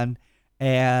Kazan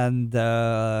and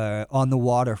On the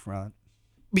Waterfront.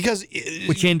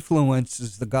 Which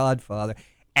influences The Godfather.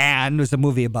 And was a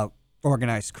movie about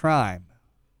organized crime.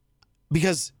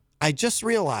 Because I just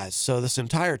realized, so this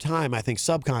entire time, I think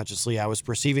subconsciously, I was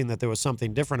perceiving that there was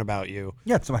something different about you.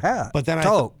 Yeah, it's a hat. But then I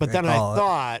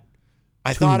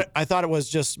thought it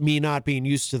was just me not being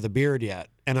used to the beard yet.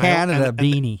 And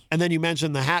beanie. And then you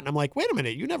mentioned the hat, and I'm like, wait a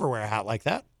minute, you never wear a hat like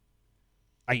that.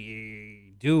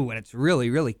 I do when it's really,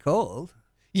 really cold.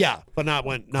 Yeah, but not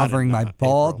when covering my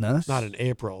baldness. Not in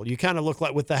April. You kind of look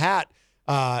like with the hat.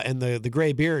 and the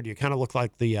gray beard, you kind of look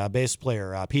like the bass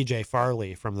player PJ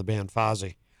Farley from the band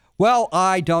Fozzy. Well,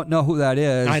 I don't know who that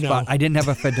is, I know. but I didn't have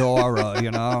a fedora,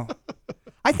 you know.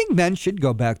 I think men should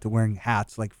go back to wearing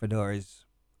hats like fedoras,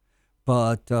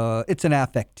 but it's an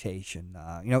affectation.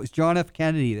 It was John F.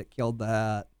 Kennedy that killed the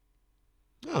hat.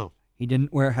 Oh. He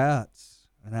didn't wear hats,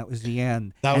 and that was the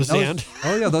end. That was the end?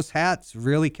 Oh, yeah, those hats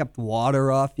really kept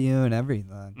water off you and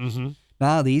everything. Mm-hmm.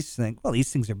 Now these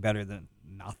things are better than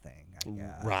nothing.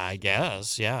 I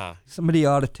guess, yeah. Somebody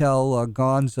ought to tell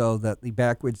Gonzo that the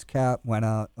backwards cap went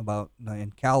out about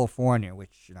in California,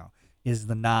 which is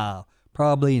the now,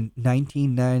 probably in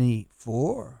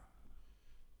 1994.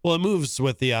 Well, it moves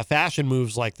with the fashion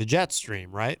moves like the jet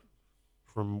stream, right?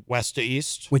 From west to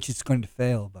east. Which is going to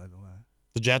fail, by the way.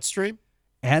 The jet stream?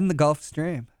 And the Gulf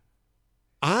Stream.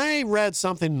 I read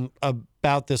something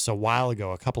about this a while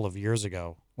ago, a couple of years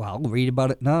ago. Well, read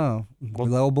about it now.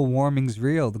 Global warming's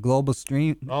real. The global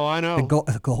stream. Oh, I know.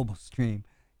 The global stream.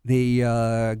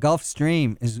 The Gulf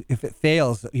Stream if it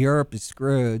fails, Europe is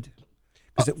screwed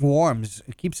because it warms.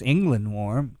 It keeps England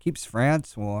warm. Keeps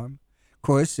France warm. Of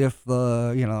course, if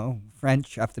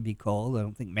French have to be cold, I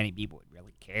don't think many people would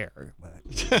really care. But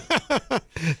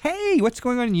hey, what's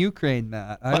going on in Ukraine,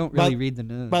 Matt? I don't really read the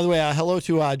news. By the way, hello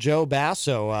to Joe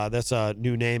Basso. That's a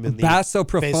new name in the Basso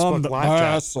Facebook Profondo.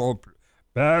 live chat.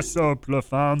 Basso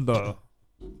Profondo.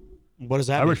 What does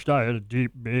that mean? I wish I had a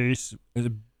deep bass.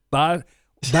 Basso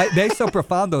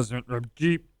Profondo's a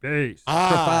deep bass.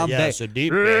 Profound yes, bass. a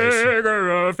deep bass.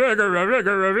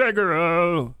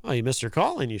 Figaro. Oh, you missed your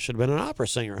calling. You should have been an opera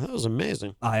singer. That was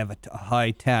amazing. I have a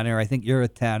high tenor. I think you're a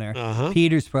tenor. Uh-huh.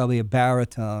 Peter's probably a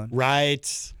baritone.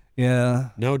 Right. Yeah.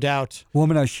 No doubt.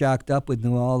 Woman I was shacked up with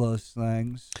knew all those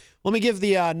things. Let me give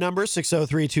the number,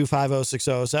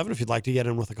 603-250-6007, if you'd like to get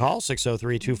in with a call,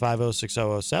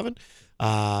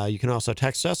 603-250-6007. You can also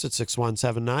text us at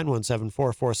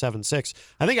 617-917-4476.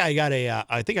 I think I got a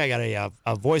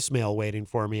voicemail waiting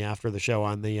for me after the show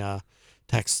on the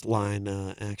text line,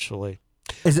 actually.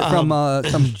 Is it from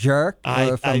some jerk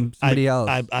or from somebody else?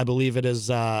 I believe it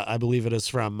is. I believe it is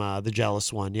from the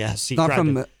jealous one. Yes, he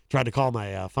tried to call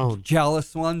my phone.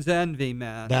 Jealous one's envy,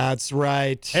 man. That's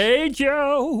right. Hey,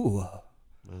 Joe.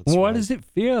 What does it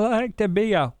feel like to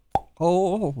be a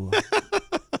hole?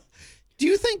 Do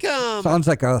you think sounds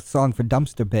like a song for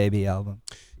Dumpster Baby album?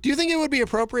 Do you think it would be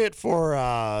appropriate for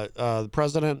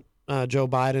President Joe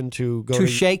Biden to go to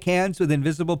shake hands with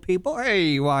invisible people?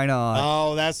 Hey, why not?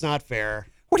 Oh, that's not fair.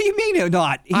 What do you mean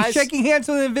not? He's shaking hands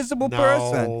with an invisible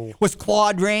person. Was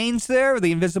Claude Rains there,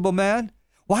 the Invisible Man?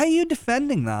 Why are you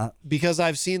defending that? Because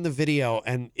I've seen the video,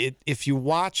 and if you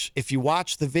watch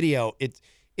the video,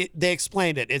 they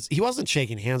explained it. He wasn't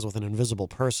shaking hands with an invisible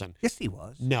person. Yes, he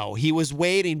was. No, he was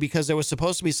waiting because there was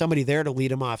supposed to be somebody there to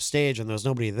lead him off stage, and there was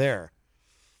nobody there.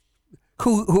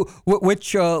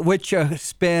 Which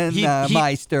spin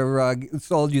meister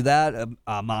sold you that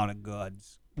amount of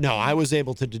goods? No, I was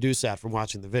able to deduce that from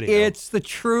watching the video. It's the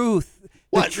truth.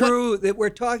 Truth. We're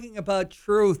talking about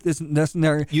truth, doesn't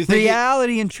there?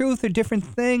 Reality and truth are different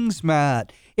things,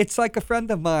 Matt. It's like a friend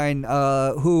of mine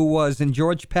who was in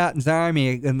George Patton's army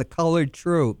in the colored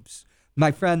troops.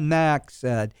 My friend Max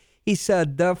said,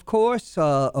 of course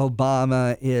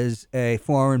Obama is a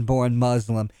foreign-born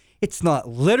Muslim. It's not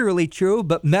literally true,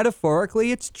 but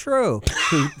metaphorically it's true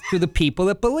to the people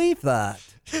that believe that.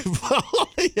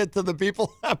 To the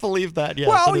people that believe that, yes.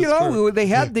 Well, they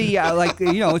had the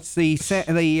it's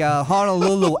the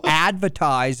Honolulu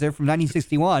Advertiser from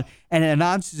 1961, and it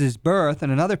announces his birth in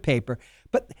another paper.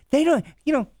 But they don't,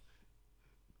 the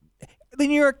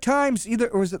New York Times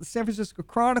or was it the San Francisco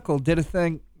Chronicle did a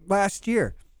thing last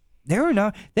year.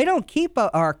 They don't keep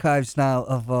archives now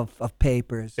of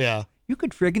papers. Yeah. You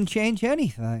could friggin' change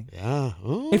anything. Yeah.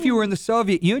 Ooh. If you were in the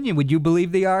Soviet Union, would you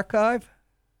believe the archive?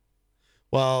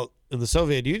 Well, in the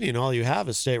Soviet Union, all you have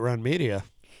is state-run media.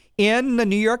 In the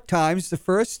New York Times, the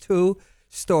first two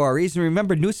stories, and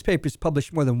remember, newspapers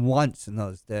published more than once in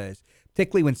those days,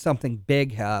 particularly when something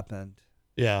big happened.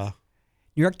 Yeah.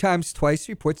 New York Times twice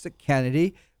reports that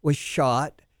Kennedy was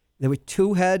shot. There were two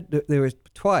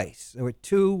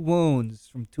wounds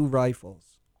from two rifles.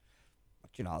 But,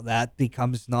 that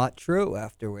becomes not true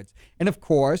afterwards. And, of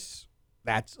course,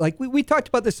 that's like we talked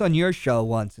about this on your show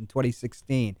once in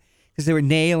 2016. Because they were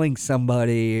nailing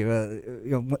somebody,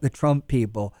 the Trump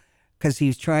people, because he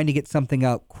was trying to get something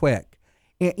out quick.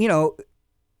 You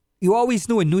always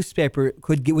knew a newspaper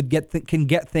can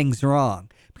get things wrong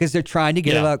because they're trying to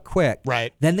get it out quick.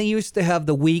 Right. Then they used to have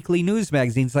the weekly news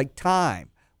magazines like Time,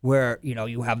 where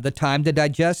you have the time to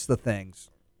digest the things,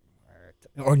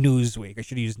 or Newsweek. I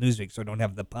should use Newsweek so I don't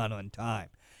have the pun on Time.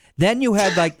 Then you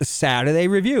had like the Saturday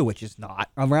Review, which is not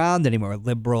around anymore,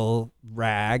 liberal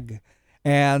rag.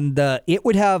 And it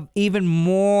would have even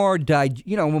more,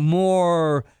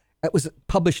 more, it was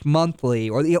published monthly,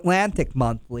 or the Atlantic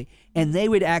monthly, and they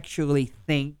would actually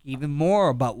think even more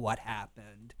about what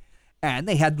happened. And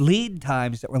they had lead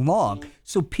times that were long.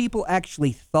 So people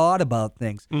actually thought about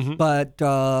things. But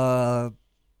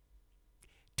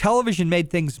television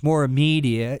made things more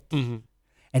immediate.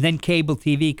 And then cable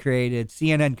TV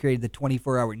CNN created the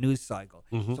 24-hour news cycle.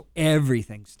 So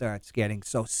everything starts getting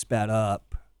so sped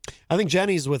up. I think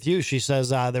Jenny's with you. She says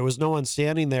there was no one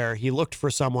standing there. He looked for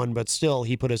someone, but still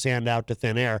he put his hand out to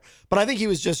thin air. But I think he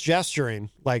was just gesturing.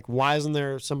 Like, why isn't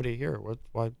there somebody here? What?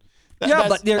 But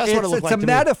it's a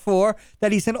metaphor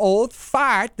that he's an old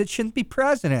fart that shouldn't be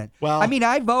president. Well, I mean,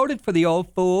 I voted for the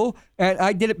old fool, and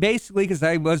I did it basically because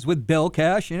I was with Bill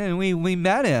Cashin, and we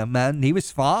met him, and he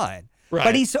was fine. Right.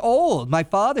 But he's old. My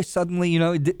father suddenly,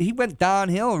 he went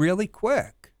downhill really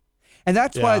quick. And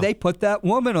that's why they put that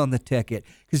woman on the ticket,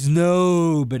 because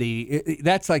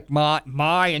that's like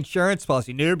my insurance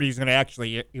policy. Nobody's going to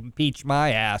actually impeach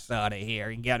my ass out of here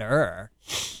and get her.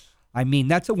 I mean,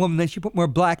 that's a woman that she put more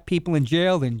black people in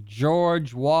jail than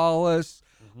George Wallace,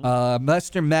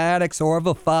 Lester Maddox,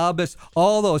 Orville Faubus,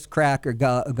 all those cracker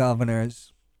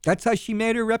governors. That's how she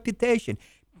made her reputation,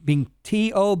 being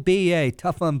TOBA,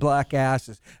 tough on black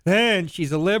asses. Then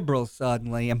she's a liberal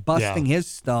suddenly and busting his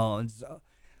stones.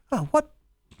 Oh, what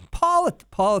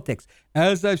politics?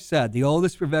 As I've said, the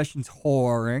oldest profession's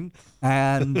whoring,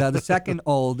 and the second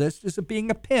oldest is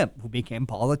being a pimp, who became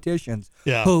politicians,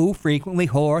 who frequently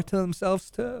whore to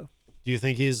themselves too. Do you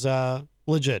think he's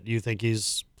legit? Do you think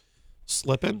he's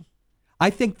slipping?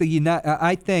 I think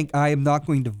I think I am not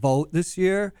going to vote this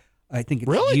year. I think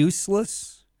it's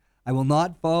useless. I will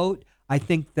not vote. I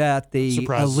think that the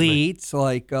elites,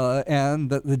 and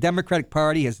the Democratic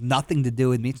Party has nothing to do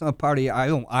with me. It's not a party I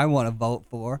want to vote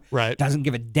for. Right. Doesn't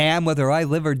give a damn whether I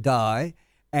live or die.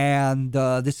 And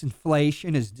this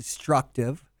inflation is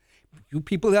destructive. You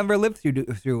people never lived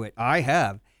through it. I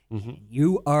have.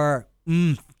 You are,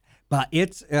 but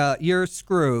it's you're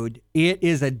screwed. It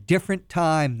is a different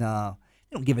time now.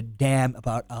 They don't give a damn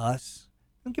about us.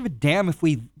 They don't give a damn if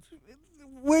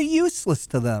we're useless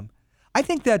to them. I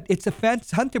think that it's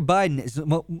offensive. Hunter Biden is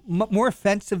more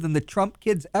offensive than the Trump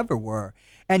kids ever were.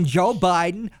 And Joe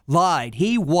Biden lied.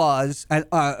 He was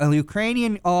a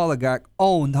Ukrainian oligarch,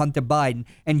 owned Hunter Biden,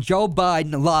 and Joe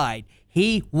Biden lied.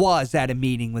 He was at a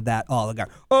meeting with that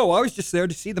oligarch. Oh, I was just there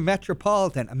to see the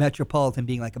Metropolitan. A Metropolitan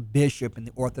being like a bishop in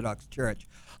the Orthodox Church.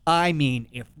 I mean,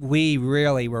 if we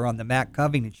really were on the Matt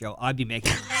Covington show, I'd be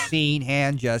making obscene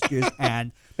hand gestures,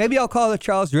 and maybe I'll call it the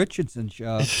Charles Richardson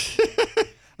show.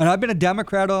 And I've been a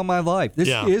Democrat all my life. This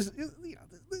is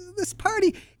this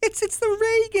party. It's the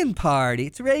Reagan party.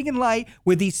 It's Reagan light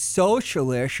with these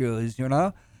social issues.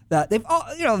 That they've all.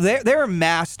 They're a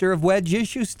master of wedge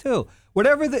issues too.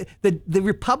 Whatever the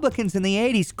Republicans in the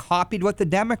 '80s copied what the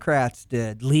Democrats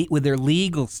did with their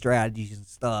legal strategies and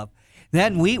stuff.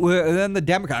 Then the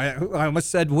Democrats. I almost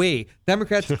said we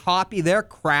Democrats copy their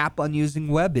crap on using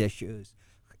web issues.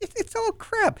 It's all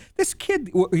crap. This kid,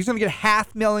 he's going to get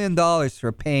 $500,000 for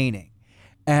a painting.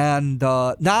 And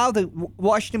now the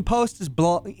Washington Post is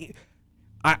blowing.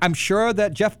 I'm sure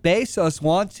that Jeff Bezos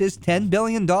wants his $10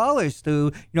 billion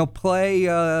to, play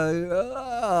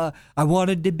I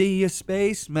Wanted to Be a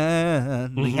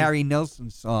Spaceman, the Harry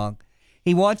Nilsson song.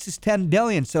 He wants his $10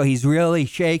 billion, so he's really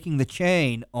shaking the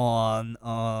chain on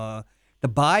the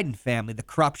Biden family, the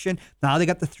corruption. Now they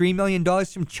got the $3 million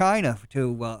from China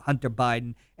to Hunter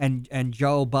Biden and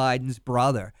Joe Biden's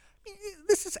brother.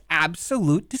 This is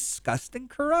absolute disgusting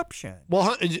corruption.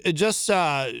 Well,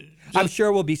 I'm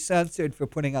sure we'll be censored for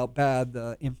putting out bad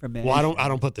information. Well, I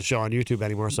don't put the show on YouTube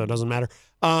anymore, so it doesn't matter.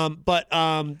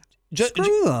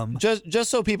 Screw them.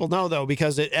 Just so people know, though,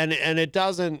 because it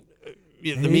doesn't.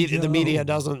 The media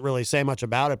doesn't really say much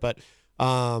about it, but.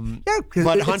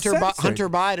 But Hunter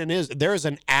Biden there's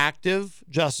an active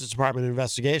Justice Department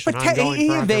investigation ongoing. He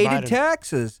for Hunter evaded Biden.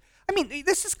 taxes. I mean,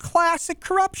 this is classic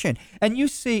corruption. And you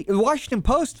see, the Washington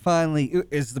Post finally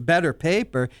is the better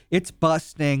paper. It's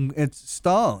busting its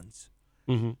stones.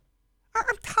 I'm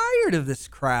tired of this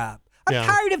crap. I'm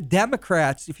tired of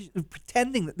Democrats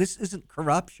pretending that this isn't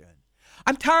corruption.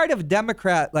 I'm tired of a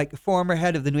Democrat, like a former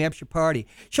head of the New Hampshire party.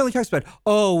 She only talks about,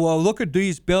 look at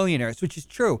these billionaires, which is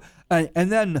true.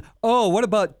 And then, what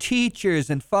about teachers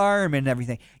and firemen and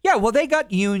everything? Yeah, well, they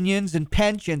got unions and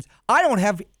pensions. I don't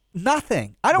have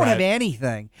nothing. I don't have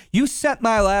anything. You sent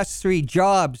my last 3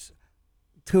 jobs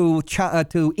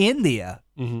to India.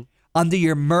 under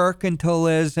your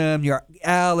mercantilism, your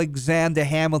Alexander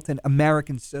Hamilton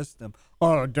American system.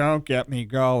 Oh, don't get me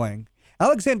going.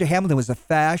 Alexander Hamilton was a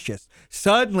fascist.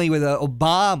 Suddenly, with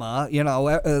Obama, you know,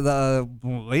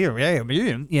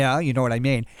 yeah, you know what I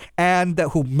mean, and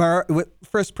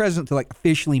first president to like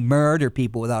officially murder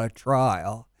people without a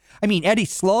trial. I mean, Eddie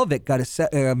Slovik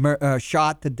got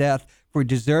shot to death for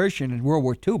desertion in World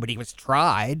War II, but he was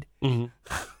tried. Mm-hmm.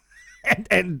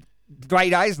 and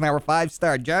Dwight Eisenhower,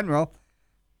 5-star general,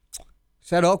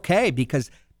 said okay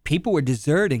because people were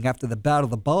deserting after the Battle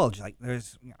of the Bulge. Like,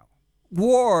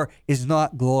 war is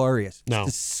not glorious. It's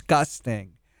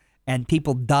disgusting. And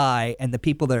people die, and the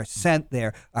people that are sent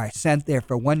there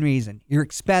for one reason. You're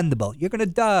expendable. You're going to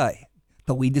die.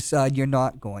 But we decide you're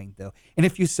not going to. And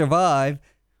if you survive,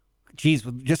 geez,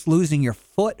 just losing your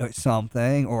foot or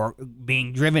something, or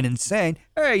being driven insane,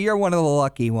 hey, you're one of the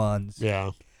lucky ones.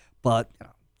 Yeah. But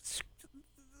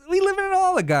we live in an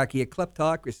oligarchy, a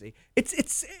kleptocracy.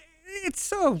 It's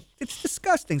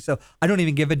disgusting. So I don't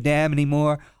even give a damn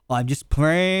anymore. I'm just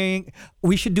praying.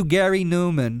 We should do Gary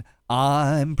Newman.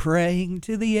 I'm praying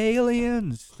to the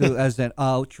aliens as an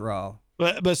outro.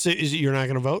 But so you're not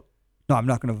going to vote? No, I'm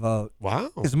not going to vote.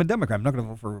 Wow. Because I'm a Democrat. I'm not going to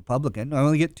vote for a Republican. I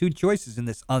only get 2 choices in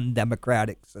this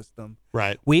undemocratic system.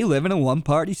 Right. We live in a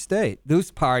one-party state. Those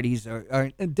parties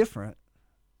are different.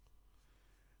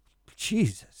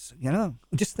 Jesus, I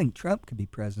just think Trump could be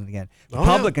president again.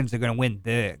 Republicans are going to win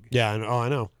big. Yeah, I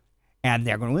know. And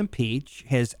they're going to impeach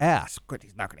his ass. But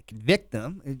he's not going to convict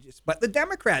them. But the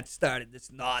Democrats started this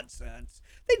nonsense.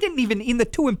 They didn't even, in the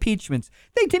 2 impeachments,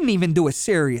 they didn't even do a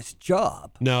serious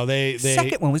job. No, the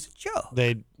second one was a joke.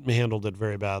 They handled it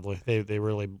very badly. They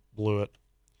really blew it.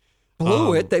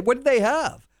 What did they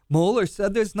have? Mueller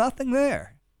said there's nothing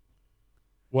there.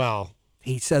 Well,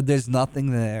 he said there's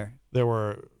nothing there. There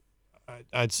were,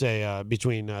 I'd say,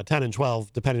 between 10 and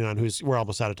 12, depending on we're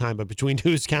almost out of time, but between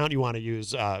whose count you want to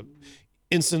use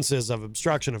instances of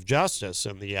obstruction of justice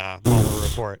in the Mueller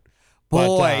report.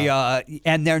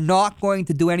 And they're not going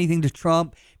to do anything to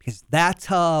Trump because that's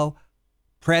how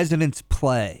presidents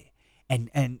play. And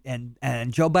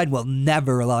Joe Biden will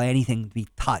never allow anything to be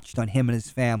touched on him and his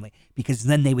family because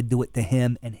then they would do it to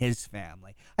him and his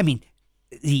family. I mean,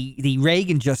 the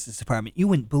Reagan Justice Department, you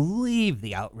wouldn't believe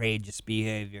the outrageous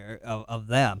behavior of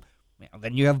them.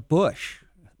 Then you have Bush.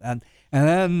 And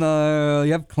then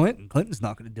you have Clinton. Clinton's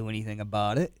not going to do anything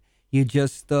about it. You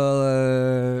just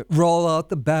roll out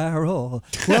the barrel.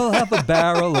 We'll have a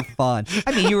barrel of fun.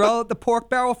 I mean, you roll out the pork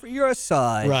barrel for your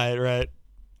side. Right.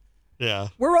 Yeah.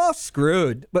 We're all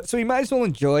screwed, but so we might as well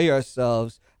enjoy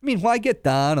ourselves. I mean, why get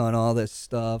down on all this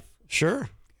stuff? Sure.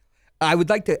 I would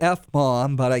like to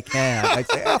F-bomb, but I can't.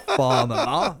 I'd say F-bomb them,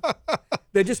 huh?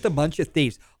 They're just a bunch of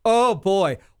thieves. Oh,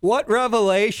 boy. What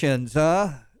revelations, huh?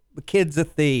 The kid's a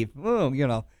thief. Oh,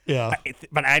 Yeah.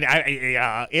 But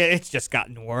it's just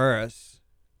gotten worse.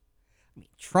 I mean,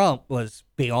 Trump was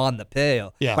beyond the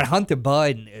pale. Yeah. But Hunter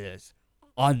Biden is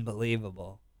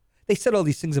unbelievable. They said all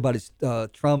these things about his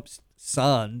Trump's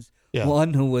sons. Yeah.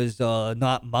 One who was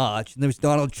not much. And there was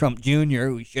Donald Trump Jr.,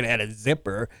 who should have had a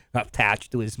zipper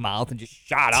attached to his mouth and just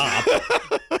shut up.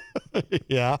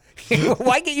 Yeah.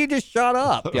 Why can't you just shut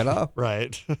up,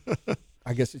 Right.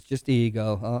 I guess it's just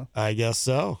ego, huh? I guess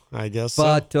so.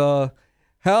 But,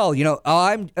 hell,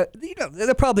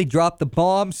 they'll probably drop the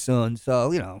bomb soon.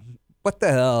 So, what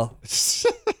the hell?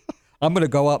 I'm going to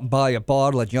go out and buy a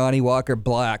bottle of Johnny Walker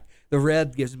Black. The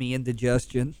red gives me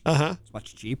indigestion. Uh-huh. It's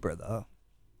much cheaper, though.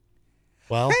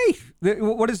 Well, hey,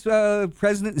 what is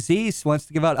President Zeus wants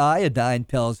to give out iodine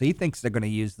pills? He thinks they're going to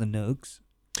use the nukes.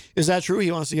 Is that true?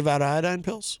 He wants to give out iodine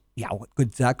pills? Yeah, what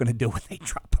good's that going to do when they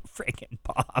drop a freaking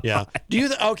bomb? Yeah.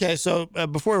 Okay, so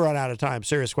before we run out of time,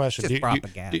 serious question. Just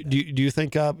propaganda. Do you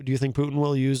think Putin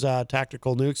will use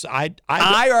tactical nukes?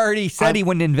 I already said he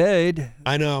wouldn't invade.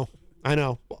 I know.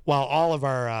 Well, all of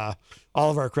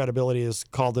our credibility is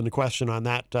called into question on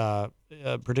that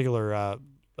particular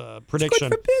prediction. It's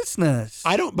good for business.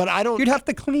 I don't. You'd have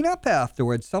to clean up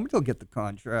afterwards. Somebody will get the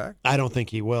contract. I don't think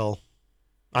he will.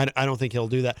 I don't think he'll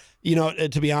do that.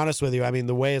 To be honest with you, I mean,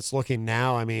 the way it's looking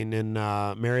now, I mean, in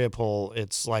Mariupol,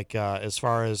 it's like as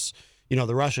far as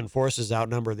the Russian forces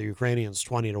outnumber the Ukrainians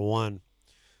 20-1.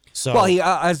 So, well,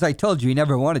 as I told you, he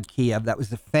never wanted Kiev. That was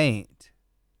the feint.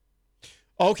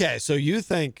 Okay, so you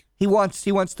think he wants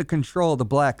to control the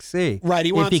Black Sea, right?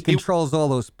 If he controls all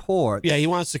those ports, yeah, he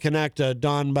wants to connect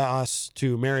Donbass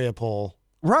to Mariupol.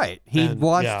 Right. He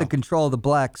wants to control the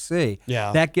Black Sea.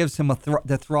 Yeah. That gives him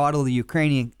the throttle the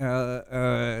Ukrainian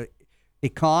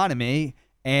economy,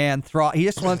 and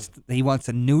he wants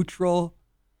a neutral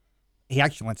he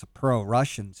actually wants a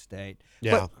pro-Russian state.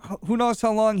 Yeah. But who knows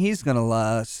how long he's going to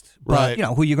last. Right.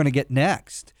 But, who you're going to get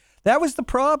next. That was the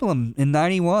problem in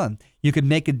 91. You could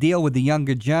make a deal with the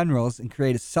younger generals and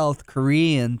create a South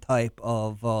Korean type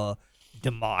of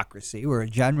democracy where a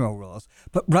general rules.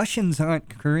 But Russians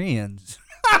aren't Koreans.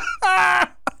 I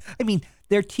mean,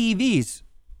 their TVs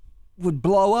would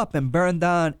blow up and burn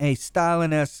down a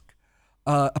Stalin-esque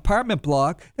apartment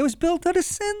block that was built out of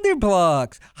cinder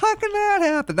blocks. How can that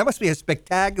happen? That must be a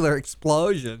spectacular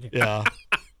explosion. Yeah.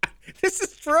 This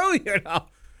is true,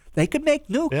 They could make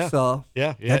nukes, so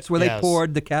that's where they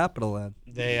poured the capital in.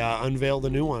 They unveiled a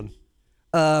new one.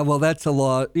 Well, that's a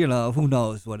lot, who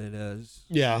knows what it is.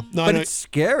 Yeah. No, but it's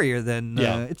scarier than,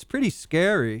 it's pretty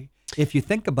scary if you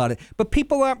think about it. But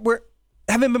people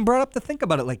haven't been brought up to think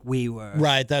about it like we were.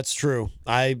 Right, that's true.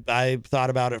 I thought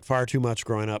about it far too much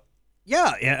growing up.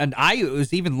 Yeah, and it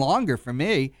was even longer for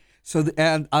me. So,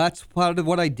 and that's part of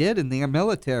what I did in the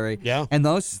military. Yeah. And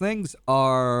those things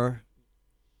are,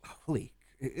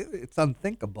 it's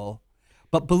unthinkable.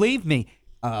 But believe me,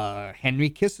 Henry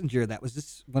Kissinger, that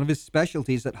was one of his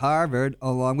specialties at Harvard,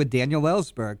 along with Daniel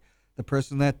Ellsberg, the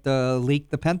person that leaked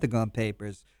the Pentagon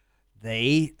Papers.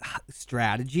 They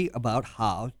strategy about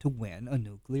how to win a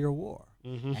nuclear war.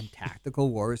 Mm-hmm. And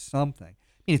tactical war is something.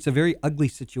 I mean, it's a very ugly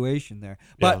situation there.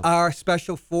 But our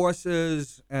special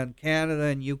forces and Canada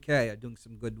and UK are doing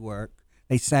some good work.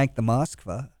 They sank the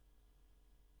Moskva.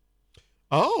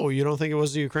 Oh, you don't think it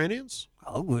was the Ukrainians?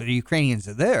 Oh, well, the Ukrainians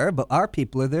are there, but our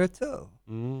people are there too.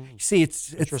 You see,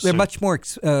 they're much more.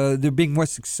 They're being more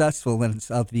successful than in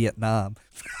South Vietnam.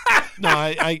 No,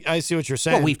 I see what you're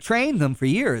saying. Well, we've trained them for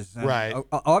years. Right.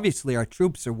 Obviously, our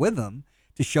troops are with them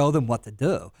to show them what to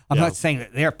do. I'm not saying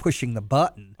that they're pushing the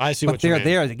button. I see but what you mean.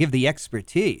 they're there to give the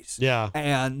expertise. Yeah.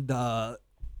 And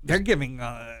they're giving.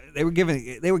 They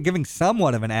were giving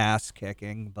somewhat of an ass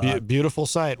kicking. But beautiful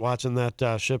sight watching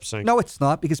that ship sink. No, it's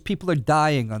not, because people are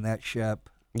dying on that ship.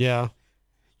 Yeah.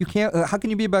 You can't. How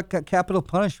can you be about capital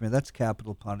punishment? That's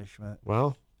capital punishment.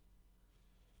 Well,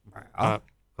 I'm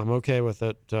okay with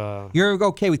it. You're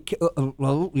okay with.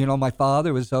 Well, my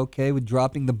father was okay with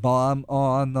dropping the bomb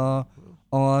on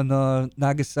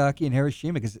Nagasaki and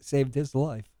Hiroshima because it saved his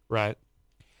life. Right.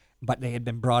 But they had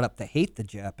been brought up to hate the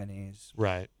Japanese.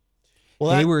 Right.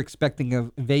 Well, they were expecting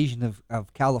an invasion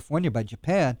of California by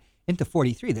Japan into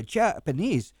 1943. The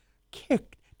Japanese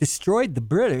destroyed the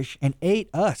British and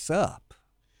ate us up.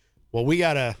 Well, we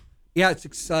gotta. Yeah, it's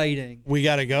exciting. We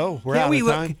gotta go. We're out of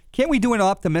time. Can't we do an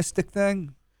optimistic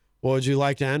thing? What would you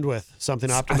like to end with?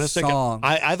 Something optimistic? A song.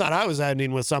 I thought I was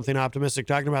ending with something optimistic,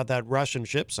 talking about that Russian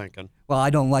ship sinking. Well, I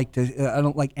don't like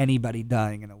anybody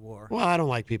dying in a war. Well, I don't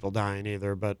like people dying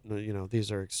either, but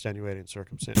these are extenuating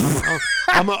circumstances.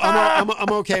 I'm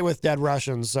okay with dead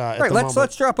Russians.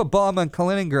 Let's drop a bomb on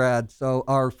Kaliningrad so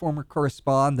our former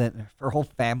correspondent, her whole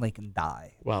family can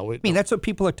die. Well, that's what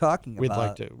people are talking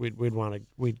about.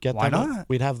 We'd get Why them. not?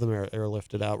 We'd have them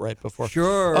airlifted out right before.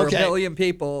 Sure. Okay. 1 million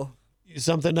people.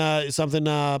 Something. What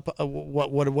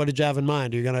did you have in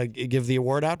mind? Are you gonna give the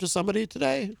award out to somebody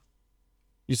today?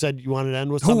 You said you wanted to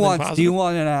end with something positive. Do you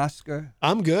want an Oscar?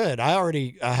 I'm good. I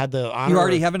already had the honor. You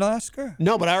already have an Oscar?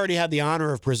 No, but I already had the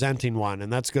honor of presenting one,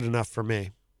 and that's good enough for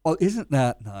me. Oh, isn't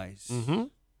that nice? Mm-hmm.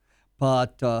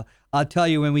 But I'll tell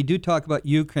you, when we do talk about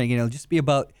Ukraine, it'll just be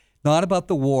not about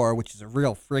the war, which is a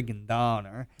real friggin'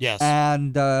 downer. Yes.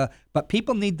 And but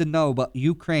people need to know about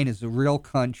Ukraine is a real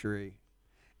country.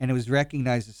 And it was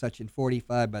recognized as such in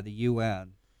 1945 by the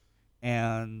UN.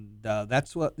 And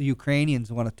that's what the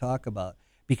Ukrainians want to talk about,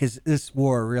 because this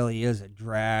war really is a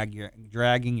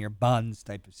dragging your buns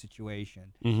type of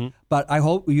situation. Mm-hmm. But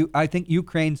I think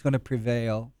Ukraine's going to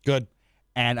prevail. Good.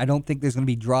 And I don't think there's going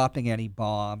to be dropping any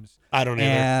bombs. I don't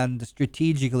either. And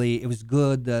strategically, it was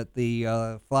good that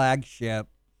the flagship,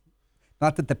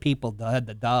 not that the people had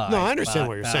to die. No, I understand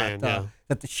what you're saying.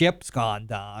 That the ship's gone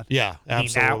down. Yeah,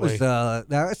 absolutely.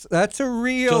 That's a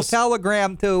real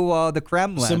telegram to the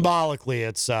Kremlin. Symbolically,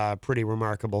 it's pretty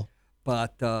remarkable.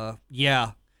 But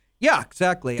yeah,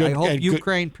 exactly. I hope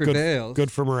Ukraine prevails. Good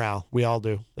for morale. We all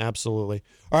do. Absolutely.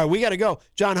 All right, we got to go.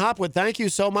 John Hopwood, thank you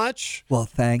so much. Well,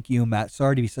 thank you, Matt.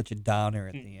 Sorry to be such a downer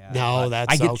at the end. No,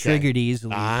 I get triggered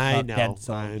easily. I know. Dead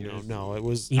soldiers. I know. No, it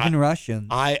was even Russians.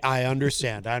 I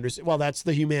understand. Well, that's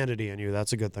the humanity in you.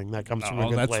 That's a good thing. That comes from a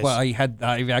good place. That's why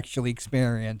I've actually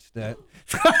experienced it.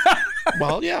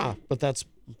 Well, yeah, but that's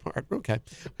part. Okay.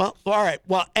 Well, all right.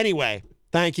 Well, anyway.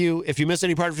 Thank you. If you missed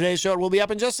any part of today's show, it will be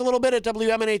up in just a little bit at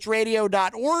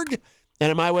WMNHradio.org. and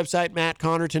at my website,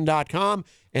 mattconnerton.com.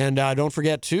 And don't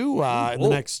forget to, in the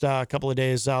next couple of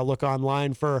days, look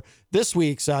online for this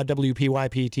week's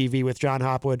WPYP TV with John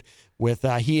Hopwood, with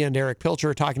he and Eric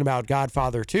Pilcher talking about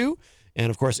Godfather 2. And,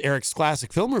 of course, Eric's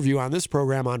classic film review on this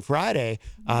program on Friday.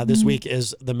 This week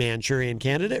is The Manchurian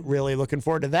Candidate. Really looking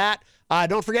forward to that.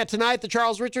 Don't forget, tonight, the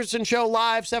Charles Richardson Show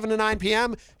live, 7 to 9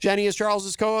 p.m. Jenny is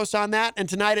Charles's co-host on that. And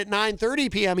tonight at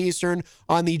 9:30 p.m. Eastern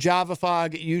on the Java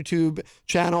Fog YouTube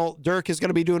channel, Dirk is going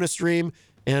to be doing a stream.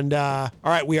 And, all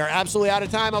right, we are absolutely out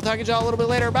of time. I'll talk to y'all a little bit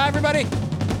later. Bye, everybody.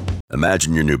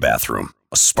 Imagine your new bathroom.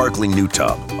 A sparkling new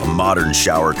tub, a modern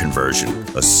shower conversion,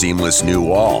 a seamless new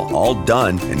wall, all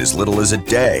done in as little as a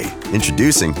day.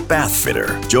 Introducing Bath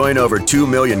Fitter. Join over 2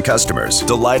 million customers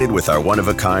delighted with our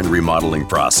one-of-a-kind remodeling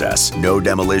process. No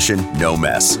demolition, no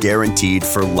mess. Guaranteed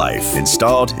for life.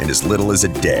 Installed in as little as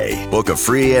a day. Book a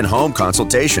free in-home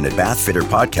consultation at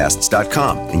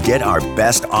bathfitterpodcasts.com and get our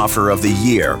best offer of the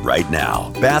year right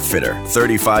now. Bath Fitter,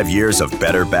 35 years of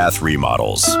better bath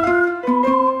remodels.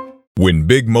 When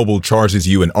Big Mobile charges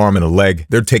you an arm and a leg,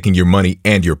 they're taking your money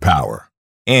and your power.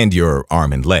 And your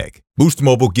arm and leg. Boost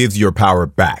Mobile gives your power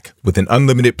back with an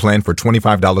unlimited plan for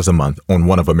 $25 a month on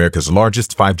one of America's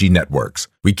largest 5G networks.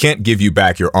 We can't give you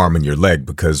back your arm and your leg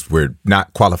because we're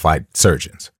not qualified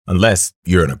surgeons. Unless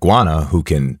you're an iguana who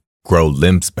can grow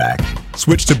limbs back.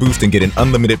 Switch to Boost and get an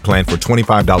unlimited plan for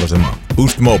 $25 a month.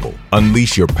 Boost Mobile.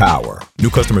 Unleash your power. New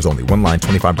customers only. One line,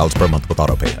 $25 per month with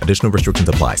autopay. Additional restrictions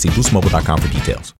apply. See boostmobile.com for details.